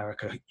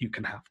 America, you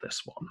can have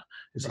this one,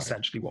 is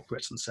essentially what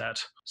Britain said.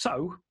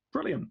 So,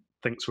 brilliant,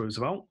 thinks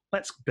Roosevelt.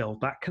 Let's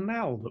build that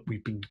canal that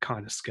we've been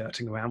kind of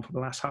skirting around for the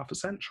last half a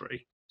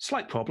century.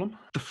 Slight problem.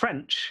 The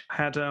French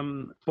had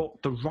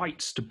bought the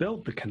rights to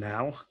build the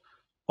canal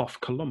off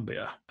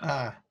Colombia.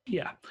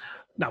 Yeah.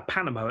 Now,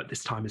 Panama at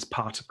this time is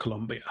part of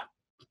Colombia.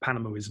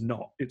 Panama is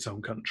not its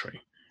own country.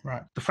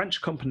 Right. The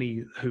French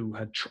company who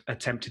had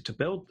attempted to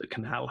build the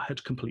canal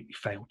had completely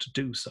failed to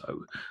do so.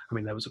 I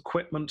mean, there was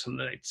equipment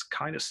and it's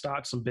kind of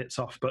started some bits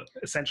off, but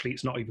essentially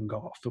it's not even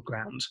got off the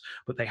ground,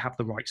 but they have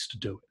the rights to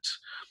do it.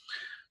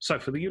 So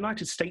for the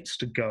United States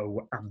to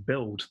go and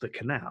build the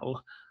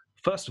canal,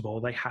 first of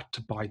all, they had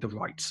to buy the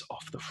rights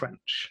off the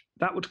French.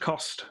 That would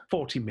cost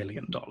 $40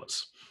 million.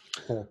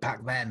 Or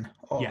back then.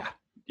 Oh.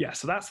 Yeah,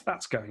 so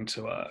that's going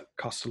to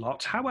cost a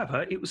lot.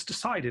 However, it was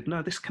decided,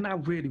 no, this canal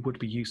really would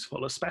be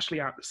useful, especially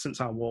since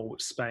our war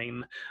with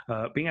Spain.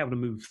 Being able to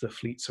move the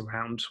fleets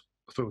around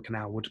through a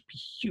canal would be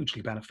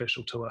hugely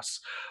beneficial to us.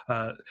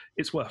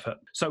 It's worth it.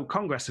 So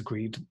Congress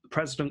agreed the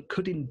president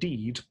could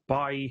indeed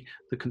buy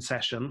the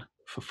concession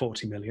for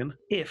 $40 million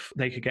if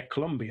they could get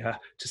Colombia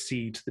to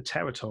cede the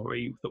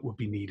territory that would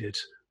be needed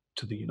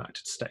to the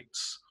United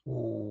States.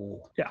 Ooh.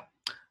 Yeah.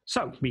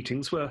 So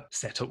meetings were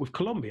set up with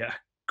Colombia.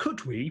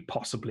 Could we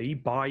possibly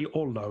buy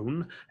or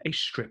loan a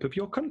strip of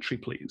your country,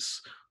 please?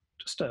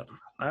 Just a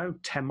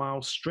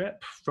 10-mile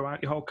strip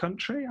throughout your whole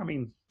country? I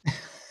mean,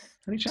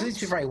 any chance?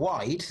 It's very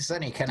wide. It's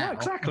only a canal. Yeah,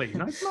 exactly.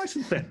 Nice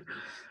and thin.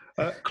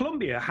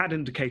 Colombia had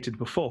indicated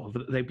before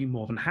that they'd be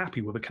more than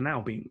happy with a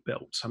canal being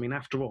built. I mean,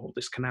 after all,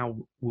 this canal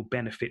will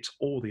benefit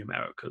all the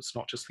Americas,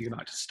 not just the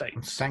United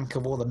States. Think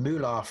of all the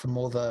moolah from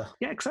all the...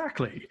 Yeah,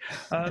 exactly.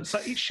 So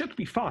it should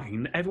be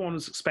fine. Everyone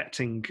was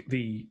expecting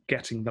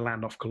getting the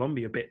land off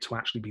Colombia bit to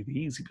actually be the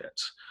easy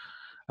bit.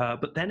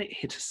 But then it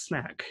hit a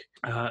snag.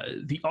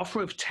 The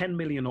offer of $10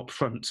 million up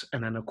front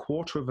and then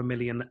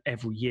 $250,000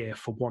 every year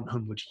for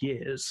 100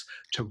 years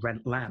to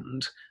rent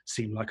land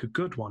seemed like a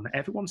good one.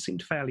 Everyone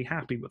seemed fairly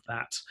happy with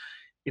that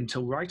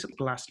until right at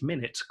the last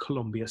minute,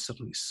 Colombia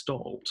suddenly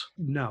stalled.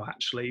 No,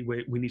 actually,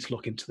 we need to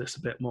look into this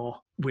a bit more.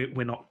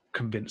 We're not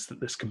convinced that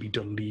this can be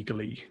done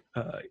legally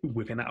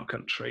within our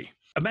country.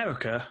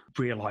 America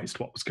realised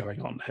what was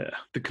going on here.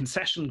 The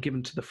concession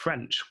given to the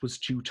French was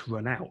due to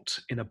run out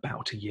in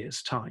about a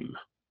year's time.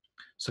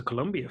 So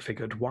Colombia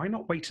figured, why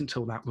not wait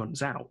until that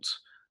runs out?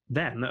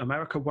 Then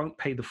America won't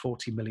pay the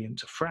 $40 million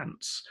to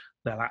France.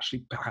 They'll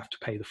actually have to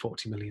pay the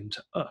 $40 million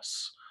to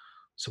us.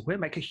 So we'll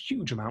make a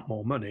huge amount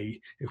more money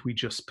if we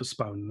just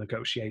postpone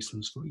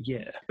negotiations for a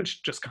year,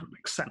 which just kind of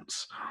makes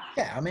sense.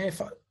 Yeah, I mean,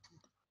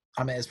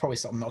 it's probably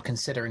something I'm not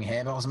considering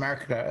here, but as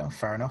America,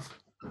 fair enough.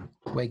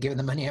 We're giving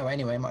the money away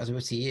anyway, might as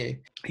well to you.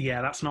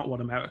 Yeah, that's not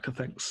what America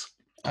thinks.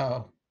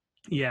 Oh.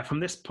 Yeah, from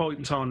this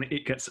point on,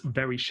 it gets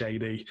very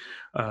shady.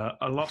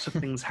 A lot of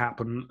things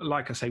happen.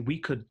 Like I say, we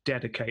could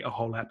dedicate a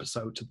whole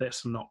episode to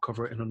this and not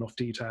cover it in enough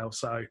detail.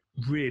 So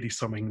really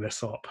summing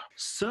this up.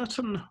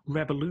 Certain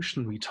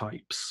revolutionary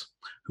types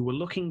who were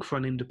looking for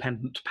an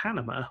independent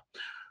Panama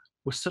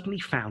were suddenly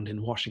found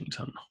in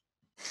Washington.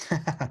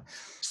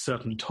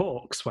 Certain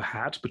talks were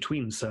had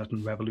between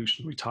certain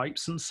revolutionary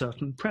types and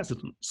certain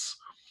presidents.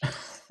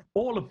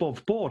 All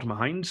above board,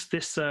 mind,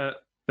 this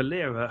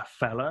Valera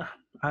fella,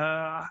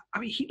 I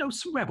mean, he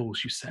knows some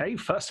rebels, you say.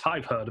 First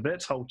I've heard of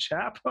it, old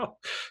chap. Oh,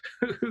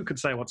 who could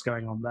say what's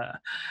going on there?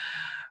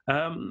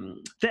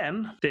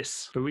 Then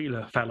this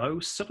Varela fellow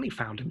suddenly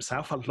found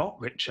himself a lot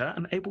richer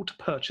and able to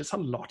purchase a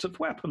lot of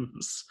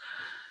weapons.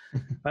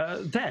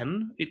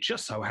 Then it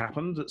just so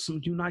happened that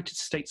some United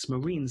States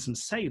Marines and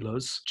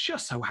sailors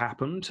just so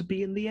happened to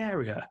be in the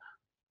area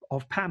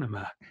of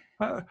Panama.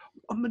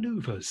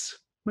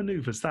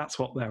 Maneuvers, that's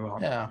what they're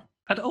on. Yeah.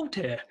 And oh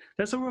dear,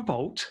 there's a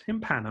revolt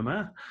in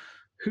Panama.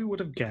 Who would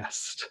have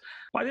guessed?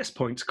 By this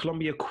point,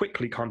 Colombia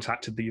quickly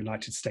contacted the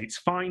United States.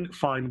 Fine,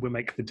 we'll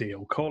make the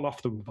deal. Call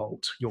off the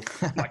revolt. You're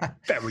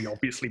very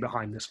obviously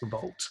behind this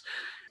revolt.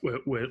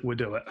 We'll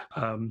do it.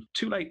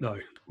 Too late, though.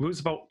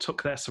 Roosevelt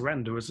took their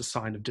surrender as a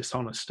sign of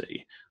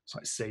dishonesty. So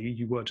I see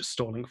you were just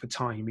stalling for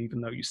time, even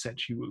though you said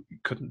you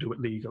couldn't do it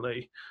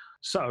legally.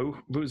 So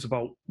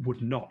Roosevelt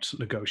would not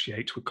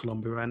negotiate with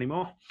Colombia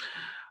anymore.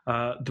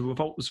 The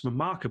revolt was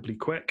remarkably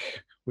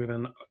quick.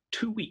 Within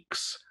 2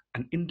 weeks,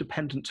 an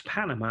independent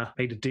Panama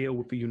made a deal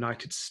with the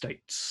United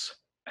States.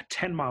 A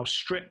 10-mile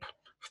strip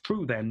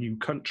through their new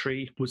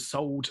country was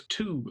sold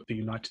to the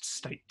United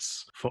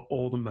States for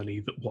all the money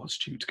that was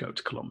due to go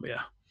to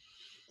Colombia.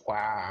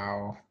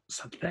 Wow.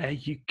 So there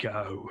you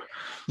go.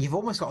 You've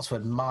almost got to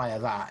admire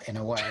that in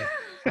a way.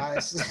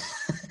 That's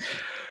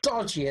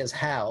dodgy as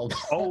hell.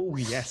 Oh,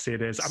 yes,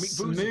 it is. I mean,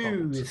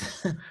 smooth.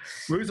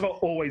 Roosevelt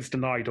always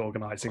denied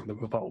organising the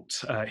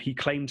revolt. He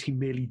claimed he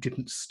merely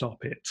didn't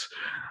stop it.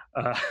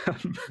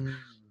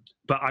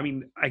 But, I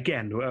mean,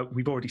 again,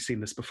 we've already seen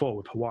this before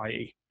with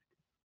Hawaii.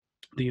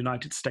 The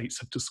United States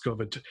have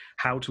discovered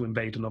how to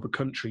invade another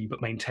country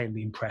but maintain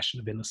the impression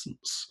of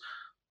innocence.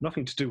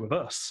 Nothing to do with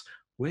us.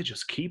 We're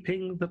just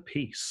keeping the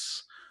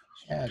peace.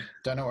 Yeah,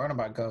 don't know what we're on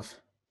about, Gov.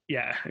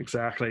 Yeah,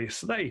 exactly.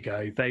 So there you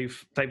go.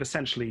 They've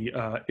essentially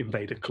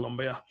invaded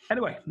Colombia.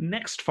 Anyway,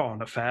 next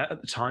foreign affair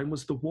at the time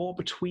was the war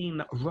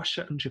between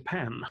Russia and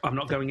Japan. I'm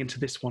not going into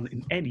this one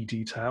in any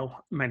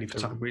detail, mainly for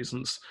time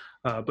reasons,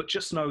 but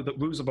just know that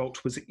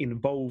Roosevelt was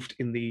involved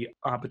in the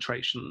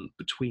arbitration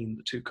between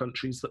the two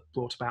countries that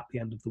brought about the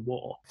end of the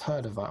war. I've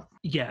heard of that.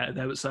 Yeah,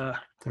 there was the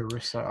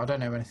Russo. I don't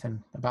know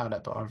anything about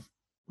it, but I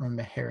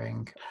remember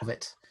hearing of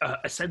it.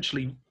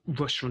 Essentially,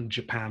 Russia and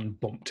Japan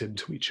bumped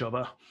into each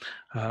other.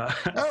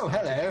 Oh,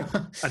 hello.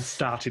 And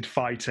started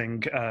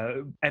fighting.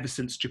 Ever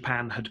since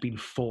Japan had been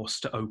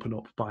forced to open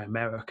up by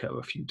America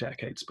a few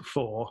decades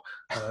before,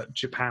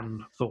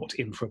 Japan thought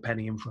in for a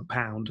penny, in for a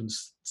pound, and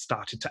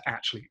started to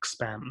actually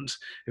expand.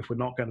 If we're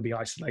not going to be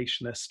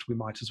isolationist, we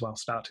might as well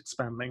start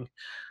expanding.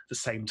 At the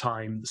same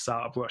time, the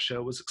Tsar of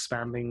Russia was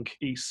expanding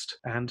east,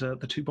 and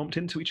the two bumped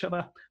into each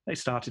other. They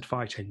started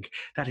fighting.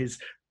 That is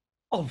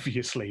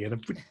obviously in a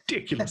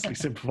ridiculously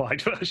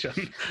simplified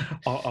version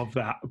of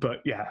that.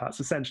 But yeah, that's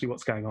essentially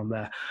what's going on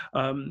there.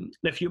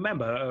 If you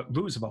remember,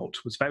 Roosevelt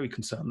was very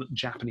concerned that the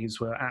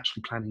Japanese were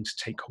actually planning to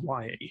take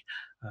Hawaii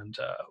and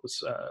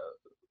was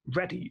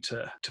ready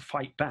to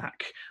fight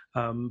back.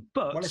 But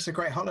well, it's a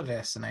great holiday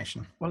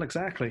destination. Well,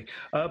 exactly.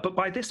 But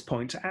by this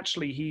point,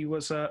 actually, he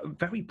was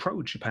very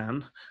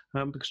pro-Japan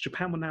because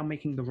Japan were now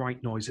making the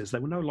right noises. They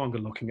were no longer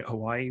looking at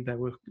Hawaii. They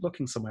were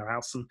looking somewhere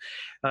else. And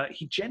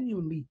he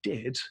genuinely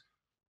did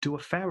do a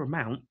fair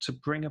amount to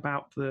bring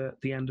about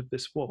the end of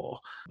this war.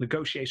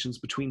 Negotiations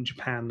between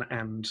Japan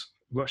and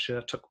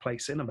Russia took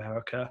place in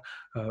America.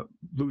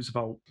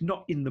 Roosevelt,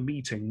 not in the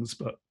meetings,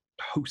 but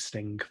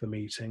hosting the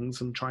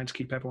meetings and trying to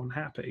keep everyone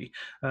happy.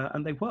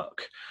 And they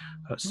work.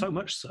 So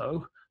much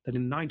so that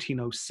in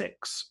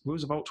 1906,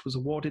 Roosevelt was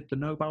awarded the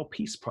Nobel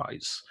Peace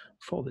Prize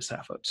for this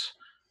effort.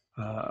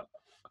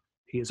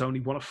 He is only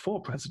one of 4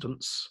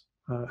 presidents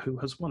who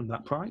has won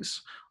that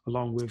prize,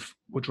 along with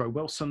Woodrow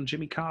Wilson,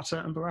 Jimmy Carter,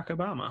 and Barack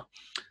Obama.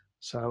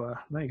 So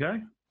there you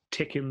go.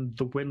 Tick in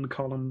the win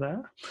column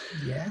there.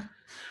 Yeah.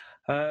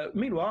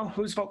 Meanwhile,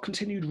 Roosevelt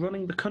continued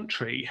running the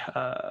country.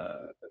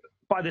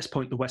 By this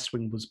point, the West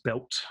Wing was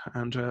built,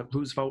 and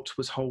Roosevelt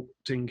was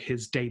holding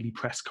his daily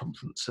press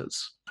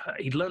conferences.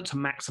 He'd learned to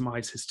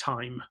maximize his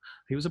time.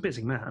 He was a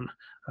busy man,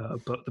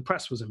 but the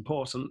press was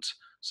important,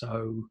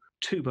 so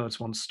 2 birds,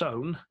 1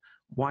 stone.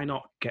 Why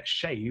not get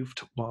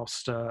shaved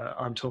whilst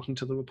I'm talking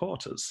to the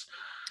reporters?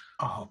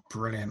 Oh,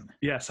 brilliant.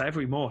 Yes,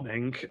 every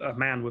morning, a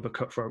man with a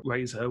cutthroat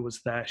razor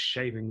was there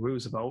shaving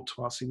Roosevelt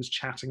whilst he was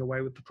chatting away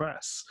with the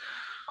press.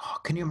 Oh,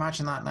 can you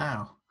imagine that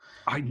now?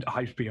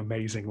 I'd be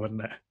amazing,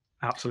 wouldn't it?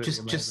 Absolutely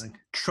amazing. Just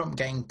Trump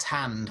getting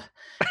tanned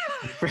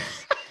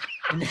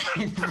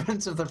in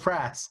front of the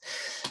press.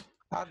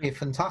 That'd be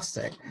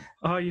fantastic.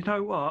 Oh, you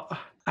know what?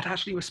 I'd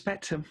actually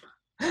respect him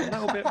a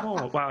little bit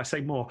more. Well, I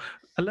say more,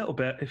 a little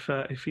bit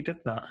if he did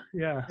that.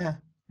 Yeah.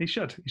 He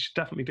should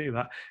definitely do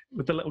that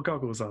with the little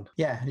goggles on.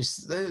 Yeah,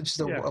 just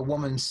a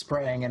woman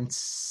spraying and.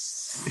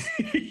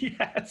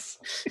 Yes.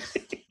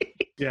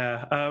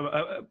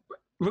 Yeah.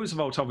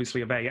 Roosevelt,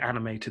 obviously a very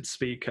animated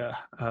speaker.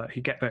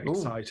 He'd get very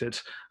excited.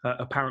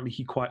 Apparently,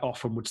 he quite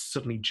often would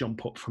suddenly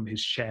jump up from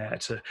his chair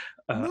to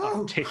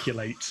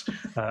articulate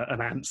an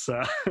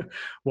answer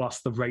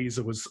whilst the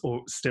razor was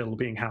still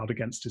being held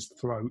against his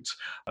throat.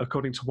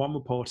 According to one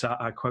reporter,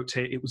 I quote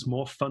here, "It was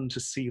more fun to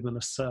see than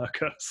a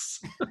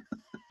circus,"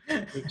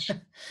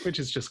 which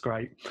is just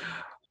great.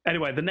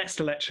 Anyway, the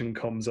next election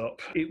comes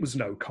up. It was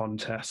no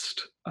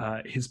contest.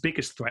 His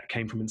biggest threat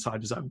came from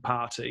inside his own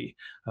party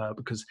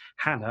because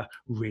Hannah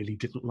really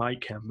didn't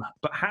like him.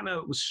 But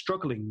Hannah was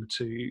struggling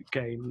to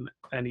gain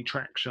any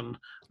traction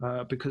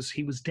because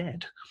he was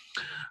dead.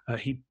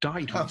 He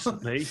died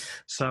recently,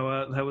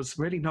 so there was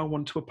really no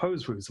one to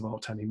oppose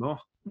Roosevelt anymore.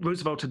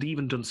 Roosevelt had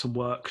even done some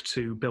work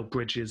to build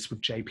bridges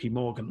with J.P.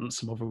 Morgan and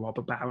some other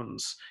robber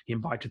barons. He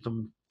invited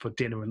them for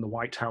dinner in the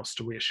White House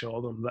to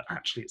reassure them that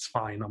actually it's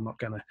fine, I'm not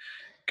going to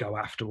go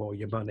after all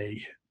your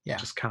money. Yeah.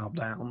 Just calm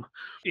down.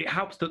 It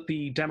helped that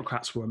the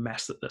Democrats were a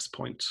mess at this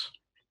point.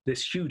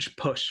 This huge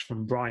push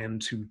from Bryan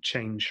to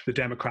change the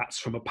Democrats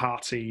from a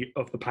party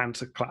of the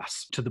planter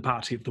class to the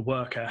party of the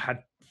worker had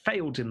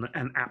failed in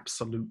an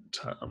absolute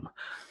term.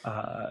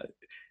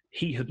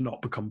 He had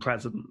not become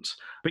president.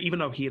 But even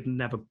though he had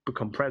never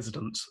become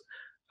president,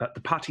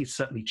 the party had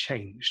certainly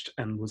changed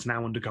and was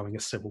now undergoing a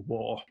civil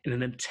war. In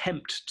an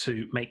attempt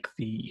to make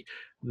the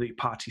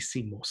party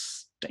seem more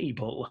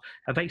stable,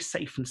 a very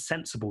safe and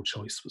sensible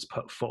choice was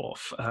put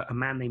forth. A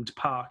man named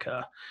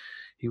Parker.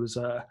 He was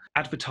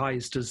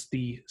advertised as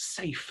the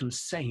safe and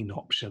sane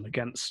option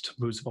against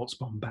Roosevelt's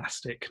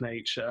bombastic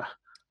nature.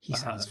 He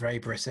sounds very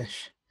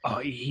British.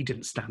 He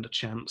didn't stand a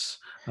chance.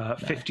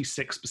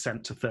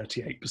 56% to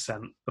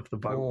 38% of the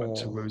vote went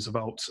to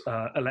Roosevelt.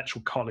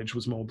 Electoral College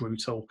was more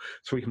brutal.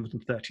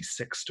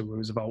 336 to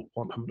Roosevelt,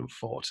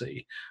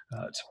 140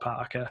 to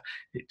Parker.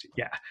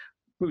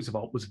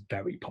 Roosevelt was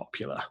very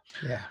popular.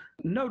 Yeah.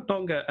 No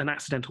longer an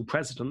accidental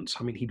president.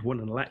 I mean, he'd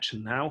won an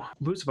election now.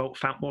 Roosevelt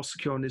felt more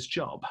secure in his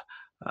job.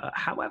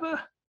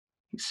 However,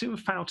 he soon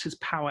felt his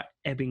power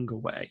ebbing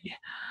away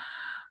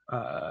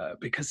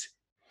because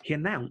he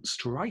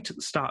announced right at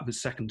the start of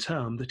his second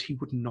term that he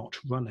would not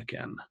run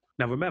again.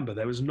 Now, remember,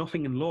 there is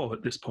nothing in law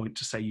at this point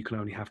to say you can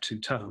only have 2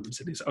 terms.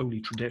 It is only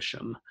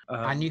tradition.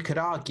 And you could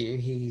argue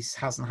he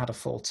hasn't had a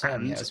full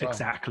term yet as well.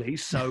 Exactly.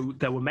 So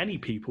there were many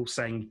people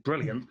saying,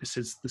 brilliant, this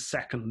is the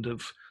second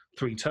of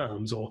 3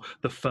 terms or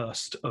the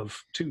first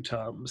of 2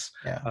 terms.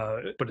 Yeah.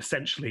 But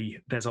essentially,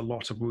 there's a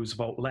lot of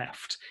Roosevelt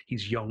left.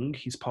 He's young,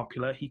 he's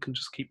popular, he can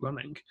just keep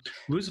running.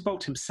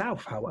 Roosevelt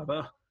himself,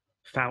 however,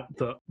 felt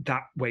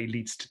that way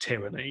leads to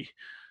tyranny.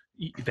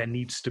 There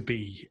needs to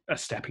be a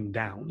stepping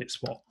down.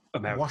 It's what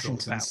America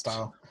Washington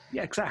style.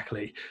 Yeah,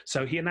 exactly.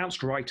 So he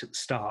announced right at the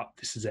start,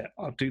 this is it.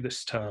 I'll do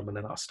this term and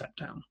then I'll step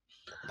down.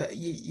 But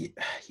you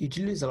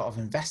do lose a lot of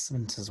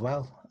investment as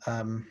well.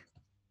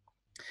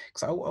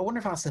 Because I wonder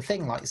if that's the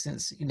thing. Like,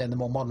 since the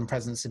more modern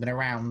presidents have been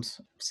around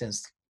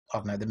since, I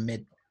don't know, the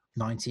mid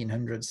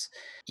 1900s,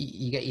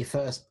 you get your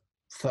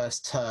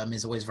first term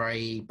is always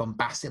very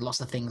bombastic. Lots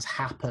of things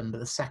happen, but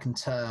the second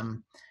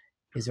term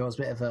is always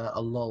a bit of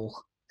a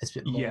lull. It's a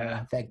bit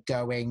more, they're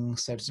going,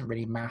 so it doesn't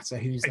really matter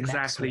who's the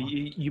next one.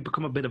 You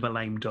become a bit of a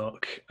lame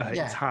duck.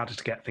 It's harder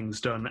to get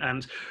things done.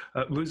 And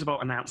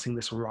Roosevelt announcing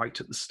this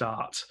right at the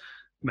start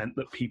meant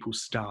that people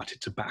started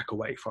to back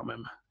away from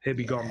him. He'll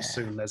be gone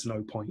soon, there's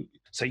no point.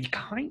 So he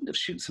kind of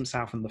shoots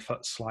himself in the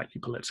foot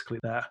slightly politically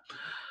there.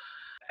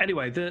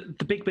 Anyway, the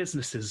big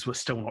businesses were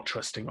still not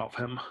trusting of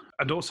him.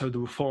 And also the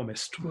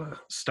reformists were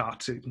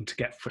starting to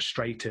get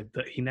frustrated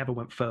that he never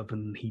went further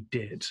than he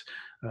did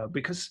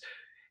because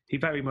he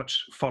very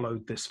much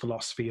followed this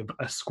philosophy of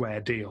a square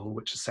deal,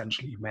 which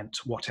essentially meant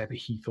whatever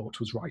he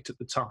thought was right at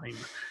the time.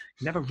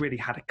 He never really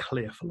had a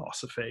clear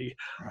philosophy.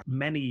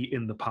 Many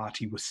in the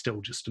party were still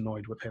just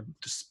annoyed with him,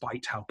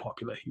 despite how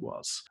popular he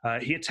was.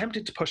 He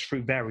attempted to push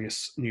through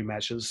various new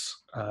measures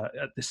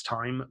at this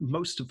time.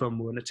 Most of them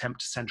were an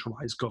attempt to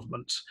centralize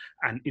government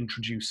and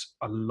introduce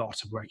a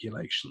lot of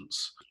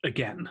regulations.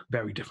 Again,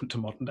 very different to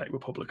modern-day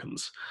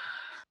Republicans.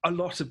 A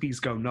lot of these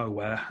go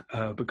nowhere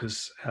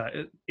because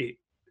it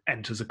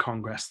enters a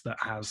Congress that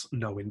has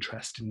no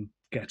interest in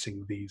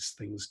getting these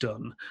things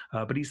done.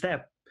 But he's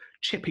there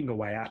chipping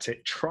away at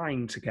it,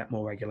 trying to get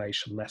more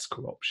regulation, less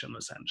corruption,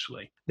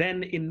 essentially.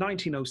 Then in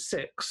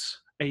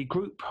 1906, a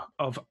group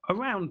of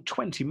around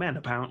 20 men,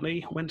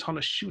 apparently, went on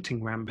a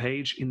shooting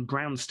rampage in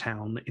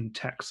Brownstown in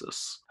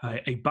Texas.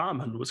 A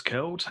barman was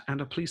killed and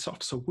a police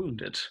officer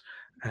wounded,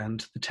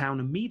 and the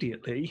town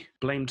immediately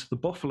blamed the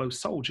Buffalo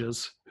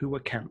Soldiers who were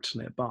camped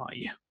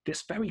nearby.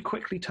 This very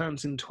quickly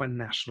turns into a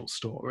national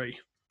story.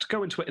 To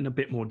go into it in a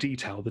bit more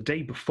detail, the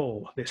day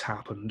before this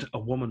happened, a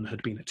woman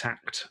had been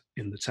attacked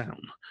in the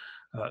town.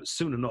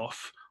 Soon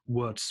enough,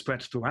 word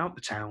spread throughout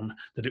the town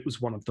that it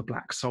was one of the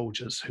black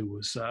soldiers who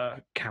was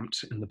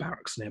camped in the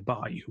barracks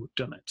nearby who had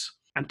done it.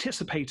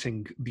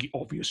 Anticipating the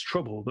obvious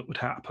trouble that would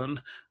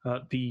happen,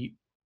 the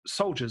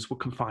soldiers were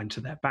confined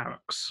to their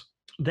barracks.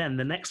 Then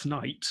the next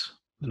night,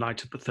 the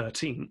night of the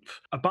 13th,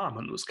 a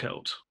barman was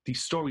killed. The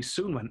story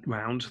soon went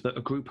round that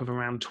a group of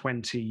around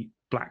 20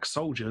 black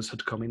soldiers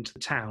had come into the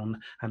town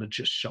and had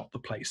just shot the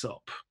place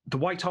up. The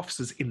white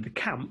officers in the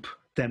camp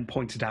then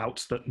pointed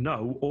out that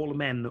no, all the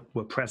men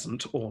were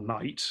present all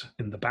night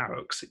in the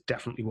barracks. It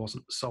definitely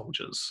wasn't the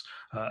soldiers.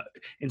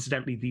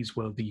 Incidentally, these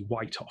were the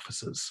white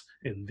officers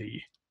in the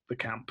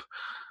camp.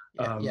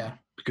 Yeah.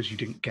 Because you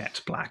didn't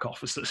get black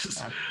officers.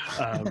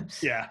 No.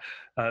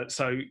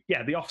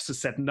 The officers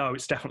said, no,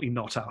 it's definitely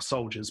not our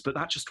soldiers, but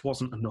that just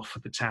wasn't enough for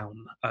the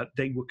town.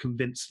 They were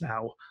convinced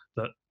now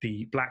that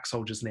the black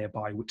soldiers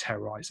nearby were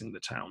terrorizing the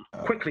town.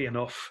 Quickly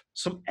enough,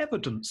 some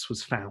evidence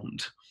was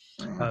found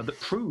that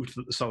proved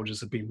that the soldiers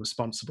had been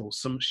responsible.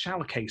 Some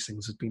shell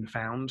casings had been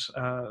found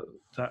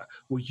that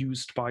were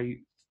used by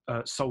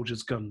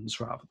soldiers'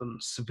 guns rather than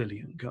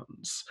civilian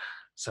guns.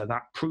 So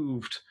that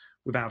proved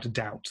without a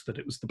doubt that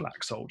it was the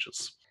black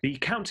soldiers. The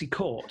county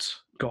court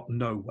got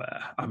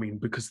nowhere. I mean,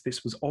 because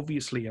this was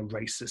obviously a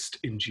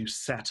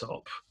racist-induced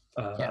setup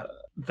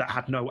that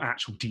had no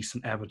actual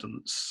decent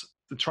evidence.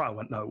 The trial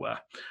went nowhere.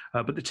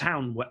 But the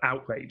town were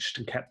outraged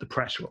and kept the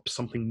pressure up.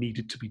 Something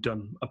needed to be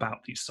done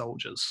about these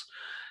soldiers.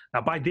 Now,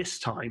 by this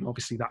time,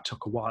 obviously that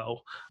took a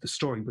while, the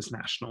story was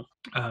national.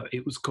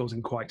 It was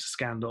causing quite a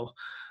scandal.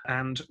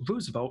 And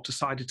Roosevelt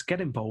decided to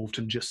get involved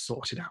and just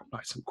sort it out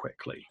nice and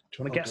quickly. Do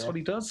you want to guess what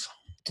he does?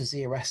 Does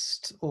he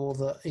arrest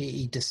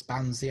he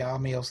disbands the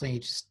army or something? He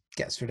just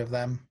gets rid of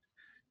them?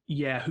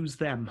 Yeah, who's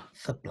them?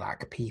 The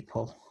black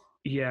people.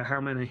 Yeah,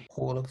 how many?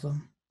 All of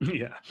them.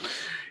 Yeah,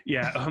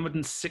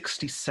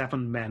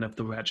 167 men of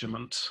the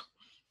regiment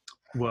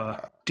were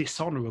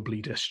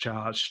dishonorably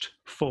discharged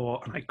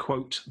for, and I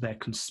quote, their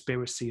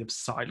conspiracy of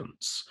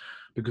silence.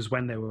 Because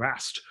when they were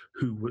asked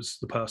who was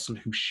the person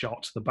who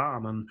shot the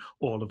barman,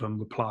 all of them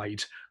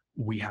replied,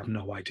 "We have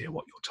no idea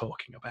what you're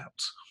talking about."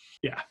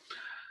 Yeah.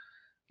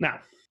 Now,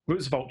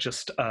 Roosevelt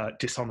just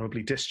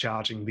dishonorably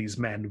discharging these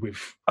men with,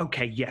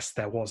 okay, yes,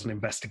 there was an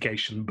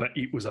investigation, but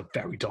it was a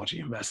very dodgy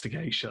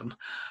investigation.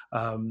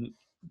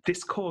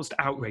 This caused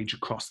outrage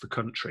across the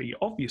country,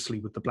 obviously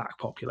with the black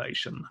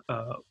population,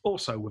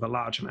 also with a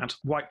large amount of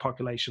white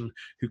population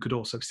who could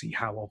also see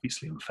how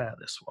obviously unfair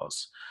this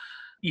was.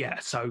 Yeah,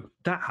 so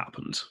that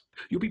happened.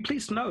 You'll be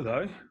pleased to know,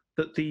 though,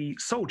 that the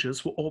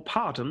soldiers were all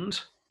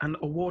pardoned and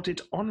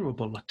awarded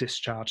honourable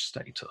discharge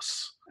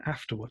status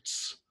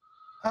afterwards.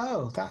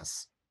 Oh,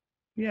 that's...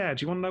 Yeah,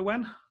 do you want to know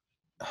when?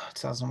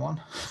 2001.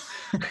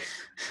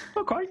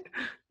 Not quite.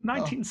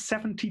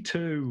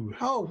 1972.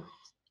 Oh,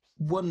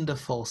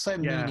 wonderful. So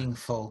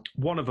meaningful.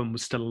 One of them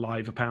was still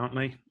alive,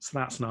 apparently, so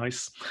that's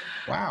nice.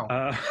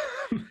 Wow.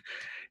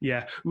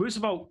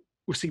 Roosevelt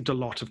received a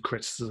lot of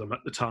criticism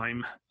at the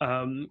time.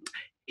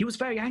 He was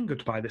very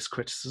angered by this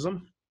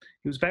criticism.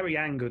 He was very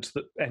angered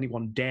that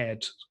anyone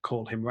dared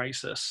call him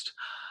racist,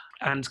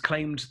 and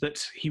claimed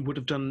that he would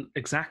have done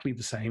exactly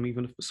the same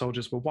even if the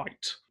soldiers were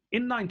white.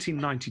 In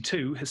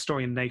 1992,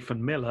 historian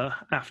Nathan Miller,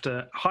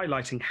 after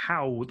highlighting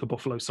how the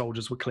Buffalo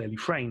Soldiers were clearly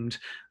framed,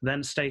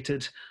 then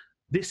stated,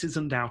 "This is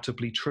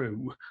undoubtedly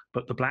true,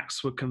 but the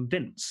blacks were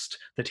convinced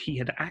that he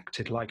had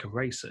acted like a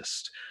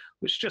racist,"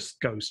 which just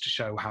goes to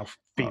show how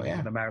feeling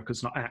in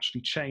America's not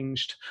actually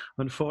changed,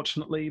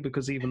 unfortunately,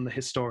 because even the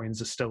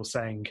historians are still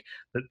saying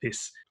that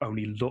this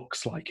only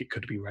looks like it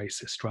could be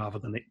racist rather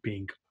than it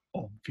being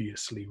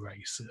obviously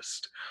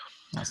racist.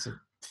 That's a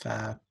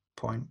fair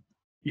point.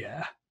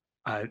 Yeah.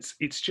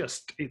 It's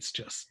just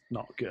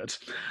not good.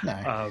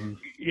 No.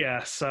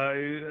 So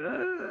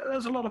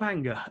there's a lot of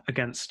anger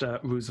against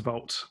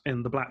Roosevelt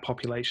in the black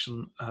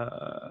population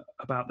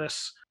about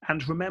this.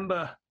 And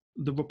remember,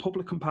 the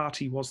Republican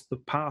Party was the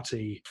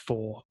party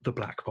for the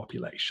black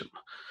population.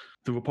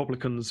 The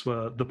Republicans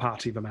were the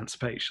party of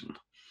emancipation.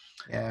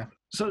 Yeah.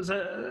 So there's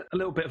a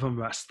little bit of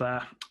unrest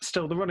there.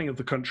 Still, the running of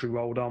the country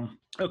rolled on.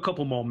 A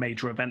couple more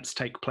major events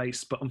take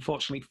place, but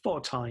unfortunately for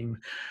time,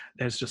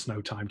 there's just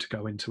no time to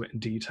go into it in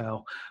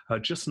detail.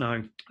 Just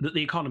know that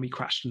the economy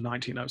crashed in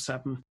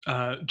 1907.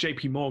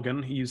 JP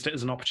Morgan used it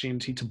as an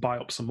opportunity to buy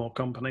up some more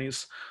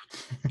companies.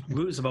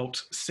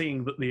 Roosevelt,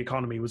 seeing that the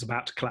economy was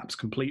about to collapse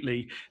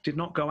completely, did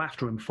not go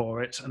after him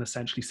for it and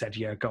essentially said,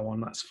 yeah, go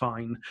on, that's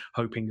fine,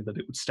 hoping that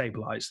it would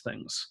stabilize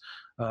things.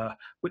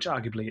 Which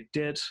arguably it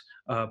did,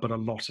 but a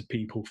lot of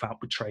people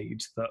felt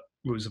betrayed that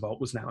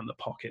Roosevelt was now in the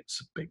pockets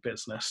of big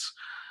business.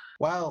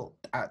 Well,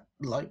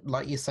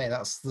 like you say,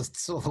 that's the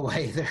sort of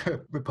way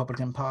the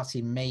Republican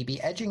Party may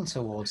be edging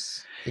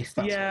towards, if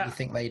that's what you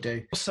think they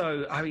do.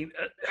 So, I mean,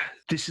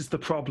 this is the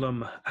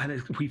problem,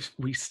 and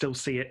we still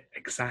see it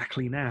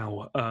exactly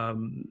now.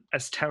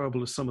 As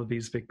terrible as some of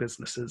these big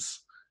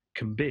businesses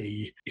can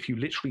be, if you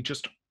literally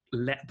just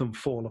let them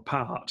fall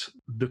apart,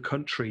 the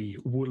country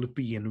will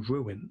be in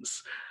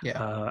ruins.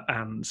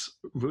 And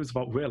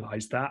Roosevelt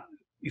realized that.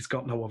 He's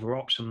got no other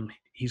option.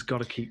 He's got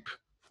to keep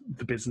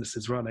the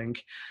businesses running,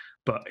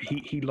 but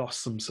he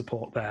lost some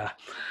support there.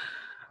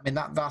 I mean,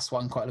 that's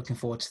what I'm quite looking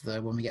forward to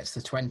when we get to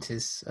the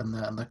 20s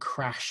and the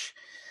crash.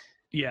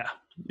 Yeah.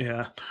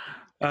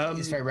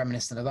 It's very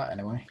reminiscent of that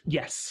anyway.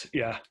 Yes,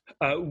 yeah.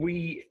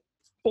 We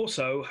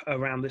also,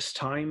 around this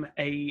time,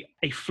 a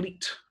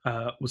fleet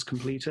was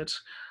completed.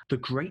 The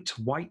Great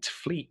White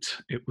Fleet,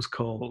 it was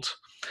called.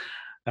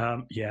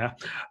 Yeah.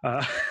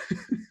 Uh,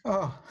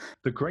 Oh,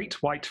 The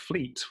Great White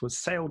Fleet was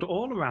sailed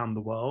all around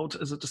the world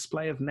as a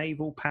display of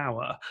naval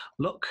power.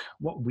 Look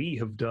what we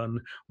have done.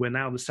 We're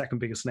now the second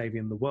biggest navy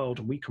in the world,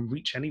 and we can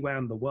reach anywhere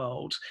in the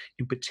world.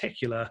 In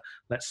particular,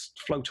 let's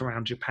float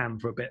around Japan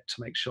for a bit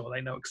to make sure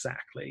they know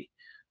exactly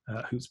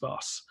who's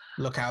boss.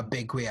 look how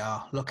big we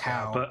are. Look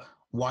how but-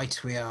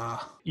 white we are.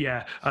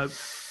 Yeah.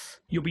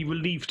 You'll be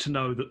relieved to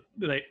know that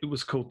it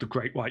was called the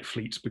Great White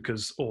Fleet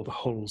because all the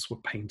hulls were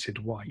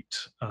painted white.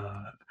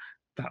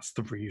 That's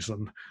the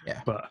reason.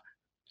 Yeah. But,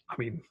 I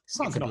mean, It's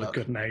not a good a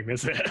good name,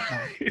 is it? No.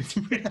 It's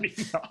really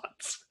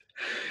not.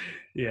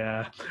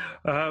 Yeah.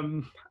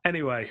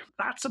 Anyway,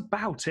 that's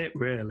about it,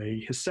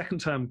 really. His second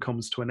term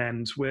comes to an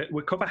end.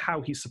 We'll cover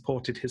how he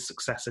supported his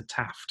successor,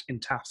 Taft, in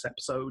Taft's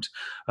episode.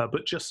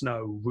 But just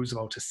know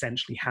Roosevelt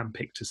essentially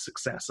handpicked his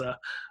successor,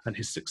 and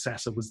his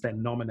successor was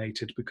then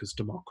nominated because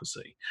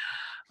democracy.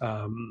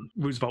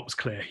 Roosevelt was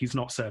clear he's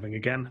not serving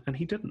again, and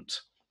he didn't.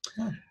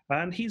 Yeah.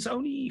 And he's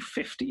only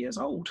 50 years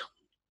old.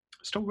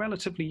 Still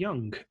relatively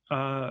young.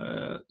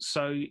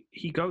 So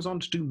he goes on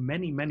to do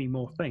many, many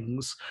more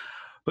things.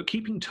 But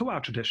keeping to our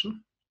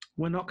tradition,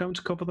 we're not going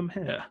to cover them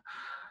here.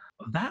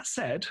 That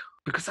said,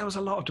 because there was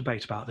a lot of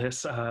debate about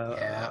this,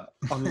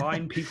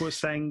 online people were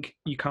saying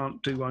you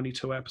can't do only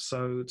 2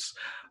 episodes.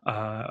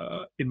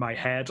 In my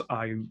head,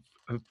 I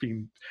have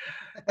been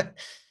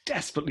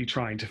desperately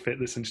trying to fit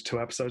this into 2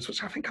 episodes,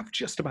 which I think I've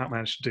just about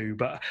managed to do.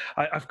 But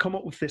I've come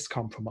up with this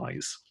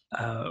compromise.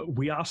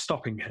 We are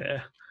stopping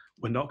here.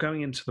 We're not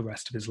going into the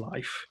rest of his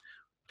life.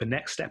 The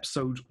next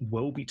episode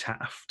will be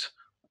Taft,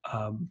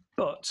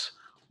 but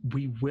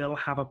we will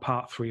have a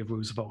part 3 of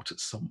Roosevelt at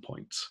some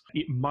point.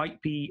 It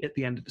might be at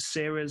the end of the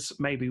series.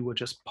 Maybe we'll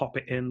just pop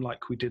it in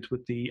like we did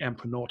with the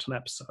Emperor Norton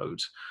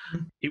episode.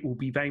 Mm-hmm. It will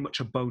be very much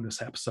a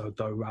bonus episode,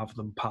 though, rather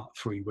than part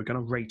 3. We're going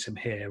to rate him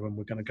here and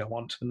we're going to go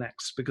on to the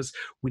next because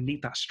we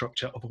need that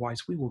structure.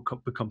 Otherwise, we will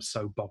become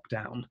so bogged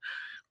down.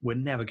 We'll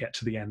never get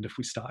to the end if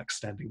we start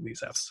extending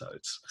these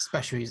episodes.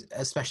 Especially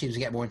as we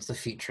get more into the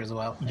future as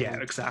well. Yeah,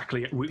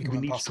 exactly. We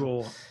need to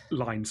draw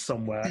lines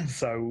somewhere.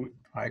 So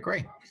I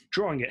agree.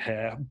 Drawing it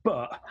here,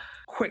 but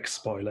quick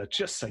spoiler,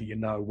 just so you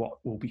know what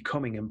will be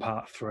coming in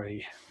part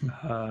 3.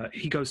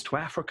 He goes to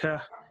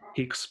Africa.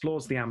 He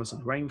explores the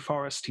Amazon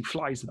rainforest. He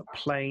flies in a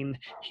plane.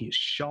 He is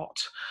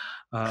shot.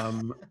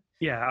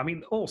 Yeah, I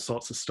mean, all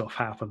sorts of stuff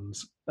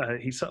happens.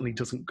 He certainly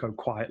doesn't go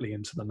quietly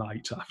into the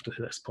night after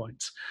this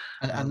point.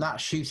 And that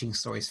shooting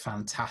story is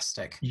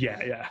fantastic.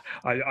 Yeah.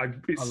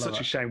 It's such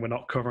a shame we're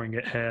not covering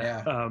it here.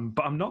 Yeah.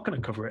 But I'm not going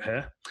to cover it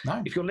here.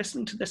 No. If you're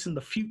listening to this in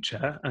the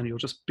future and you're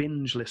just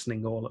binge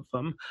listening all of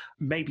them,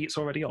 maybe it's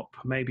already up.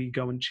 Maybe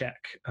go and check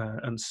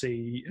and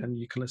see, and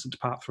you can listen to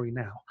part 3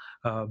 now.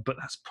 But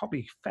that's probably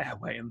a fair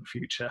way in the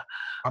future.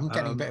 I'm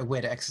getting a bit of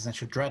weird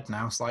existential dread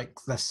now. It's like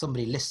there's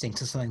somebody listening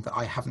to something that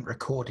I haven't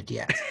recorded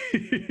yet.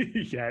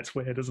 Yeah, it's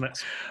weird, isn't it?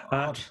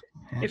 Odd.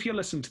 Yeah. If you're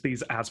listening to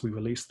these as we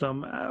release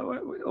them,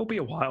 it'll be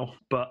a while.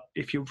 But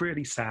if you're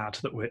really sad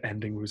that we're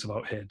ending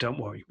Roosevelt here, don't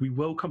worry. We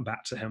will come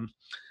back to him.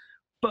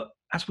 But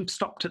as we've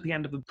stopped at the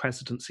end of the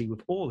presidency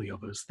with all the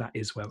others, that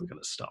is where we're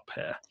going to stop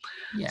here.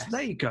 Yes. So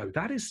there you go.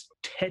 That is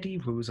Teddy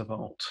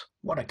Roosevelt.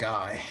 What a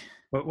guy.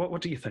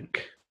 What do you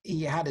think?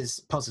 He had his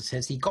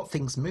positives. He got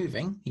things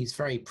moving. He's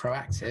very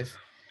proactive.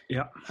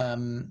 Yeah.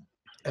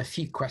 A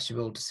few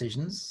questionable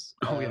decisions.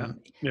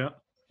 Yeah.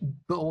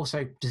 But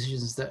also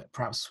decisions that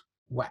perhaps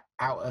were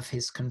out of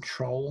his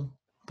control.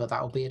 But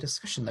that will be a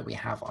discussion that we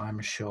have, I'm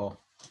sure.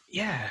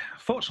 Yeah,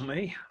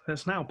 fortunately,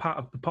 there's now part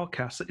of the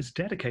podcast that is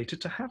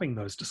dedicated to having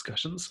those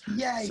discussions.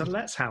 Yay! So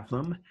let's have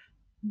them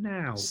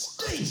now.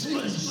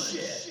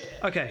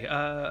 Okay,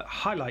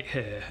 highlight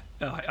here,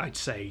 I'd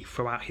say,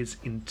 throughout his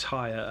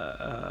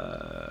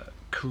entire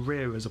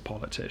career as a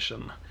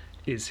politician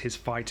is his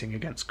fighting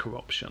against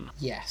corruption.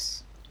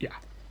 Yes. Yeah.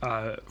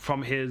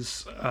 From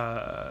his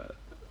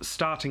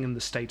starting in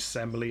the State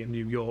Assembly in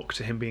New York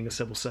to him being a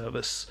civil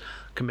service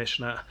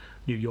commissioner,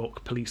 New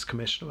York police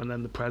commissioner, and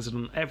then the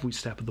president, every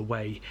step of the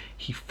way,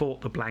 he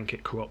fought the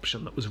blanket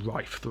corruption that was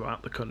rife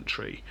throughout the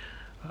country.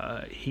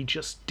 He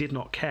just did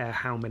not care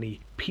how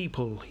many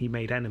people he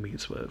made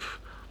enemies with.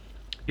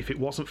 If it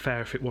wasn't fair,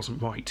 if it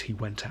wasn't right, he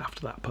went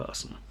after that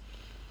person.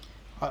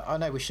 I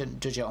know we shouldn't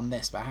judge it on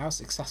this, but how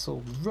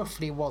successful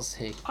roughly was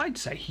he? I'd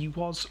say he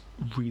was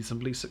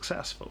reasonably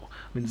successful.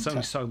 I mean, there's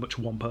only so much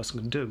one person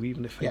can do,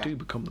 even if they do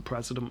become the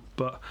president,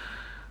 but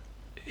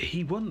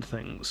he won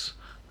things.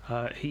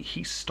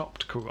 He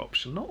stopped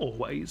corruption, not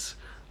always,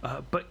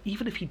 but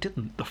even if he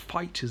didn't, the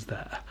fight is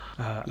there.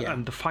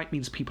 And the fight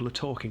means people are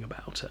talking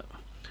about it.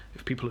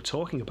 If people are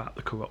talking about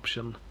the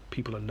corruption,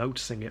 people are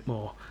noticing it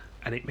more,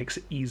 and it makes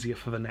it easier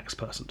for the next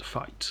person to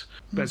fight.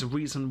 There's a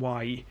reason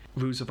why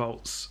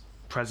Roosevelt's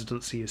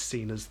presidency is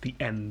seen as the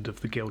end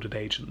of the Gilded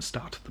Age and the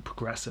start of the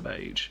Progressive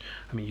Age.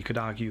 I mean, you could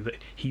argue that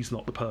he's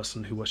not the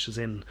person who ushers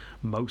in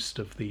most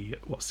of the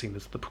what's seen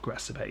as the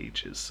Progressive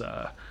Age's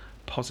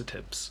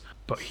positives,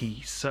 but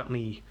he's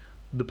certainly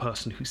the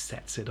person who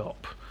sets it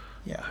up,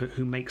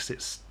 who makes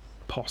it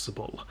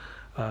possible.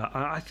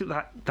 I think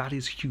that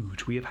is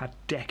huge. We have had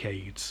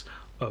decades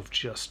of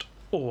just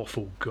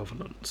awful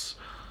governance.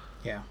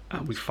 Yeah.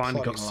 And we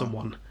finally got Plodding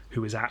someone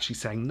who is actually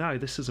saying, no,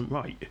 this isn't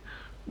right.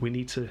 We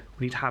need to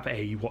have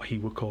what he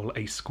would call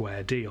a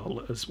square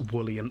deal, as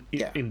woolly and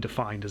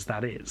indefined as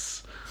that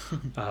is.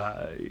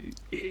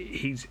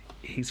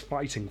 He's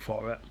fighting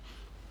for it.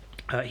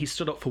 He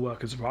stood up for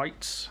workers'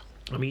 rights.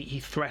 I mean, he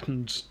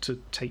threatened to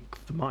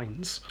take the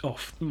mines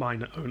off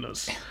mine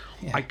owners.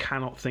 Yeah. I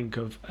cannot think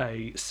of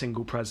a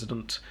single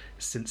president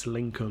since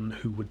Lincoln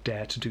who would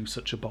dare to do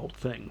such a bold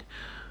thing,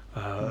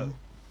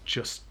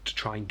 just to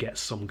try and get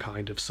some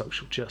kind of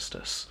social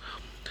justice.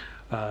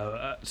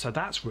 So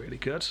that's really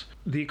good.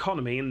 The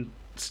economy, and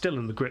still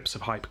in the grips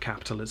of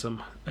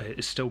hypercapitalism,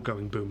 is still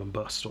going boom and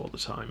bust all the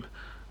time.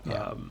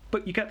 Yeah.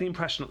 But you get the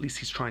impression at least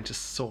he's trying to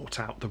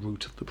sort out the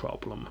root of the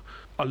problem.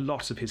 A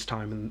lot of his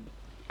time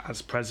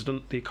as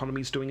president, the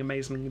economy's doing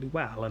amazingly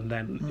well, and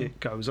then it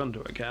goes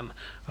under again.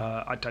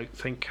 I don't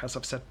think, as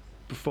I've said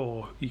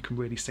before, you can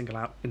really single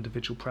out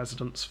individual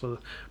presidents for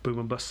boom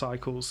and bust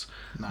cycles.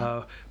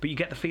 No. But you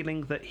get the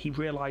feeling that he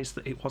realised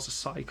that it was a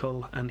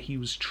cycle and he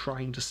was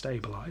trying to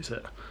stabilise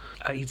it.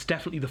 He's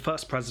definitely the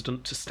first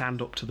president to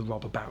stand up to the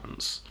robber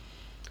barons.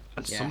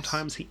 And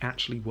sometimes he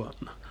actually won.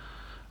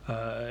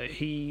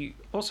 He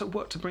also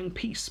worked to bring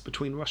peace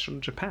between Russia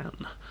and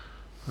Japan,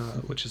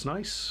 which is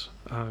nice.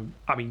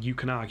 I mean, you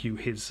can argue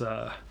his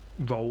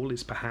role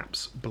is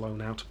perhaps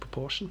blown out of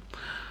proportion.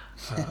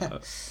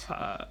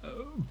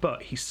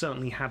 But he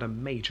certainly had a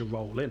major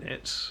role in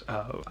it.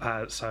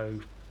 So,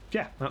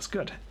 yeah, that's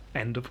good.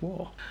 End of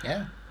war.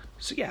 Yeah.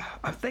 So, yeah,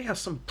 they have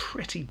some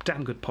pretty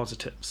damn good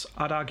positives.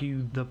 I'd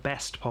argue the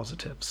best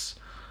positives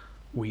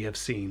we have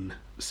seen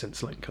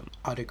since Lincoln.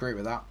 I'd agree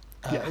with that.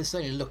 It's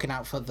certainly looking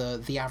out for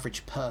the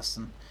average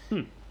person,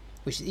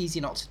 which is easy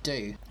not to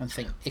do, and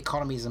think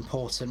economy is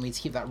important. We need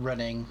to keep that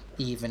running,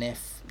 even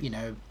if,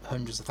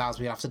 hundreds of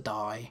thousands will have to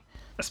die.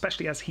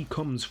 Especially as he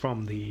comes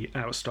from the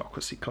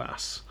aristocracy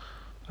class.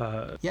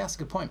 Yeah, that's a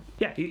good point.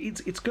 Yeah,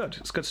 it's good.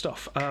 It's good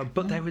stuff.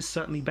 But there is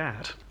certainly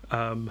bad.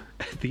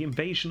 The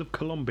invasion of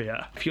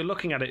Colombia. If you're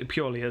looking at it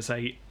purely as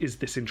is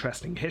this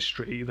interesting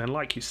history, then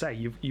like you say,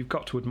 you've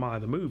got to admire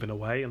the move in a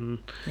way, and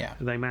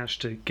they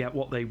managed to get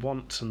what they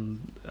want,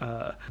 and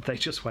they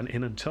just went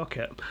in and took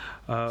it.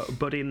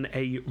 But in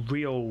a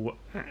real,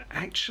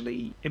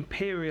 actually,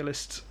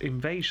 imperialist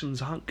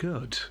invasions aren't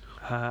good.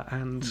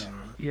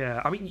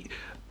 I mean,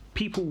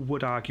 people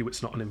would argue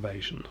it's not an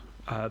invasion.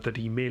 That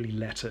he merely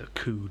let a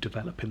coup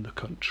develop in the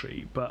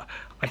country, but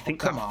I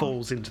think that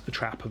falls into the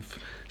trap of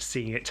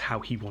seeing it how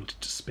he wanted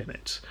to spin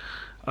it.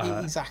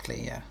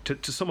 Exactly, yeah.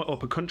 To sum it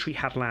up, a country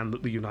had land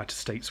that the United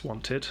States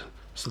wanted,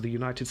 so the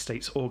United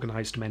States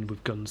organised men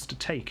with guns to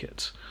take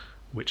it,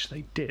 which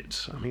they did.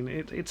 I mean,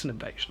 it's an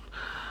invasion.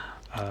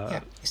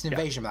 It's an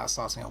invasion without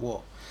starting a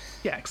war.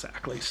 Yeah,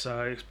 exactly.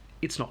 So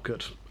it's not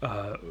good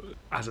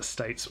as a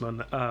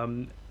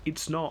statesman.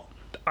 It's not.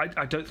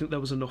 I don't think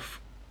there was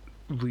enough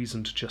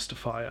reason to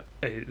justify it.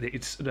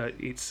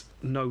 It's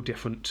no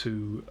different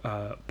to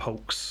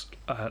Polk's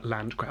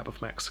land grab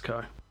of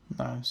Mexico.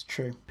 No, it's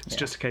true. It's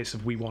just a case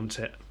of we want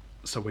it,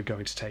 so we're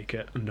going to take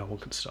it, and no one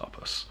can stop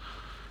us.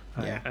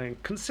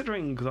 And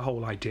considering the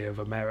whole idea of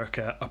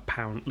America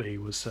apparently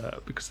was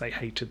because they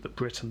hated that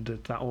Britain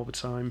did that all the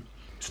time,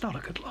 it's not a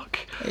good look.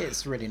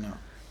 It's really not.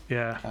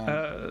 Yeah.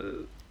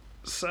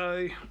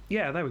 So,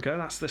 yeah, there we go.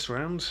 That's this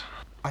round.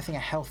 I think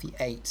a healthy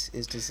 8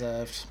 is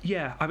deserved.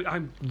 Yeah,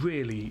 I'm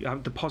really...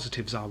 the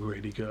positives are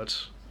really good.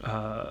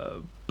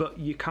 But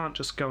you can't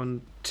just go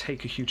and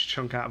take a huge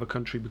chunk out of a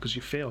country because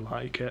you feel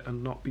like it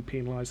and not be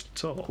penalised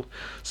at all.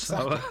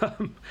 So,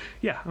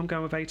 yeah, I'm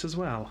going with 8 as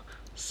well.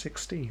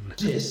 16.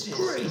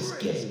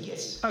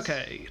 Disgracegate.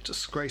 Okay,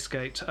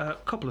 Disgracegate. A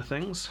couple of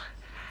things.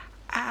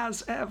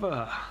 As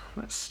ever,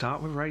 let's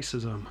start with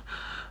racism.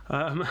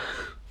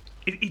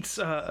 It's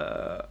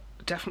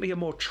definitely a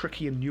more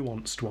tricky and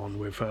nuanced one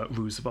with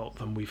Roosevelt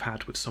than we've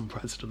had with some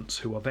presidents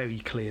who are very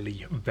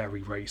clearly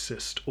very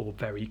racist or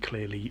very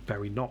clearly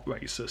very not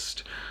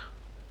racist.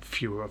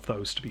 Fewer of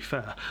those, to be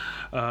fair.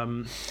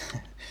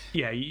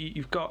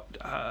 You've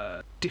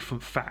got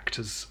different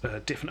factors,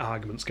 different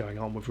arguments going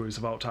on with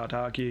Roosevelt, I'd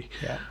argue.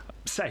 Yeah.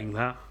 Saying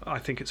that, I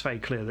think it's very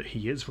clear that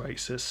he is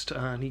racist,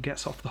 and he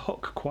gets off the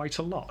hook quite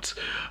a lot.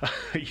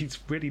 He's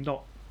really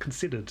not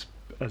considered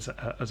as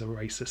a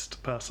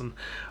racist person.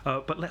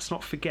 But let's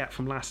not forget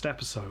from last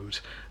episode,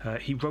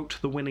 he wrote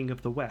The Winning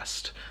of the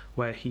West,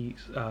 where he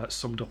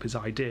summed up his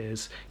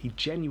ideas. He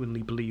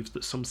genuinely believed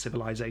that some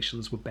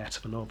civilizations were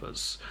better than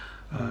others.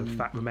 In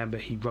fact, remember,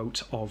 he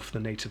wrote of the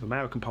Native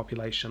American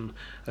population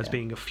as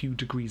being a few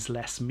degrees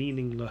less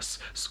meaningless,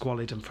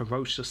 squalid and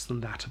ferocious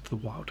than that of the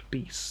wild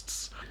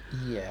beasts.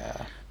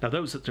 Yeah. Now,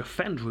 those that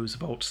defend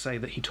Roosevelt say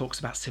that he talks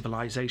about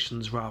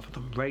civilizations rather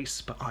than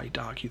race, but I'd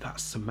argue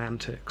that's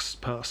semantics,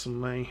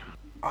 personally.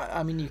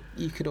 I mean,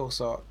 you could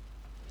also...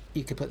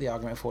 You could put the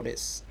argument forward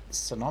it's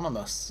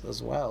synonymous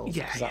as well.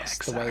 Yeah, that's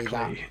exactly. the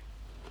way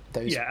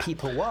that those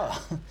people were.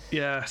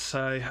 Yeah,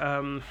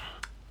 so...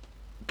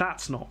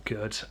 that's not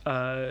good.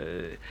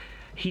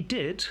 He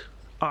did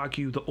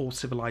argue that all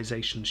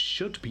civilizations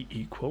should be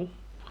equal,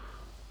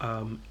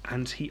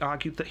 and he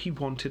argued that he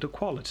wanted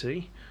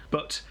equality,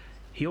 but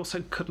he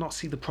also could not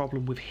see the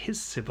problem with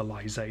his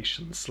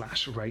civilization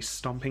 / race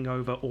stomping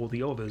over all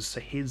the others, so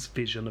his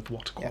vision of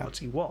what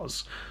equality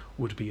was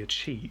would be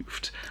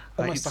achieved.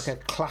 Almost like a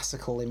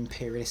classical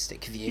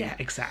imperialistic view. Yeah,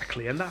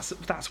 exactly, and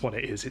that's what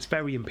it is. It's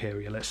very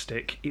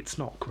imperialistic. It's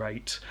not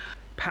great.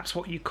 Perhaps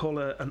what you call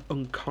an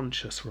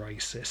unconscious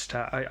racist.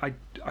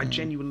 I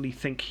genuinely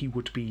think he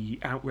would be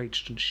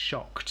outraged and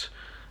shocked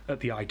at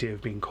the idea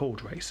of being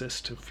called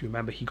racist. If you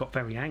remember, he got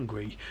very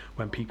angry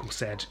when people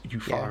said you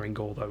firing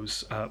all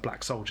those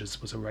black soldiers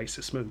was a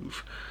racist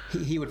move.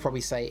 He would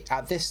probably say,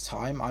 at this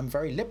time, I'm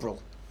very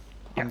liberal.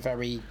 I'm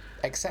very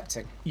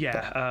accepting.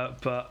 Yeah,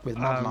 but with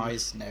modern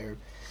eyes, no.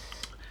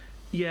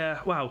 Yeah,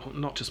 well,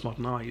 not just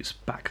modern eyes.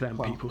 Back then,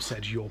 people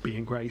said you're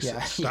being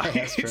racist. Yeah,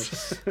 that's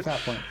true. Fair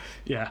point.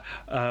 Yeah.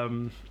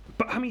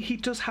 But, I mean, he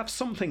does have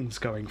some things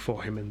going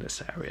for him in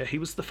this area. He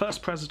was the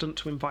first president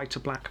to invite a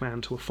black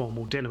man to a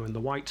formal dinner in the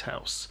White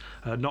House.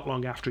 Not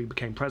long after he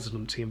became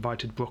president, he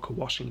invited Booker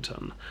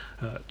Washington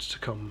to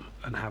come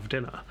and have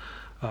dinner.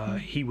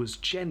 He was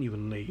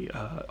genuinely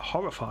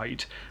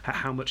horrified at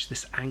how much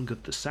this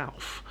angered the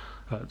South.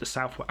 The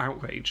South were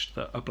outraged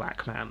that a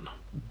black man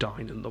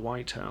dined in the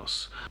White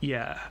House.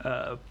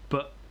 Yeah,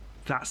 but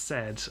that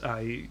said,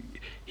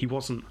 he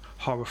wasn't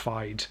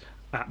horrified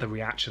at the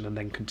reaction and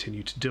then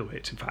continued to do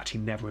it. In fact, he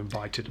never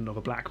invited another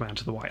black man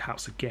to the White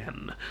House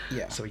again.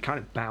 Yeah. So he kind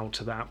of bowed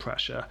to that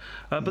pressure.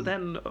 But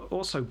then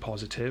also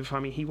positive, I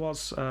mean, he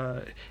was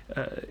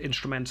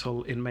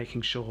instrumental in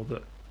making sure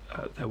that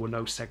there were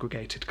no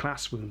segregated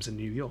classrooms in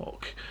New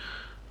York.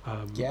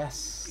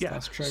 Yes,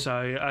 that's true.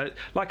 So,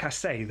 like I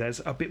say,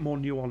 there's a bit more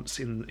nuance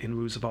in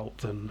Roosevelt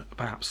than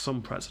perhaps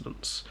some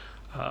presidents.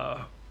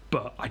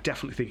 But I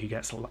definitely think he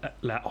gets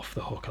let off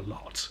the hook a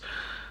lot.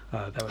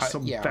 There are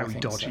some very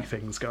dodgy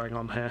things going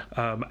on here.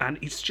 And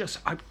it's just,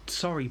 I'm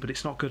sorry, but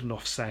it's not good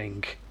enough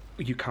saying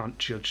you can't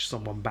judge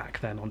someone back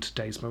then on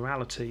today's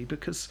morality,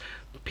 because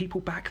people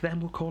back then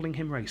were calling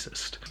him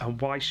racist. And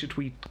why should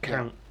we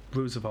count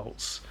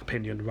Roosevelt's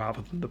opinion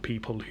rather than the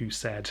people who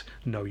said,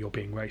 no, you're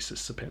being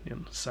racist's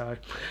opinion? So,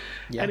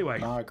 anyway,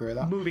 no, I agree with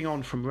that. Moving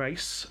on from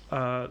race, there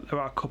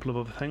are a couple of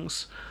other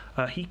things.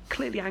 He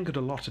clearly angered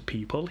a lot of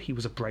people. He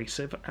was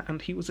abrasive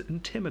and he was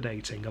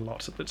intimidating a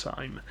lot of the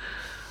time.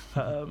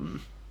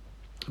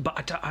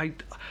 But I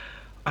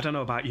don't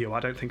know about you. I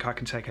don't think I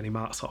can take any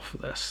marks off for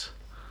this.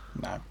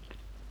 No,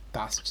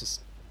 that's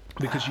just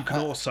because you can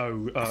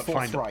also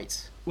find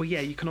right. Well,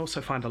 yeah, you can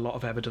also find a lot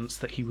of evidence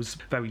that he was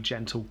very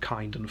gentle,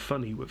 kind, and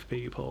funny with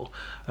people.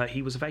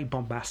 He was a very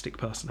bombastic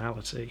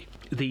personality.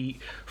 The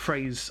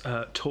phrase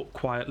 "talk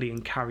quietly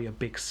and carry a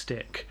big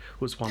stick"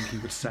 was one he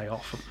would say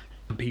often.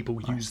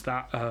 People use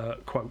that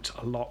quote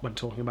a lot when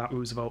talking about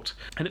Roosevelt,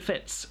 and it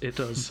fits. It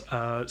does.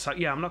 So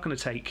yeah, I'm not going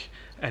to take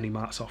any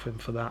marks off him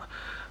for that.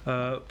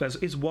 There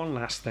is one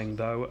last thing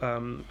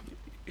though.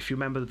 If you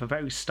remember the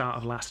very start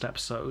of last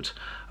episode,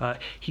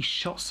 he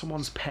shot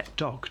someone's pet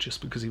dog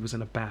just because he was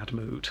in a bad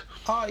mood.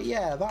 Oh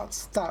yeah,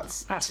 that's to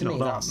not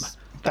me, on.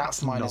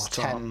 that's minus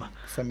not 10 on.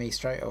 for me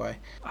straight away.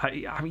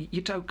 I mean,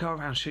 you don't go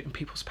around shooting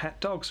people's pet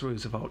dogs,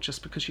 Roosevelt,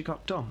 just because you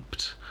got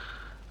dumped.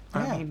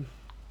 I mean,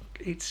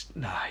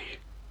 no,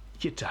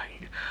 you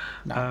don't.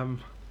 No.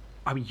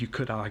 I mean, you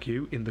could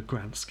argue, in the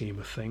grand scheme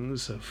of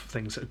things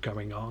that are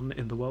going on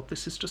in the world,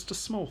 this is just a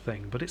small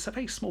thing, but it's a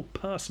very small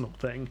personal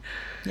thing.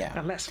 Yeah.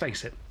 And let's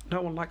face it,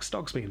 no one likes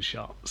dogs being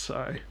shot,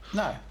 so...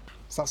 No.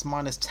 So that's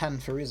minus 10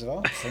 for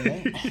Roosevelt for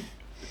me.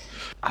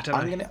 I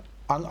don't know.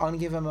 I'm gonna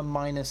give him a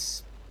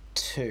minus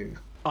 2.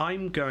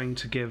 I'm going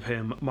to give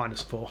him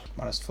minus 4.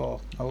 Minus 4.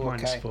 Oh,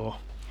 minus okay. 4.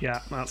 Yeah,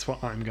 that's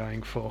what I'm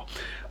going for.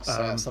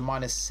 So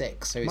minus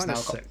 6, so he's now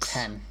got 6.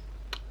 10.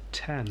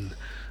 10.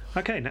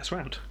 Okay, next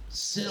round.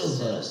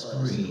 Silver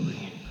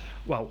screen.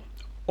 Well,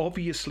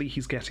 obviously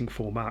he's getting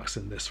 4 marks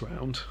in this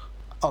round.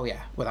 Oh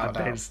yeah, without a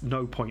doubt. There's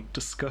no point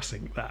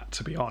discussing that,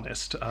 to be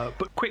honest.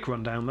 But quick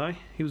rundown, though.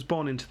 He was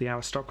born into the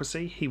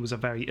aristocracy. He was a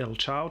very ill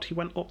child. He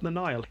went up the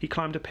Nile. He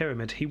climbed a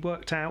pyramid. He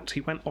worked out.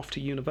 He went off to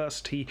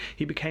university.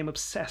 He became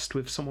obsessed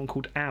with someone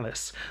called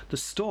Alice. The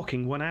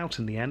stalking won out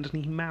in the end,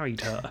 and he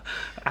married her.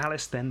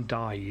 Alice then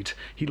died.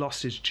 He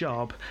lost his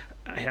job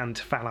and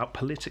fell out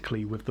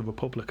politically with the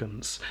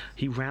Republicans.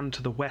 He ran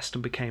to the west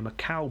and became a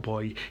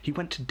cowboy. He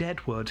went to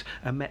Deadwood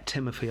and met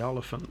Timothy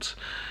Oliphant.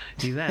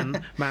 He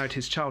then married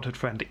his childhood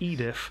friend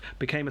Edith,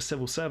 became a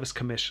civil service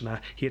commissioner.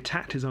 He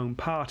attacked his own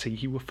party.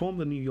 He reformed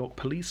the New York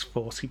police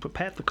force. He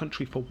prepared the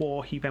country for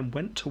war. He then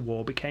went to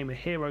war, became a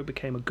hero,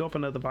 became a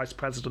governor, the vice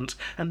president,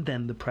 and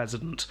then the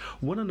president.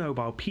 Won a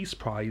Nobel Peace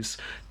Prize,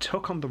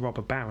 took on the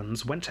robber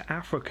barons, went to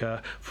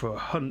Africa for a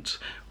hunt,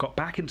 got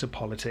back into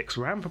politics,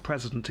 ran for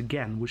president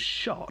again, was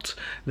shot,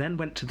 then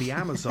went to the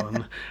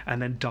Amazon, and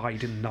then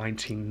died in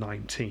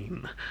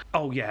 1919.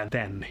 Oh yeah,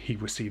 then he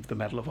received the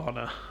Medal of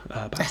Honor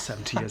about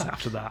 70 years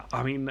after that.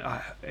 I mean,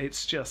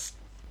 it's just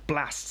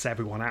blasts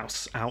everyone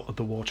else out of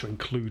the water,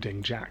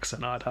 including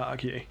Jackson, I'd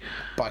argue.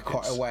 By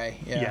quite a way,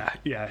 yeah.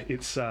 Yeah.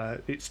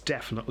 It's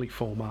definitely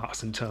full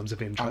marks in terms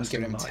of interest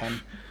in life. I'm giving him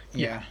 10.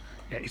 Yeah.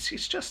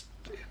 It's just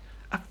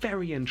a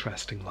very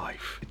interesting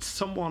life. It's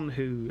someone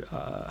who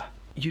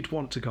you'd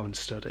want to go and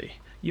study.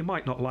 You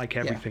might not like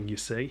everything you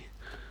see.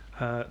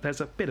 There's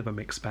a bit of a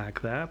mixed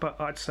bag there,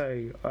 but I'd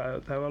say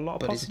there are a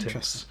lot of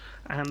positives.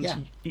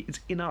 And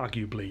it's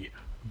inarguably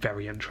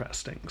very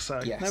interesting. So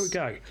there we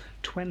go.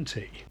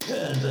 20.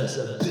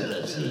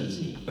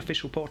 Conversibility.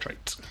 Official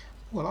portrait.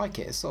 Well, I like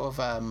it. It's sort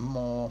of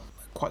more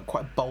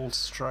quite bold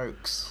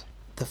strokes.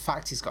 The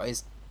fact he's got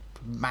his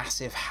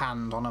massive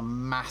hand on a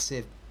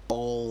massive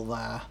ball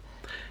there.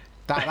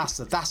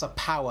 That's a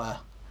power.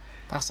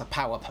 That's a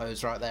power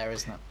pose right there,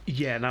 isn't it?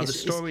 Yeah. Now the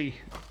story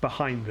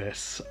behind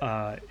this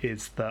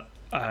is that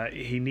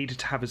he needed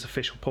to have his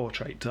official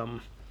portrait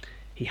done.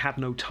 He had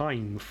no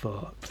time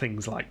for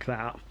things like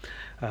that,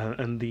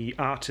 and the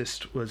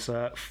artist was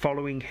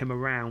following him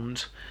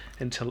around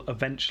until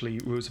eventually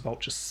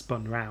Roosevelt just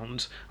spun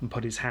round and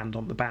put his hand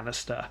on the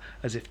banister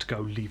as if to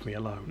go, "Leave me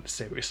alone,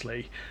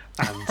 seriously."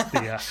 And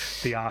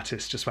the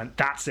artist just went,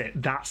 "That's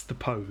it, that's the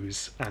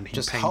pose," and he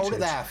just painted. Hold it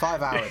there,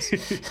 5 hours.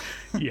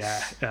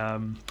 Yeah.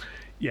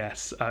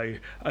 Yes, I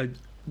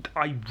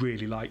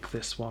really like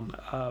this one.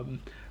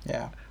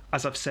 Yeah.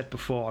 As I've said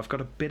before, I've got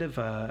a bit of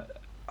a...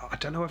 I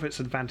don't know if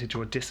it's an advantage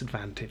or a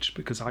disadvantage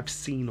because I've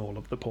seen all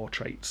of the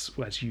portraits,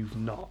 whereas you've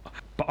not.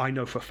 But I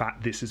know for a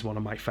fact this is one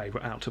of my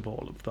favourite out of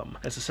all of them.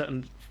 There's a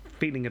certain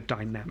feeling of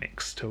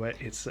dynamics to it.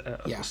 It's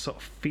a sort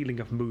of feeling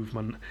of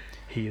movement.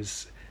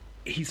 He's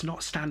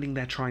not standing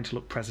there trying to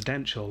look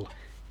presidential.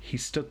 He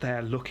stood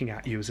there looking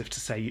at you as if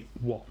to say,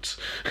 "What?"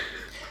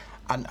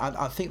 And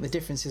I think the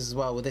difference is as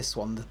well with this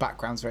one, the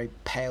background's very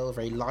pale,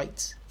 very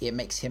light. It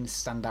makes him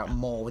stand out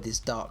more with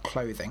his dark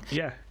clothing.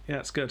 Yeah,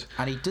 it's good.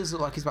 And he does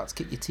look like he's about to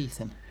kick your teeth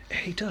in.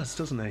 He does,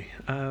 doesn't he?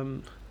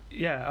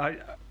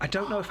 I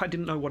don't know if I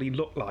didn't know what he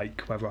looked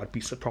like, whether I'd be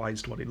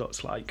surprised what he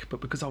looks like.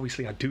 But because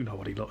obviously I do know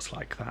what he looks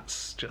like,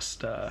 that's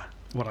just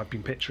what I've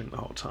been picturing the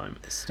whole time.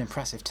 It's an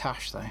impressive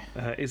tash, though.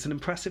 It's an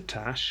impressive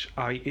tash.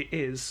 It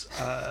is...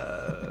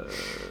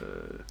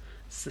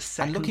 It's the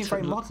second and looking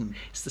very modern.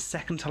 It's the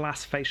second to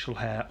last facial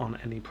hair on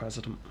any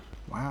president.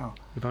 Wow.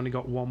 We've only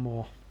got one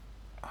more.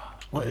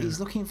 Well, he's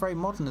looking very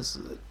modern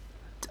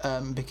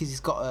because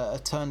he's got a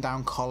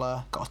turn-down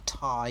collar, got a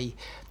tie.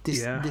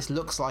 This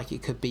looks like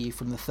it could be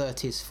from the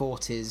 30s,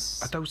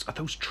 40s. Are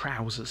those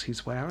trousers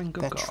he's wearing?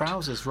 They're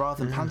trousers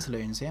rather than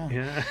pantaloons.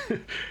 Yeah.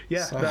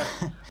 Yeah. So,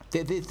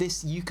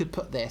 this you could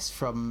put this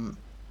from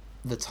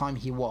the time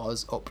he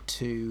was up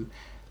to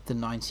the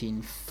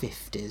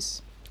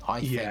 1950s. I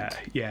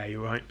think. Yeah,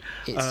 you're right.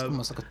 It's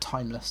almost like a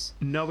timeless.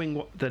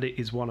 Knowing that it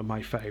is one of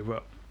my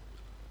favourite,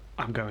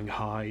 I'm going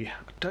high.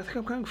 I don't think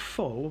I'm going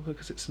full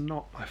because it's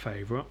not my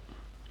favourite.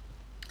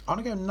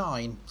 I'm going to go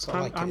 9. So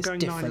I'm going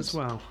different. 9 as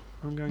well.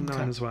 I'm going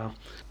 9 as well.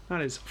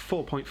 That is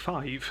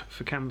 4.5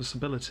 for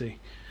canvassability.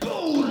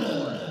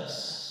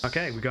 Bonus!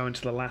 Okay, we go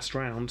into the last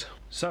round.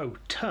 So,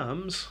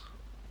 terms.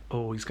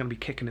 Oh, he's going to be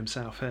kicking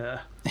himself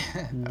here.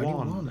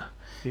 One.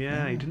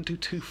 Yeah, he didn't do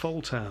 2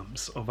 full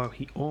terms, although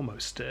he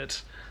almost did.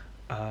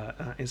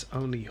 That is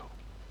only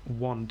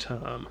 1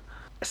 term.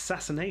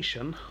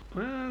 Assassination.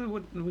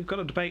 Well, we've got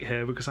a debate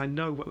here because I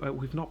know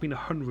we've not been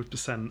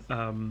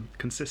 100%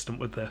 consistent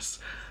with this.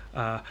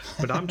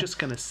 But I'm just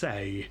going to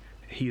say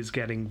he is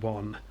getting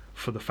 1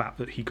 for the fact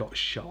that he got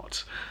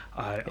shot.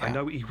 I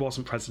know he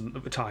wasn't president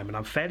at the time, and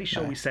I'm fairly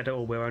sure we said,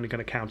 we're only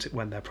going to count it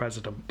when they're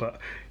president, but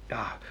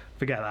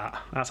forget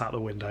that. That's out the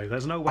window.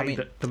 There's no way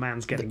that the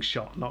man's getting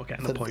shot, not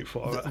getting a point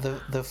for it.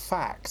 The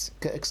fact,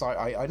 because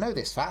I know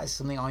this fact, it's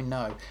something I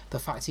know, the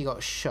fact he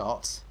got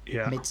shot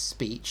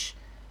mid-speech,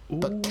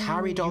 but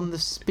carried on the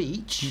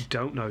speech. You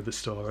don't know the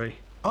story.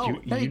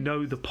 Oh, you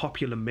know the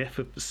popular myth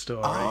of the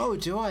story. Oh,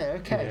 do I?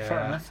 Okay,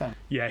 fair enough then.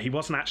 Yeah, he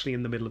wasn't actually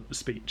in the middle of the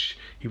speech.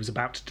 He was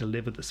about to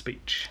deliver the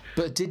speech.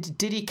 But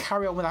did he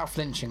carry on without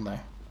flinching,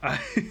 though?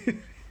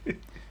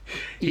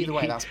 Either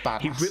way, that's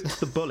badass. He ripped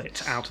the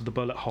bullet out of the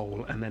bullet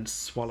hole and then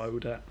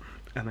swallowed it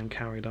and then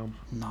carried on.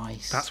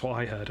 Nice. That's what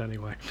I heard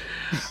anyway.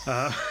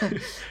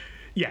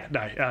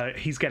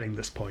 He's getting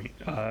this point.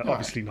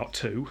 Obviously not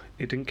 2.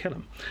 It didn't kill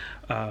him.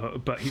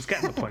 But he's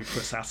getting a point for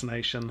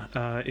assassination.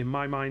 In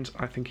my mind,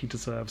 I think he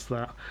deserves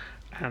that.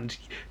 And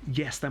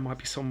yes, there might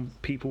be some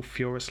people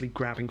furiously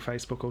grabbing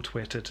Facebook or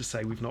Twitter to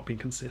say we've not been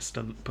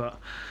consistent. But,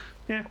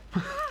 yeah.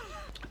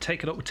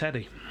 Take it up with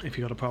Teddy if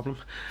you got a problem.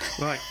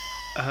 Right.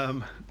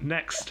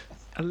 Next.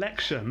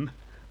 Election.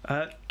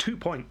 2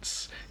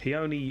 points. He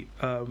only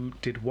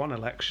did 1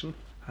 election.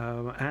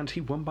 And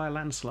he won by a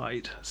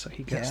landslide, so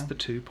he gets the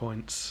 2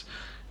 points.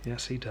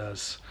 Yes, he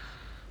does.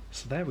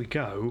 So there we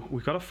go.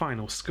 We've got a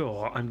final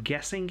score. I'm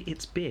guessing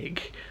it's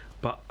big,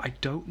 but I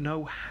don't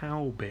know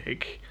how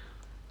big.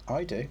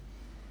 I do.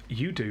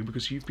 You do,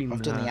 because you've been...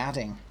 I've done the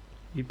adding.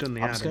 You've done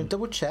the I'm adding. just going to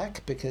double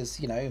check, because,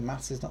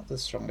 maths is not the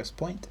strongest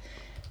point.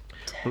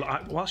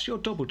 Well, whilst you're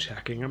double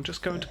checking, I'm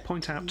just going to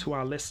point out to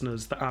our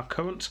listeners that our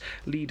current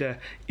leader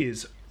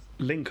is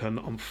Lincoln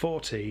on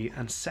 40,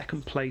 and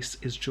second place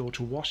is George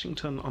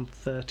Washington on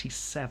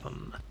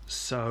 37.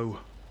 So,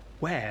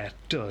 where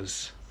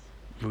does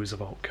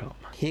Roosevelt come?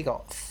 He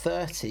got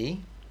 30.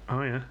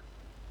 Oh, yeah.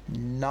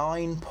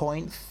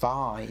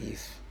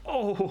 9.5.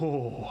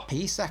 Oh!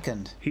 He's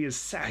second. He is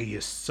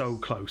so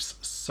close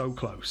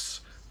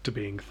to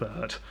being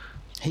third.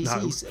 He's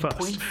first.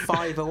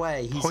 0.5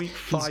 away. He's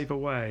 0.5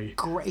 away.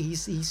 Great.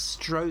 He's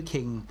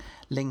stroking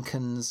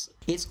Lincoln's.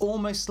 It's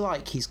almost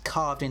like he's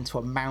carved into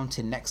a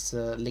mountain next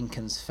to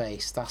Lincoln's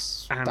face.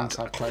 That's how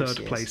close third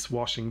he is. place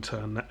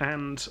Washington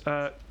and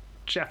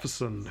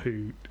Jefferson,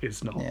 who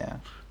is not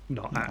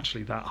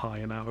actually that high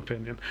in our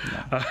opinion.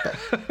 No,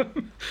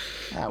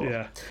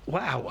 yeah.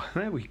 Wow.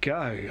 There we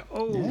go.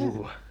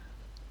 Oh,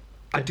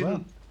 yeah.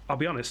 I'll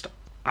be honest.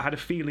 I had a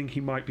feeling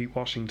he might beat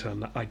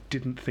Washington. I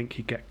didn't think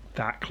he'd get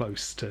that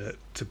close to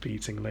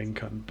beating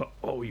Lincoln, but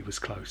he was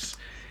close.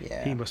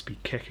 Yeah. He must be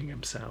kicking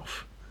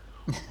himself.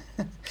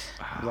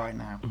 Right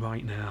now.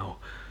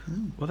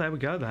 Well, there we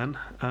go then.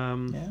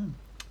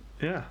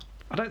 Yeah.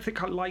 I don't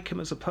think I like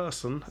him as a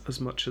person as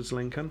much as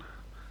Lincoln.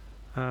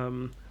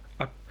 I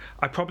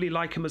probably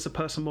like him as a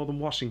person more than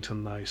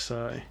Washington, though.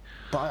 So,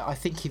 but I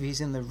think if he's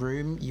in the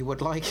room, you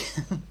would like.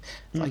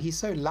 Like he's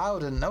so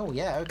loud and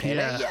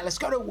let's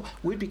go to.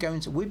 We'd be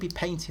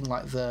painting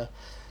like the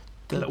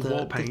little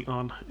war paint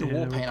on. The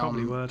war paint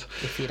probably on. Would.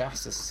 If he'd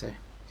asked us to.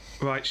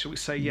 Right, shall we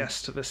say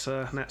yes to this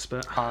next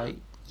bit?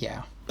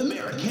 Yeah.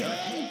 American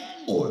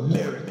or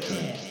American?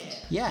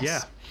 Yes.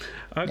 Yeah.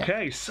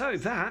 Okay, so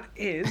that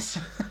is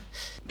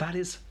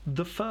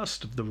the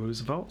first of the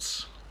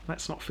Roosevelts.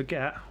 Let's not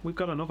forget, we've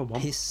got another one.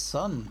 His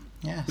son,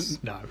 yes.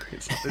 No,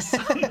 it's not his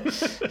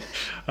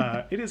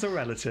son. It is a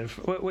relative.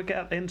 We'll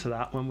get into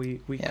that when we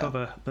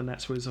cover the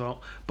next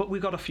Roosevelt. But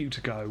we've got a few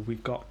to go.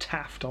 We've got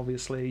Taft,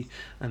 obviously,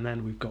 and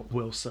then we've got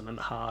Wilson and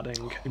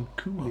Harding and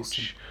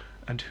Coolidge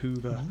and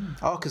Hoover.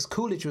 Oh, because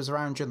Coolidge was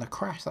around during the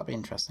crash. That'd be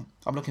interesting.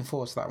 I'm looking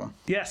forward to that one.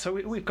 Yeah, so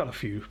we've got a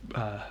few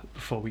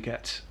before we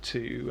get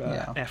to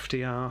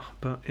FDR.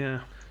 But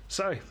yeah.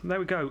 So, there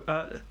we go.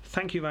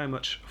 Thank you very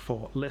much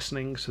for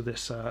listening to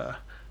this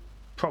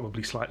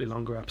probably slightly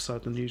longer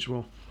episode than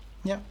usual.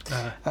 Yeah.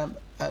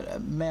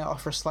 May I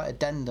offer a slight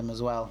addendum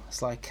as well?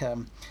 It's like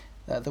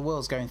the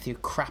world's going through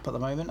crap at the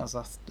moment, as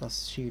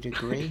you'd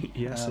agree.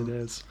 Yes, it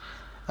is.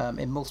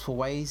 In multiple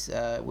ways.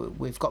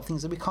 We've got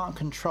things that we can't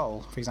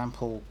control. For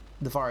example,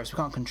 the virus, we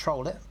can't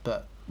control it,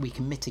 but we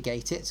can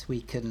mitigate it.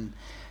 We can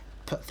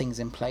put things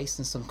in place,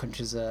 and some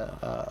countries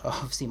are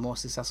obviously more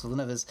successful than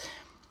others.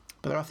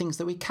 But there are things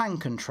that we can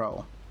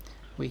control.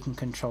 We can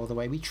control the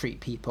way we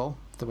treat people,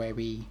 the way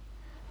we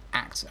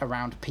act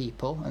around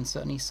people, and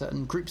certainly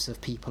certain groups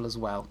of people as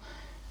well.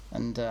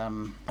 And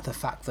the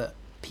fact that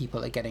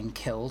people are getting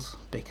killed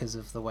because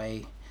of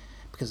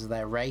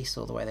their race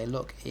or the way they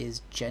look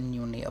is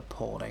genuinely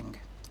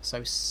appalling.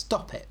 So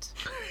stop it.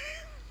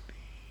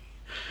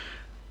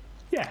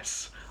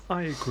 Yes,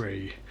 I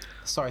agree.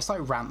 Sorry,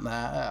 slight rant there.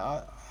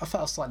 I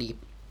felt a slightly,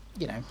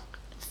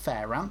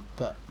 fair rant,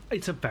 but...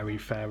 It's a very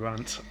fair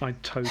rant. I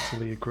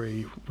totally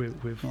agree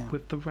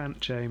with the rant,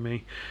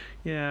 Jamie.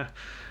 Yeah.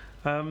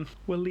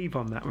 We'll leave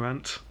on that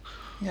rant.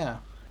 Yeah.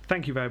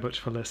 Thank you very much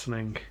for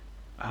listening.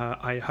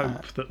 I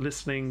hope that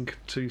listening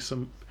to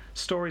some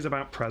stories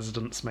about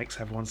presidents makes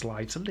everyone's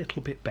lives a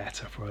little bit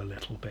better for a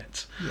little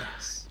bit.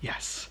 Yes.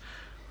 Yes.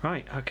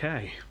 Right,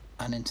 okay.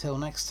 And until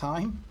next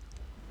time...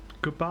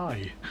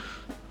 Goodbye.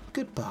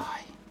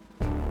 Goodbye.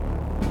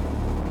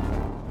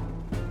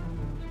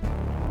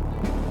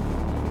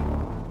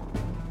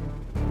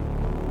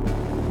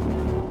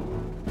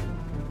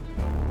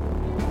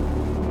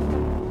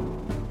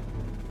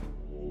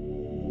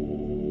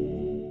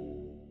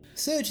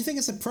 So, do you think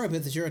it's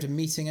appropriate that you're at a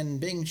meeting and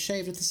being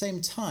shaved at the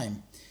same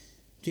time?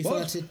 Do you feel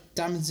that it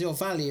damages your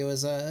value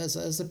as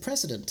a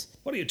president?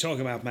 What are you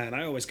talking about, man?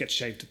 I always get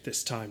shaved at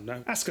this time.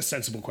 No, ask a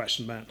sensible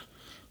question, man.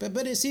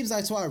 But it seems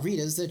like to our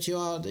readers that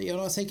you're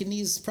not taking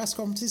these press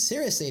conferences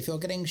seriously if you're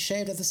getting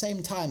shaved at the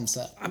same time,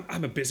 sir.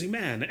 I'm a busy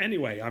man.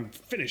 Anyway, I'm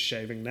finished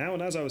shaving now,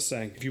 and as I was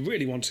saying, if you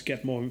really want to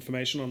get more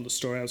information on the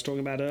story I was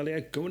talking about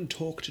earlier, go and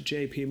talk to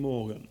J.P.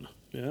 Morgan.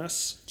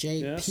 Yes?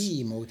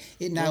 J.P. Morgan.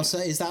 Now,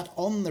 sir, is that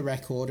on the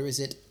record or is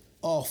it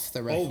off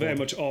the record? Oh, very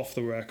much off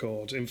the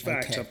record. In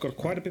fact, I've got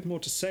quite a bit more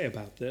to say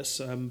about this,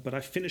 but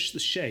I finished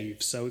the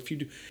shave, so if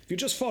you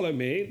just follow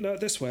me, no,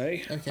 this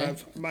way. Okay.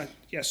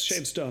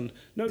 Shave's done.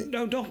 No,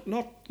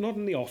 not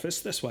in the office.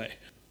 This way.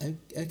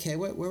 Okay,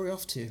 where are we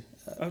off to?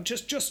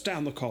 Just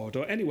down the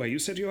corridor. Anyway, you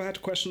said you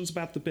had questions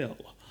about the bill.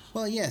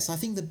 Well, yes, I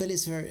think the bill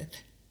is very.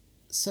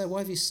 Sir, why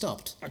have you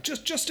stopped?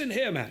 Just in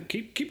here, man.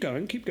 Keep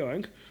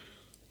going.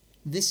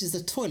 This is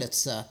the toilet,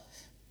 sir.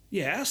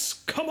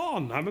 Yes, come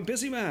on. I'm a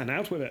busy man.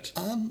 Out with it.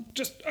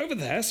 Just over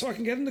there so I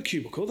can get in the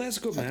cubicle. There's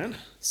a good man.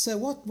 Sir,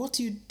 what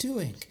are you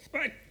doing?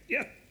 Right,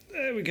 yeah,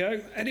 there we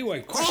go.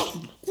 Anyway,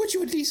 question. Would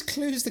you at least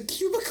close the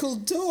cubicle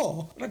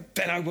door?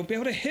 Then I won't be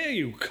able to hear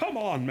you. Come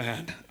on,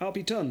 man. I'll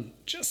be done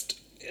just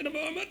in a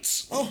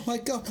moment. Oh my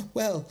God!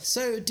 Well,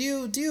 so do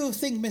you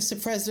think,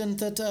 Mr. President,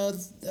 that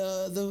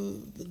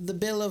the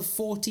bill of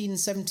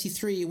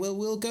 1473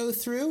 will go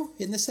through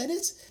in the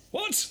Senate?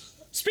 What?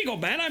 Speak up,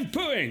 man, I'm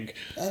pooing.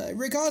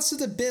 Regards to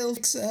the bill,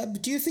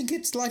 do you think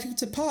it's likely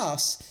to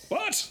pass?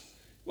 What?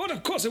 What?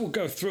 Of course it will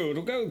go through.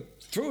 It'll go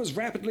through as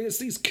rapidly as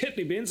these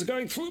kidney beans are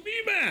going through me,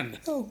 man.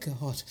 Oh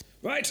God!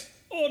 Right,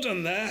 all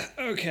done there.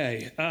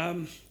 Okay.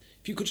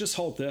 If you could just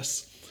hold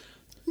this.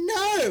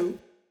 No.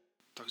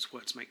 Those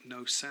words make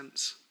no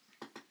sense.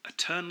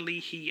 Eternally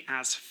he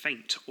as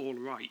faint, all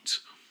right.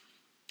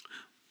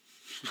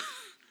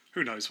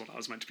 Who knows what I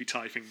was meant to be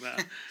typing there.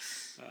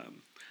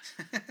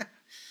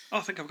 I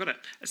think I've got it.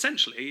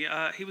 Essentially,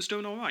 he was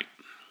doing all right.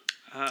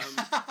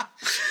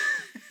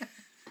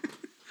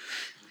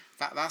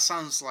 That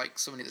sounds like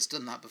somebody that's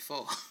done that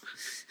before.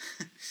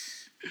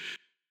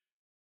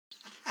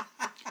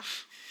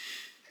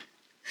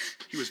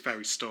 He was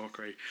very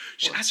stalkery.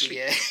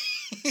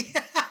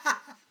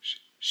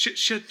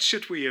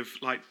 Should we have,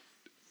 like,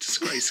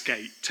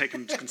 Disgracegate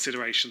taken into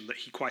consideration that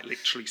he quite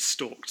literally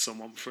stalked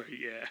someone for a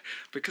year?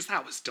 Because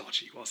that was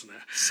dodgy, wasn't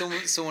it?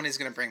 Someone is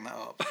going to bring that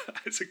up.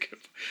 It's a good...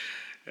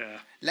 Yeah.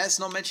 Let's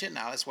not mention it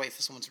now. Let's wait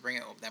for someone to bring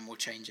it up. Then we'll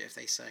change it if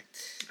they say.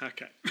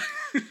 Okay.